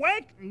 I'm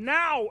awake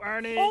now,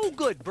 Ernie. Oh,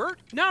 good, Bert.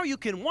 Now you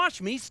can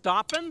watch me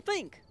stop and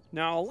think.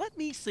 Now, let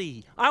me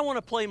see. I want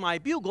to play my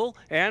bugle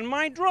and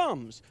my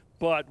drums.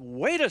 But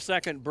wait a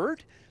second,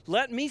 Bert.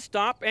 Let me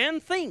stop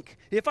and think.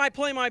 If I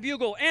play my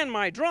bugle and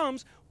my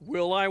drums,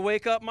 will I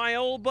wake up my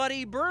old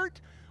buddy Bert?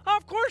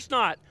 Of course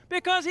not,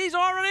 because he's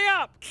already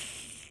up.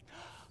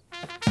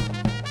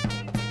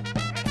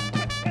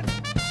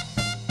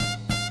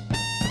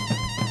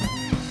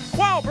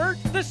 Wow, Bert,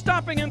 this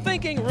stopping and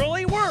thinking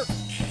really works.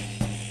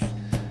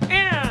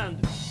 And...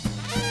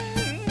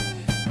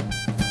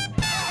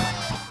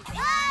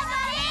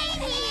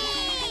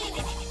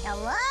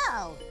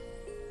 Hello.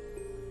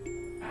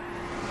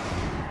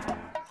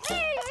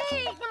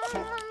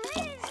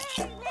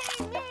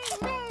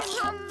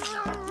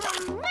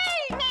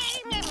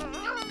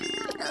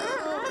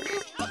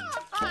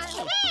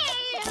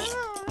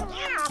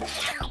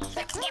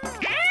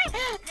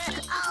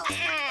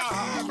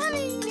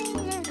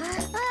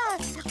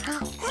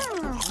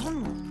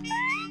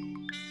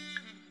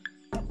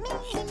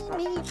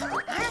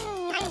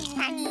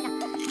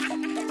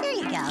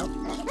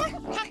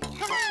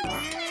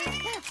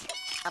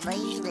 There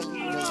you go.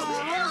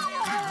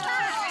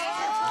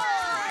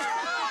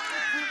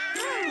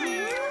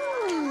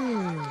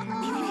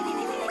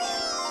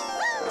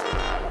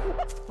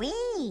 We,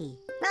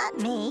 not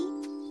me.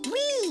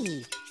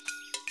 We.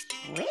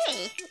 We.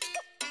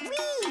 We.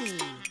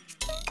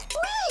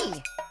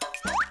 We.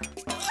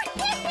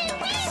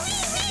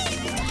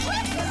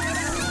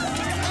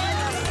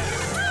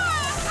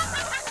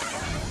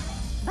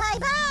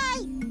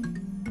 Bye-bye.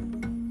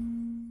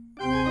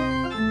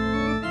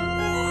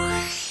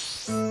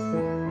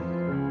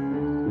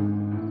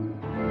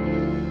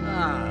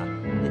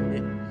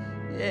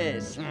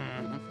 Yes.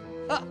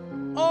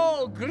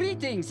 Oh,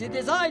 greetings. It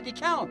is I, the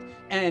Count,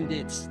 and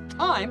it's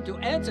time to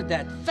answer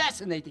that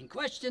fascinating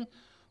question.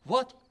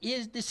 What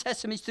is the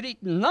Sesame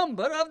Street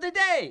number of the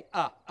day?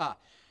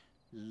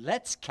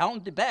 Let's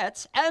count the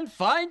bats and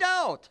find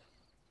out.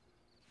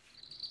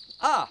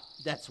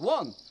 That's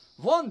one.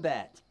 One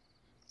bat.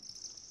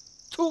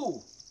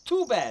 Two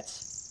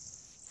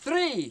bats.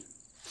 Three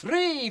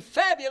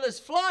fabulous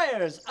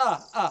flyers.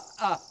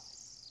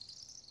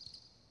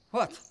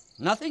 What?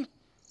 Nothing?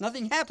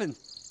 Nothing happened.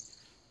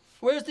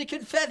 Where's the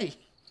confetti?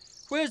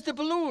 Where's the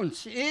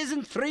balloons?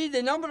 Isn't 3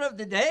 the number of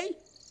the day?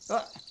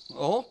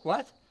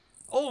 What?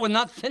 Oh, we're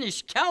not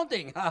finished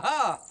counting.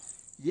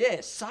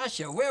 Yes,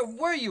 Sasha, where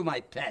were you,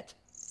 my pet?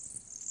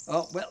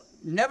 Oh, well,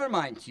 never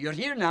mind. You're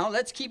here now.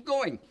 Let's keep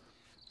going.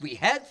 We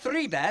had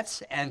 3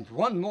 bats, and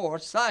one more,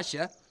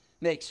 Sasha,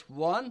 makes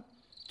 1,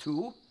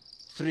 2,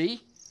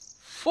 3,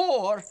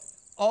 4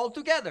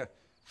 altogether.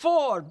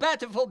 4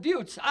 beautiful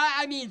buttes.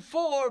 I mean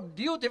 4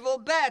 beautiful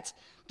bats.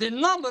 The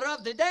number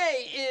of the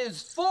day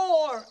is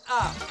 4.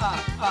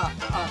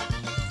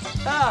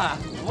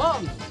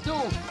 1,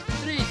 2,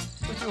 3.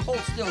 Would you hold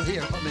still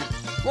here for me?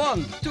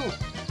 1, 2,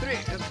 3,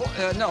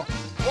 4. No.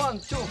 1,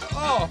 2.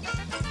 Oh,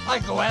 I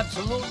go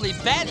absolutely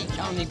batty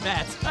counting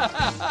bats.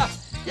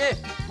 Yeah.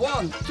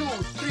 1, 2,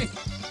 3,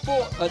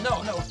 4.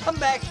 No. Come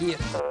back here.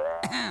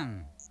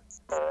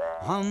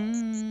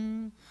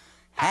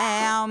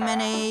 How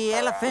many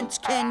elephants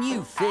can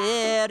you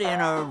fit in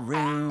a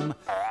room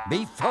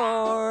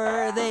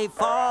before they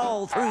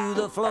fall through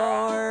the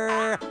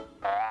floor?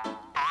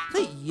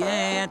 The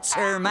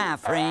answer, my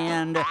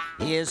friend,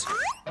 is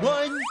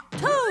 1,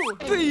 2,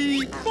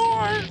 3,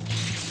 4.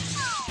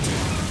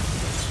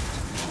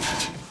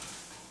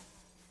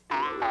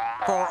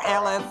 for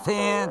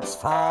elephants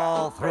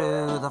fall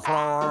through the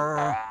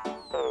floor.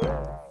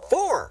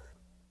 4.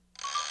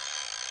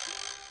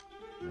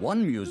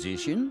 One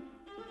musician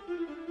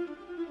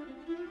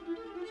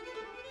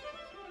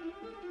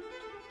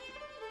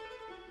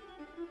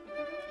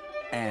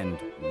and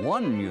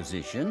one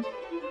musician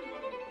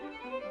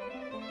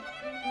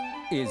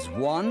is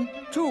 1,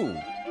 2.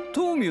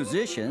 2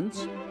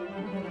 musicians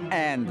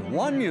and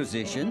one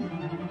musician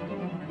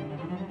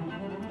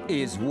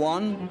is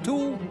 1,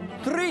 2,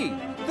 3.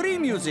 3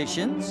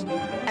 musicians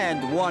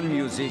and one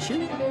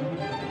musician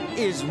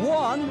is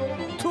 1,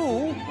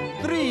 2,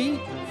 3,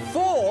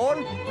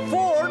 4.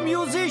 4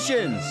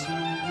 musicians.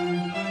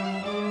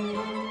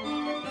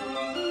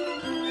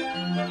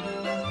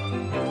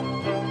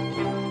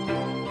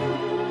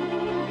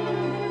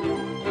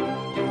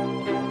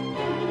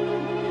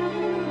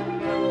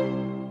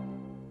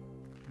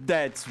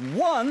 That's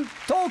 1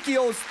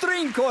 Tokyo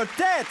string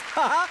quartet.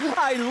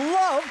 I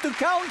love to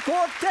count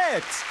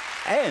quartets.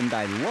 And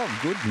I love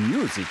good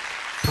music.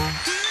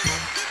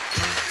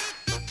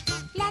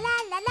 La la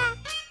la la,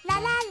 la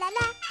la la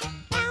la,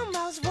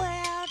 Elmo's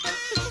world.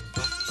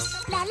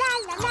 La la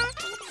la la,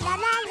 la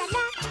la la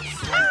la,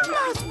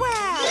 Elmo's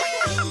world.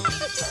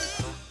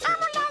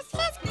 Elmo loves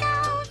his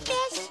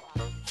goldfish,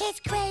 his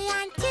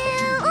crayon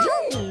too.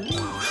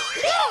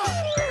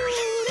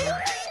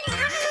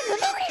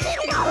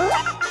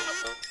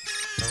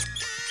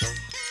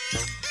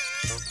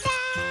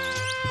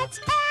 That's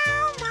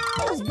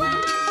Elmo's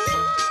world.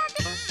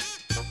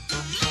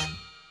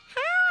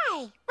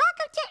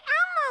 Welcome to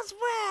Elmo's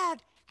world.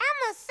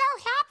 Elmo's so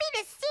happy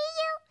to see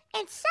you,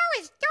 and so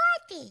is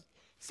Dorothy.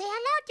 Say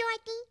hello,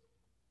 Dorothy.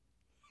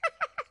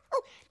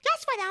 Oh,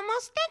 guess what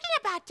Elmo's thinking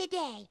about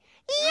today?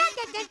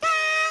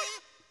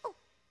 Oh,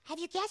 have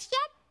you guessed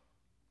yet?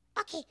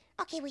 Okay,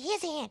 well,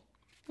 here's a hint.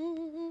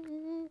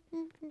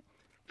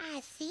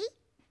 I see.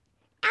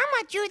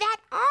 Elmo drew that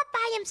all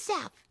by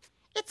himself.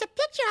 It's a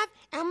picture of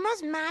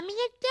Elmo's mommy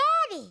and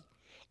daddy.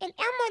 And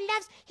Elmo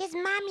loves his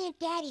mommy and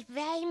daddy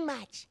very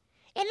much.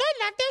 And they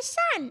love their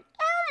son,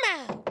 Elmo.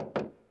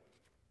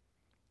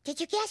 Did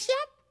you guess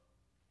yet?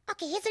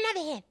 Okay, here's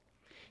another hint.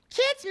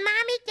 Kids,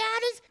 mommy,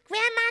 daddies,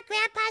 grandma,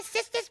 grandpa,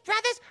 sisters,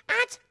 brothers,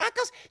 aunts,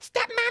 uncles,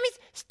 stepmommies,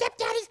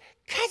 stepdaddies,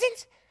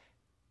 cousins.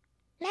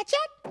 Not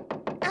yet?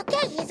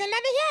 Okay, here's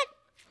another hint.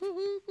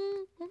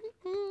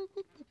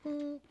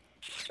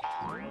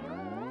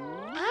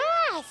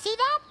 Ah, see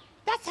that?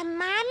 That's a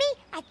mommy,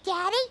 a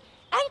daddy,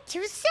 and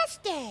 2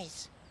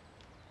 sisters.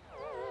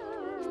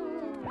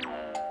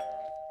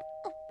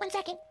 Oh, 1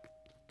 second.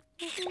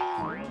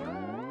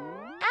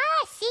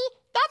 Ah, see?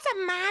 That's a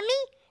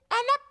mommy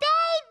and a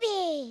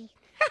baby.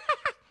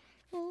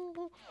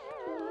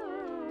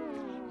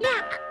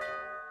 Now,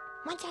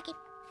 1 second.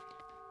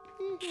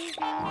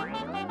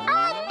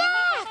 Oh,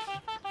 look!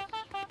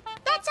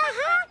 That's a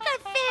honker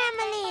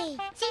family.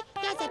 See,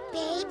 there's a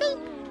baby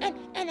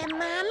and a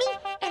mommy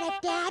and a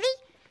daddy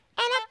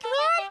and a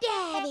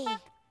granddaddy.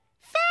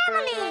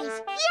 Families!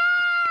 Yay!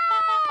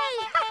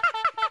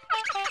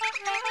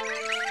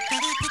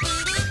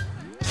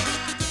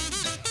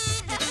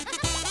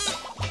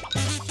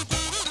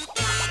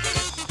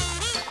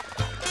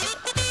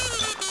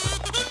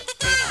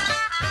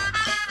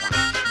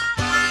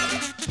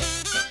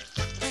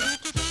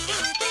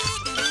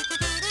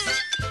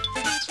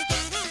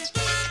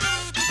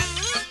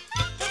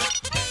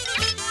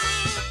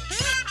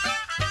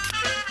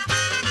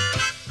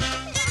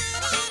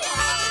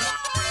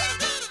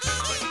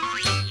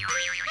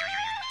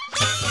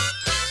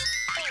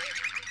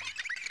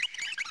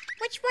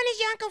 Which one is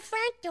your Uncle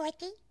Frank,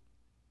 Dorothy?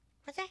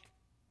 What's that?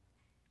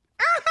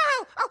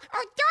 Oh,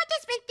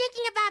 Dorothy's been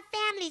thinking about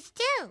families,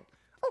 too.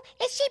 Oh,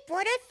 and she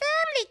brought her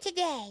family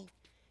today.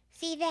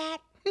 See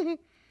that?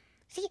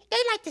 See,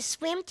 they like to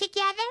swim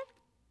together.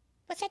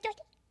 What's that,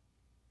 Dorothy?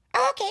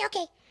 Oh,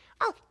 okay.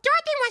 Oh,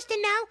 Dorothy wants to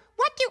know,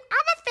 what do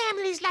other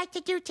families like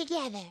to do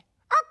together?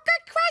 Oh,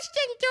 good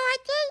question,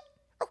 Dorothy.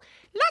 Oh,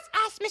 let's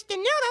ask Mr.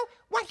 Noodle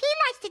what he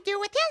likes to do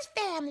with his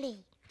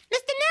family.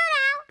 Mr.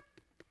 Noodle!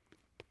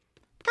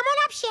 Come on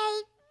up,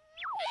 Shade.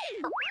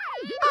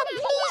 Oh,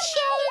 please,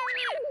 Shade.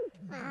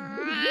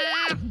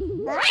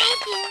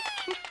 Thank you.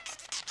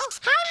 Oh,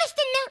 hi,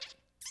 Mr. Noodle.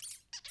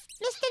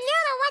 Mr.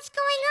 Noodle, what's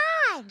going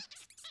on?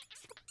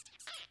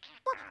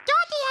 Well,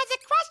 Dorothy has a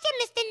question,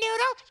 Mr.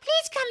 Noodle.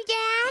 Please come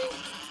down.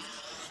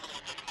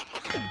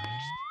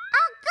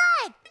 Oh,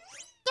 good.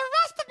 The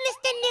rest of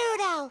Mr.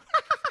 Noodle.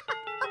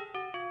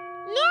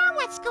 Now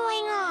what's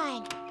going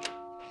on?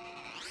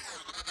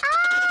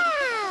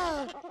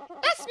 Oh,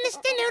 that's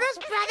Mr. Noodle's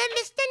brother,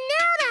 Mr.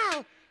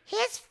 Noodle.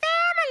 His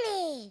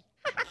family.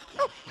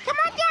 Oh, come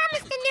on down,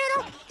 Mr.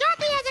 Noodle.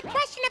 Dorothy has a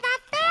question about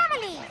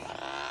families.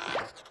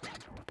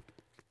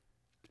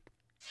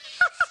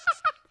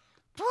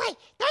 Boy,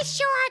 they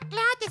sure are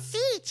glad to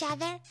see each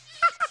other.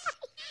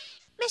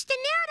 Mr.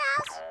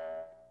 Noodles,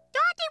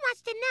 Dorothy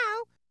wants to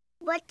know,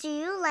 What do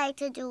you like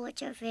to do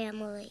with your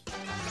family?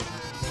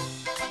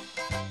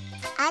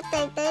 I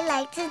think they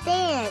like to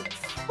dance.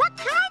 what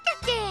kind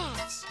of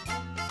dance?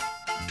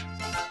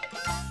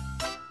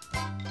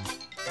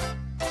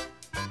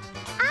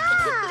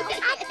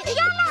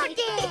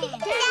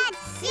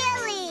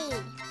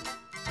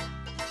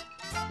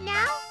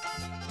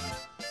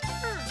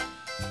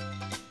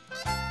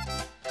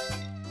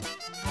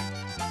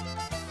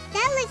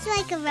 That looks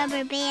like a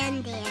rubber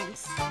band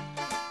dance.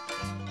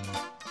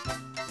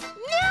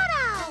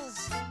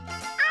 Noodles!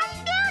 A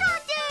noodle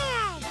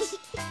dance!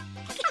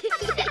 The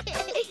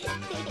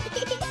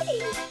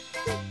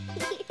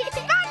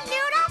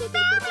Noodle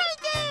Family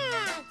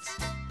Dance!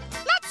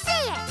 Let's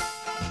see it!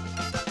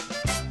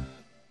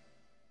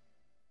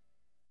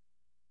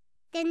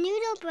 The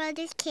Noodle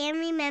Brothers can't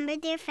remember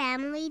their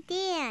family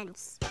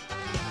dance.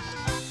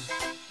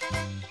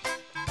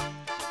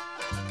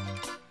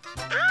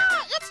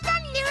 Ah, it's the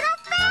Noodle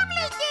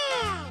Family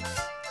Dance!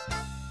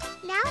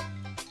 No?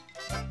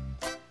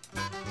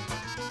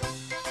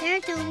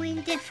 They're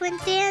doing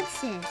different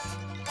dances.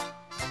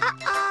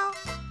 Uh-oh.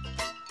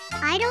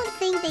 I don't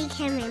think they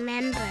can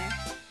remember.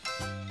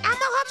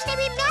 Elmo hopes they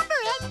remember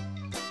it.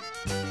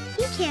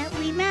 You can't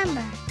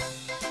remember.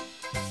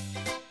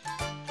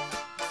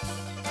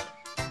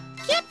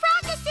 Keep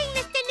practicing,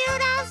 Mr.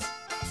 Noodles.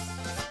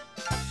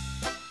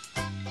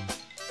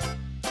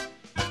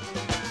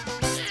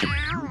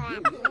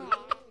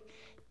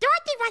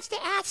 Dorothy wants to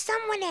ask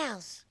someone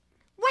else.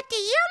 What do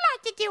you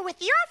like to do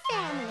with your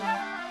family?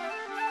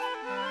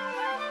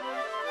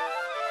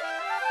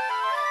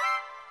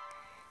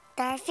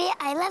 Dorothy,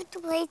 I love to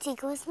play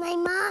Tinker with my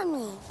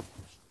mommy.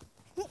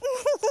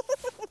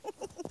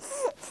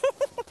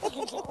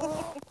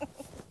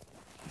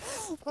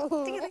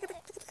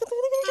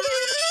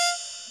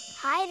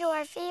 Hi,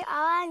 Dorothy.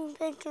 All I'm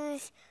going to do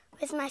is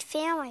with my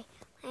family.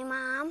 My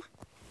mom,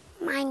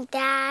 my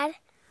dad,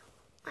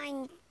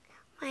 my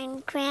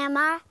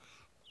grandma,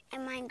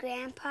 and my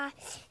grandpa,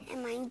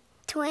 and my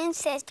twin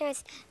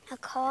sisters,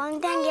 Nicole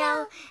and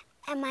Danielle,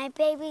 and my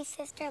baby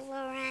sister,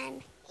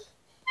 Lauren.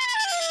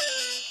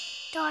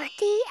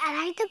 Dorothy,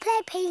 I like to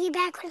play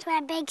piggyback with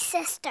my big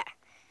sister.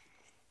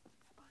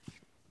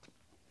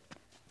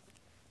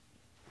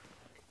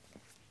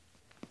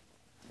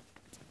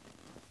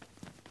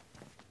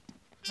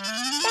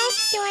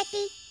 Thanks,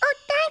 Dorothy. Oh,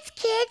 thanks,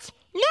 kids.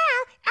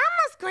 Now,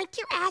 Elmo's going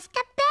to ask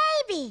a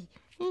baby.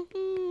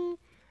 Oh,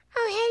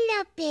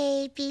 hello,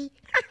 baby.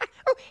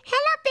 Oh,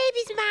 hello,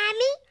 baby's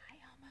mommy. Hi,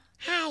 Elmo.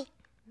 Hi.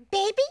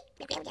 Baby?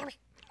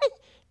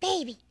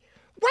 Baby,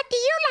 what do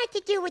you like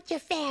to do with your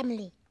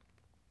family?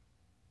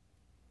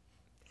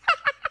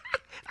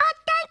 Oh,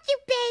 thank you,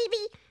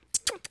 baby.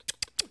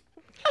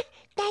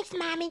 Thanks,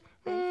 Mommy.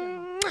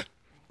 Oh,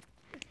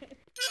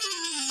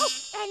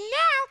 and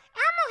now,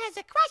 Elmo has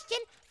a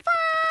question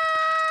for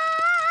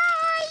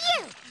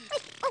you.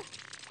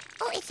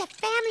 Oh, it's a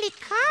family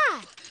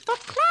car for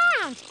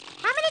clowns.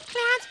 How many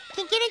clowns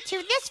can get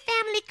into this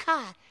family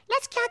car?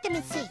 Let's count them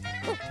and see.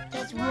 Oh,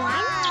 there's 1,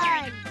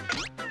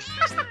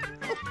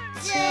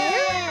 2,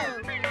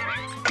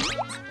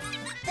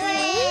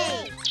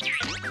 3,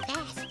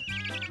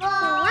 4.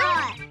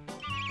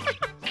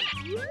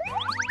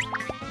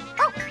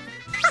 Oh,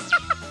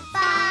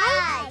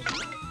 5,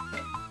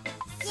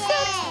 6,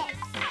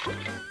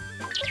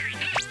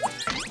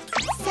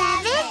 7.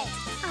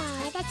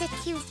 Oh, that's a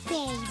cute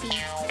baby.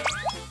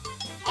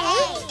 8,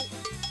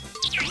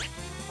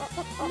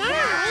 9.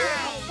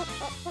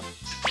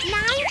 9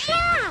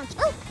 pounds.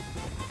 Oh,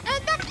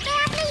 and the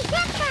family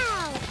hippo.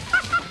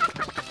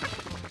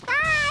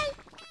 Bye.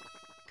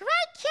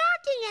 Great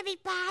counting,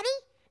 everybody.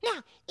 Now,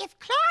 if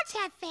clowns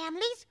have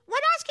families,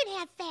 what else can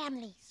have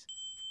families?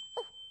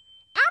 Oh,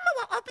 Elmo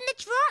will open the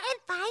drawer and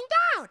find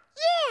out.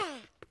 Yeah.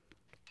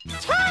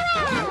 Ta-da!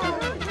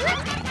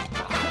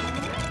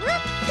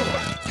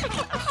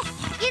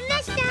 You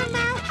missed,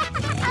 Elmo.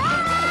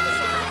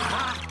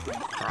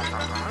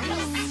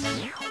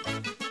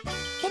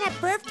 Can a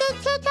birthday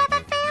cake have a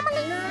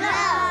family? No.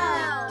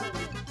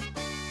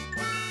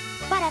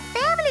 But a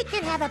family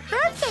can have a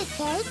birthday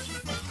cake.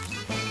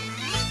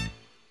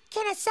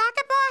 Can a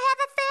soccer ball have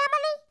a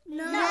family?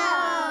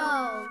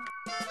 No.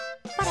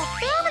 But a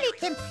family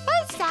can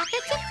play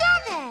soccer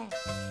together.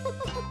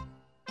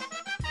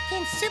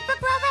 Can Super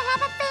Grover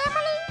have a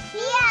family?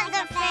 He has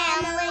a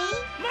family.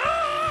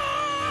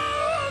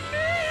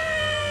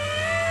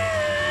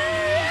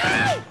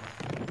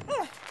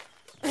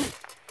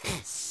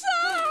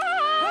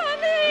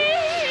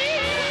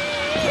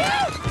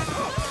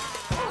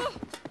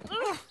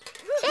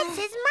 It's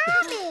his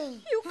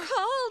mommy. You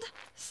called,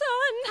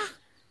 son.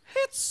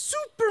 It's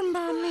Super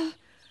Mommy.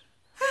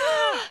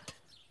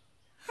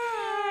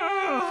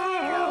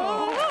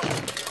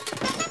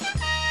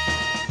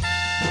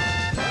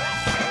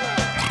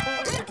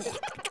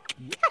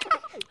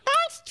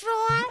 Thanks,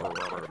 Troy.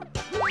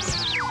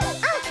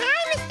 Oh, hi,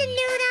 Mr.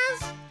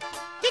 Noodles.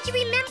 Did you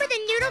remember the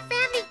Noodle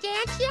Family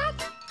Dance yet?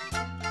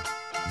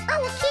 Oh,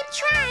 well, keep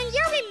trying.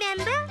 You'll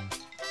remember.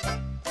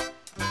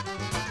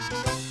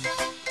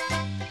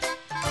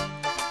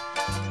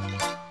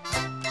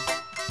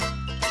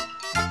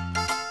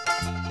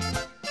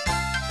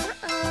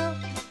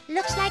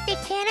 Looks like they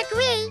can't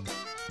agree.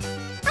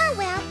 Oh,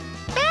 well,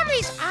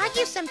 families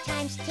argue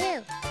sometimes,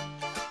 too.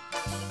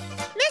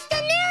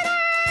 Mr.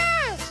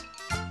 Noodles!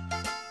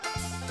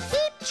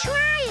 Keep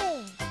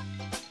trying.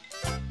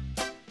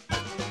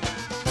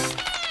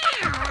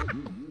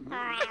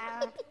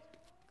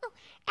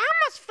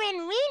 Elmo's friend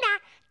Rena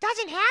doesn't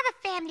doesn't have a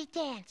family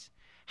dance.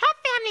 Her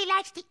family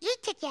likes to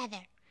eat together.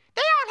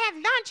 They all have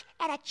lunch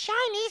at a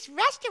Chinese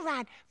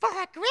restaurant for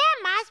her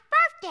grandma's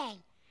birthday.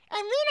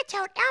 And Rena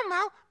told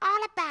Elmo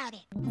all about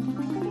it.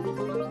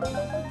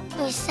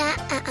 We sat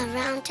at a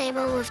round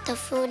table with the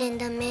food in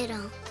the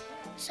middle,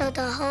 so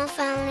the whole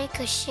family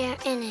could share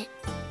in it.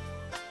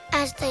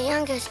 As the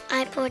youngest,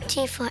 I poured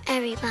tea for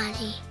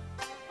everybody.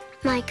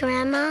 My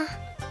grandma,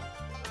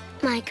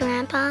 my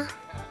grandpa,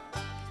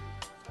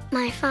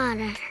 my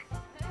father,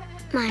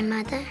 my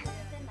mother,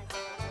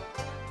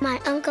 my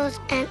uncles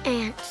and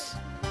aunts.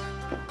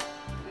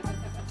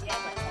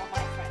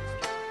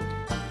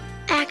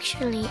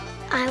 Actually,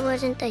 I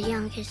wasn't the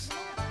youngest.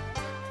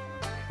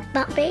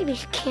 But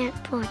babies can't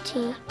pour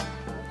tea.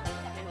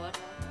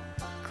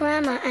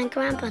 Grandma and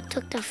Grandpa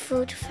took the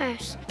food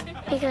first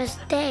because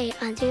they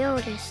are the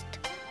oldest.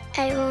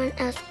 Everyone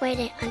else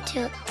waited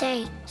until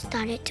they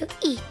started to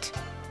eat.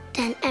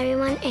 Then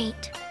everyone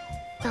ate.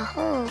 The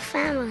whole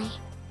family.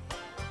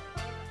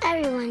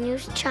 Everyone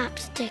used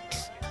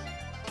chopsticks.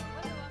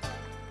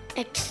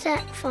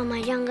 Except for my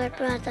younger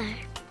brother.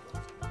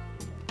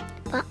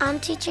 But I'm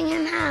teaching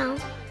him how.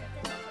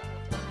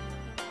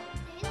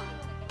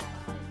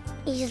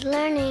 He's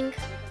learning.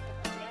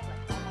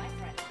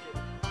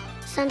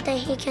 Someday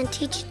he can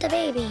teach the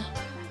baby.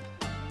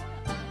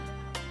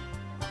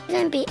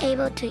 Even be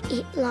able to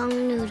eat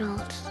long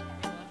noodles.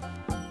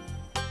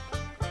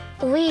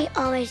 We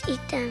always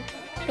eat them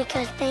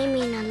because they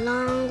mean a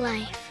long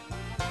life.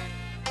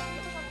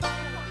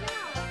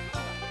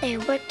 They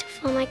worked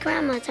for my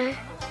grandmother.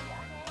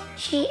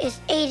 She is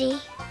 80.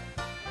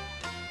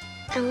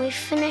 And we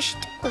finished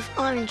with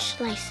orange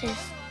slices,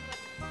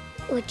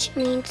 which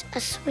means a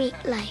sweet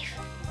life.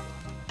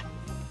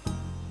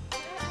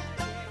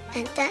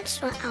 And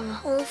that's what our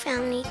whole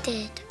family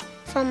did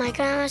for my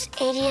grandma's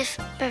 80th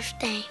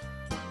birthday.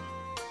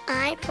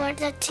 I poured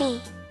the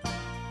tea,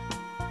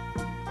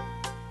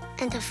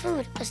 and the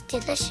food was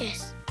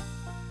delicious.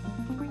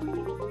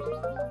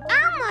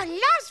 Elmo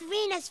loves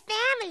Rena's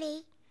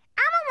family.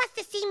 Elmo wants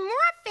to see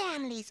more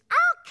families,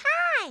 all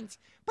kinds.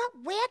 But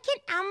where can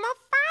Elmo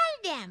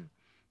find them?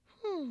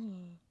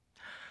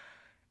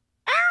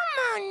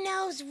 Elmo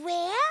knows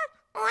where.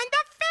 On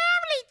the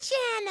Family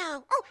Channel.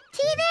 Oh,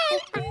 TV!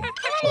 Come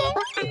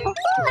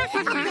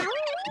on in.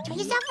 Turn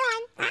yourself on.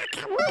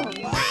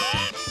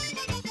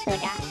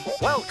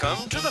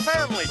 Welcome to the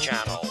Family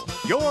Channel,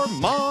 your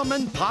mom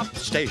and pop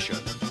station.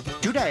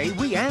 Today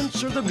we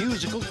answer the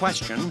musical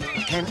question,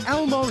 can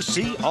Elmo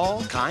see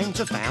all kinds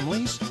of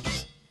families?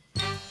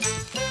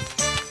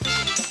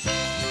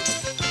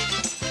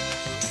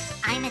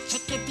 I'm a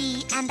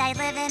chickadee and I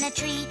live in a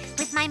tree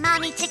with my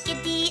mommy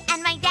chickadee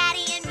and my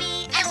daddy and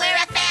me, and we're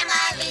a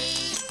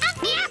family. A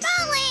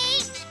family!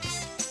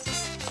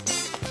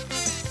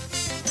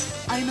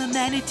 I'm a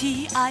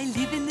manatee, I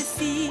live in the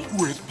sea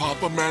with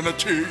Papa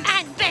Manatee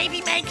and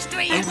Baby makes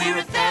three, and we're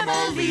a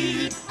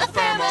family, a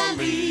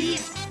family.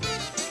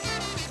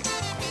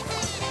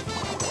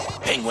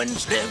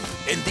 Penguins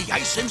live in the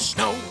ice and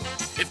snow.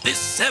 If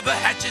this ever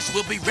hatches,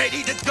 we'll be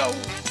ready to go.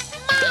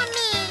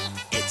 Mommy!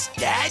 It's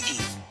Daddy.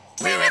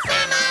 We're a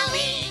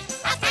family,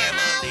 a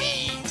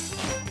family.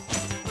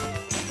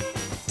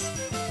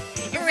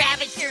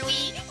 Rabbits are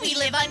we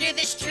live under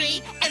this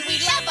tree, and we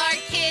love our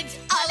kids,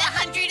 all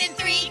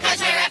 103, 'cause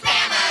we're a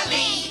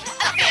family,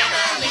 a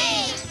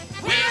family.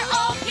 We're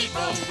all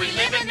people, we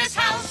live in this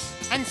house.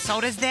 And so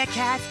does their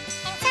cat.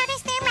 And so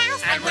does their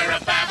mouse. And we're a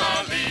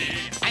family.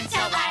 And so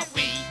are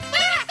we.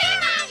 We're a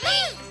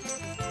family.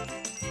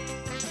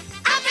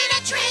 Up in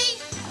a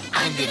tree.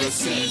 Under the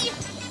sea.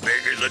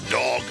 Big as a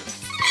dog.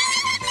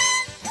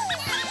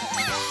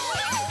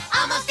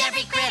 Almost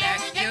every critter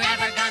you're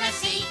ever gonna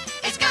see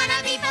is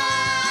gonna be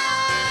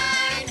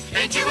born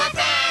into a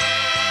family.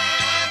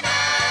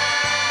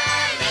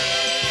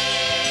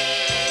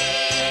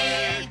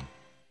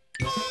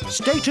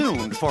 Stay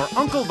tuned for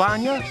Uncle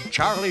Vanya,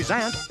 Charlie's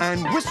aunt,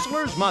 and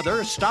Whistler's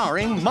mother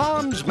starring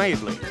Mom's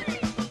Mabley.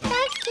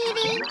 Thanks,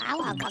 Kitty. You're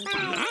welcome.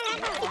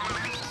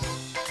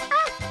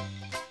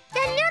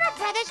 The Noodle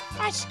Brothers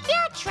are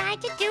still trying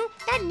to do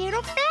the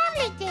Noodle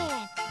Family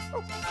Dance.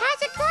 Oh,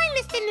 how's it going,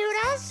 Mr.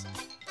 Noodles?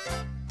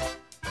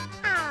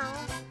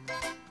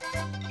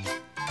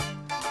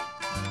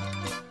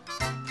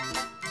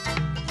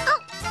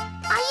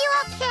 Are you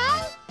okay?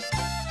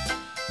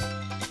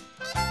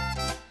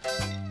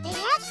 They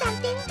have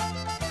something.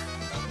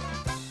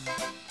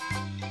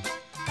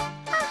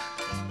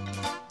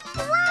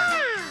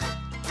 Wow!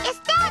 Is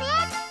that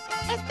it?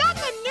 Is that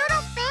the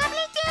Noodle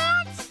Family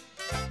Dance?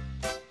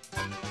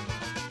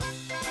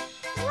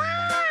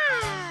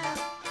 Wow!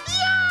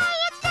 Yay!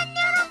 It's the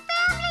Noodle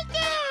Family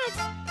Dance!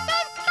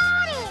 They've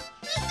got it!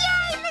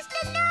 Yay, Mr.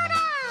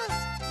 Noodles!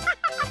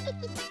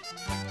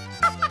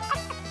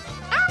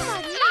 Elmo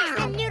loves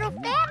the Noodle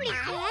Family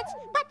Dance,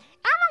 but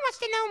Elmo wants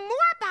to know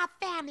more about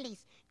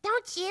families,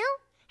 don't you?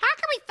 How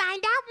can we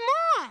find out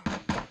more?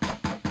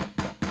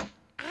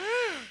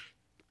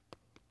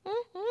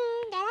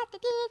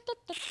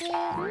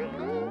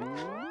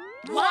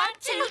 Want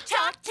to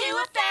talk to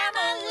a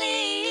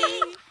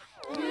family?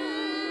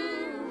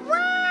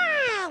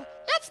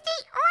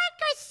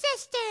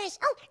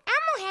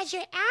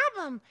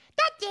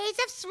 The days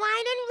of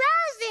swine and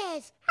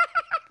roses.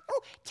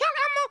 Oh, tell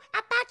Elmo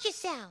about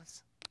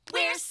yourselves.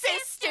 We're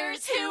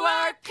sisters who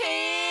are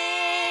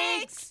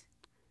pigs.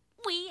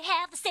 We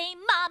have the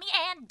same mommy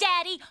and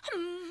daddy.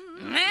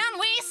 And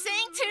we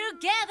sing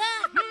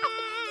together.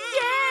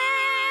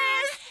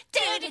 Yes!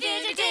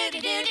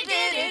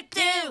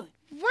 Do-do-do-do-do-do-do-do-do.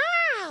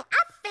 Wow,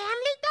 a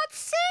family that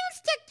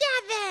sings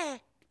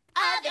together.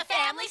 Other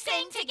families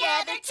sing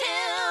together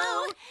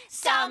too.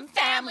 Some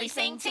families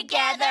sing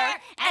together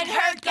and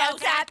herd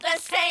goats at the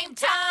same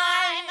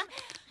time.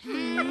 Oh,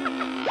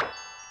 look.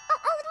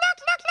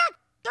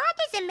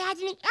 Dorothy's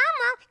imagining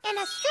Elmo in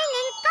a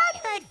singing goat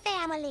herd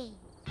family.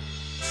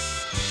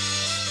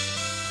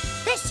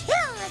 This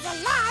hill is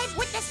alive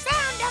with the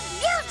sound of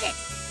music.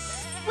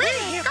 We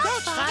hear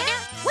goats, Father.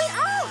 We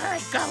all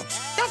herd goats.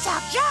 That's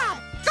our job,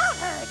 goat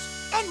herds.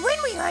 And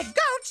when we herd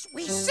goats,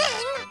 we sing.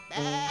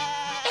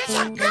 It's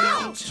a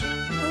goat.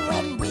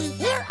 When we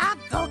hear a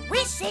goat,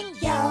 we sing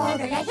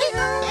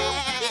yodel-a-hee-hoo,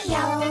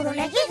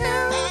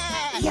 yodel-a-hee-hoo,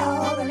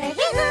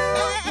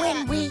 yodel-a-hee-hoo.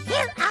 When we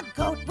hear a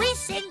goat, we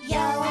sing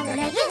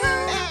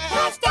yodel-a-hee-hoo,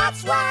 'cause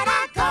that's what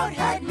a goat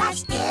herd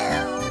must do.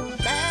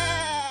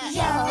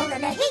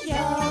 Yodel-a-hee,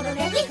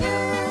 yodel-a-hee-hoo.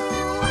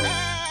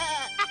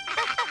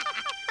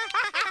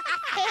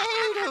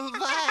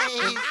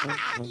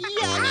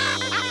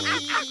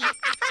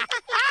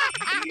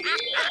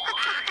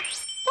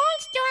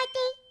 Thanks,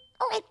 Dorothy.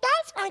 Oh, and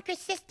thanks, Uncle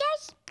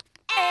Sisters.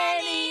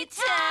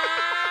 Anytime.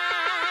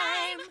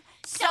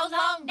 So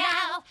long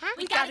now.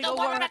 We gotta go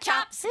warm our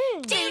chops.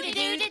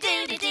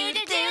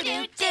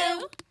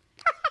 Do-do-do-do-do-do-do-do-do-do.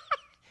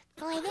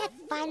 Boy, they're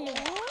funny.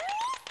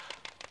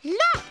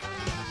 Look!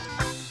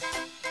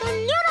 The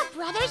Noodle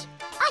Brothers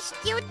are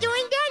still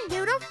doing their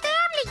Noodle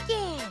family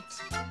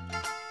dance.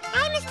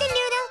 Hi, Mr.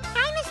 Noodle.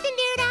 Hi, Mr.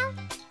 Noodle.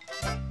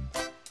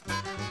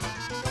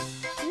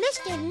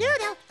 Mr.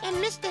 Noodle and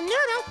Mr.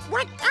 Noodle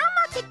want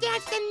Elmo to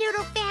dance the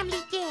Noodle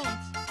family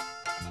dance.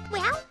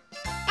 Well,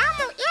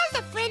 Elmo is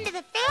a friend of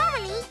the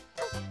family.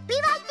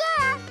 Be right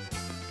there.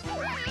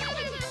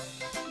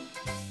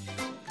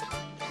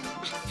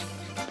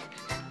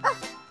 Oh,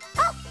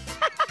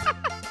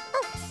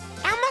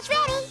 Elmo's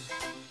ready.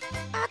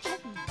 Okay.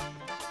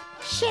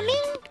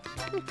 Shimming.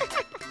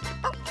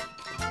 Oh.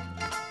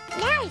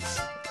 Nice.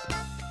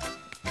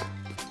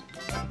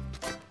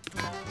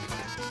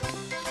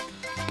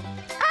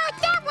 Oh,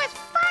 that was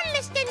fun,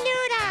 Mr.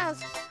 Noodles.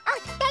 Oh,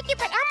 thank you,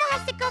 but Elmo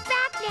has to go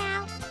back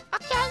now.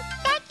 Okay?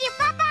 Thank you.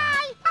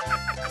 Bye-bye. Oh,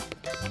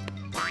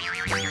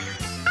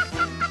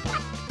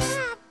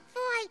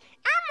 boy.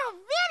 Elmo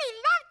really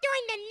loved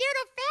doing the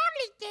Noodle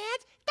family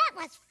dance. That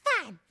was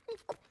fun.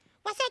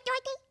 What's that,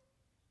 Dorothy?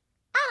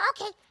 Oh,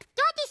 okay.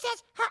 Dorothy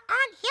says her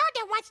Aunt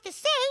Hilda wants to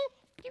sing.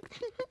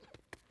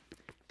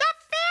 The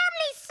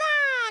family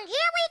song.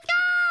 Here we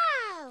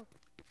go.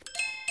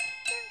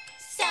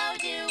 So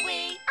do we.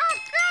 Oh,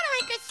 good,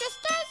 Uncle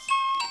Sisters.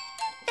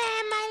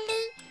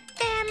 Family,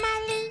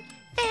 family,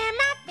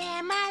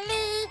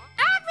 family.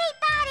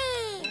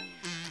 Everybody.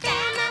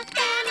 Family,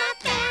 family,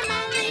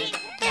 family.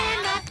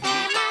 Family,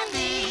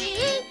 family,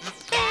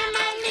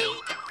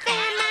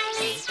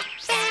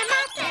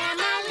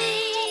 family.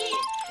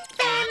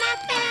 Family,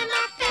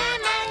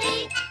 family,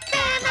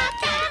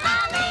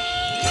 family.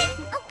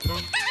 Oh,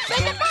 say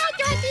goodbye,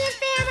 Dorothy and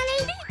family.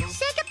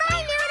 Say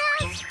goodbye,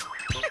 Noodles.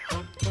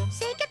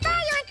 Say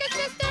goodbye, Uncle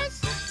Sisters.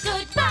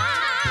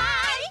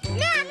 Goodbye.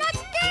 Now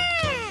let's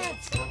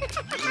dance.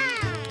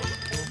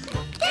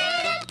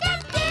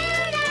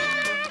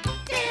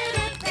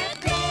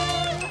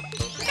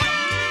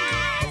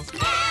 That's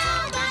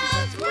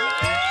Elmo's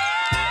world.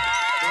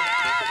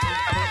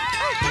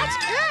 Oh, that's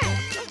good.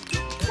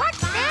 What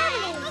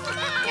family?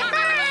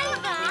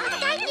 Goodbye.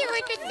 Thank you,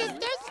 Uncle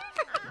Sisters.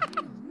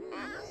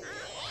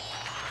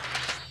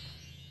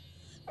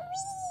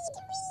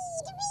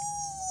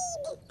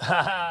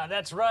 Haha,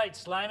 that's right,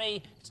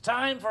 Slimy. It's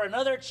time for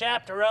another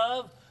chapter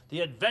of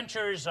The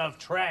Adventures of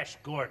Trash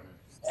Gordon.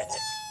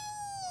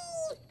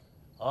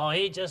 Oh,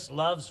 he just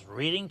loves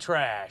reading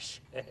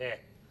trash.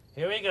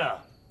 Here we go.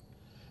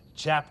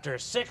 Chapter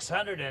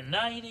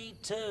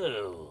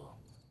 692.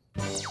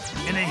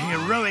 In a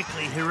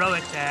heroically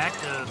heroic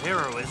act of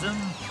heroism,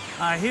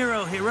 our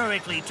hero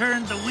heroically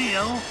turned the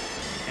wheel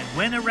and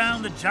went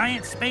around the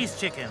giant space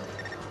chicken.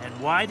 And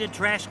why did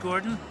Trash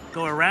Gordon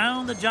go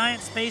around the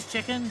giant space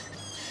chicken?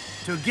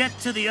 To get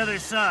to the other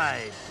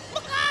side.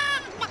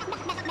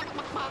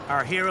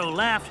 Our hero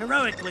laughed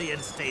heroically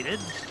and stated,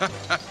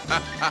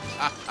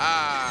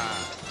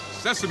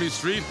 Sesame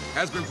Street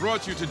has been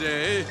brought to you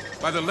today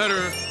by the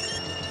letter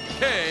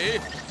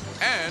K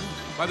and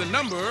by the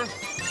number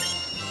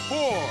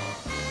 4.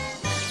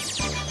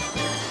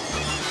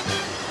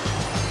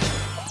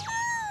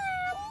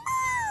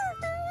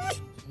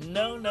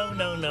 No,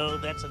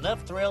 that's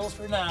enough thrills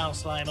for now,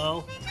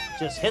 Slimo.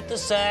 Just hit the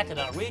sack and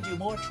I'll read you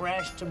more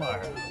trash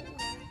tomorrow.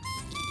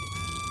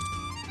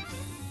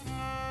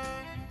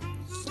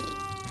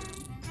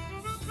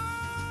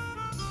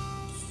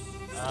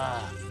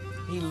 Ah,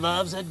 he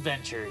loves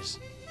adventures.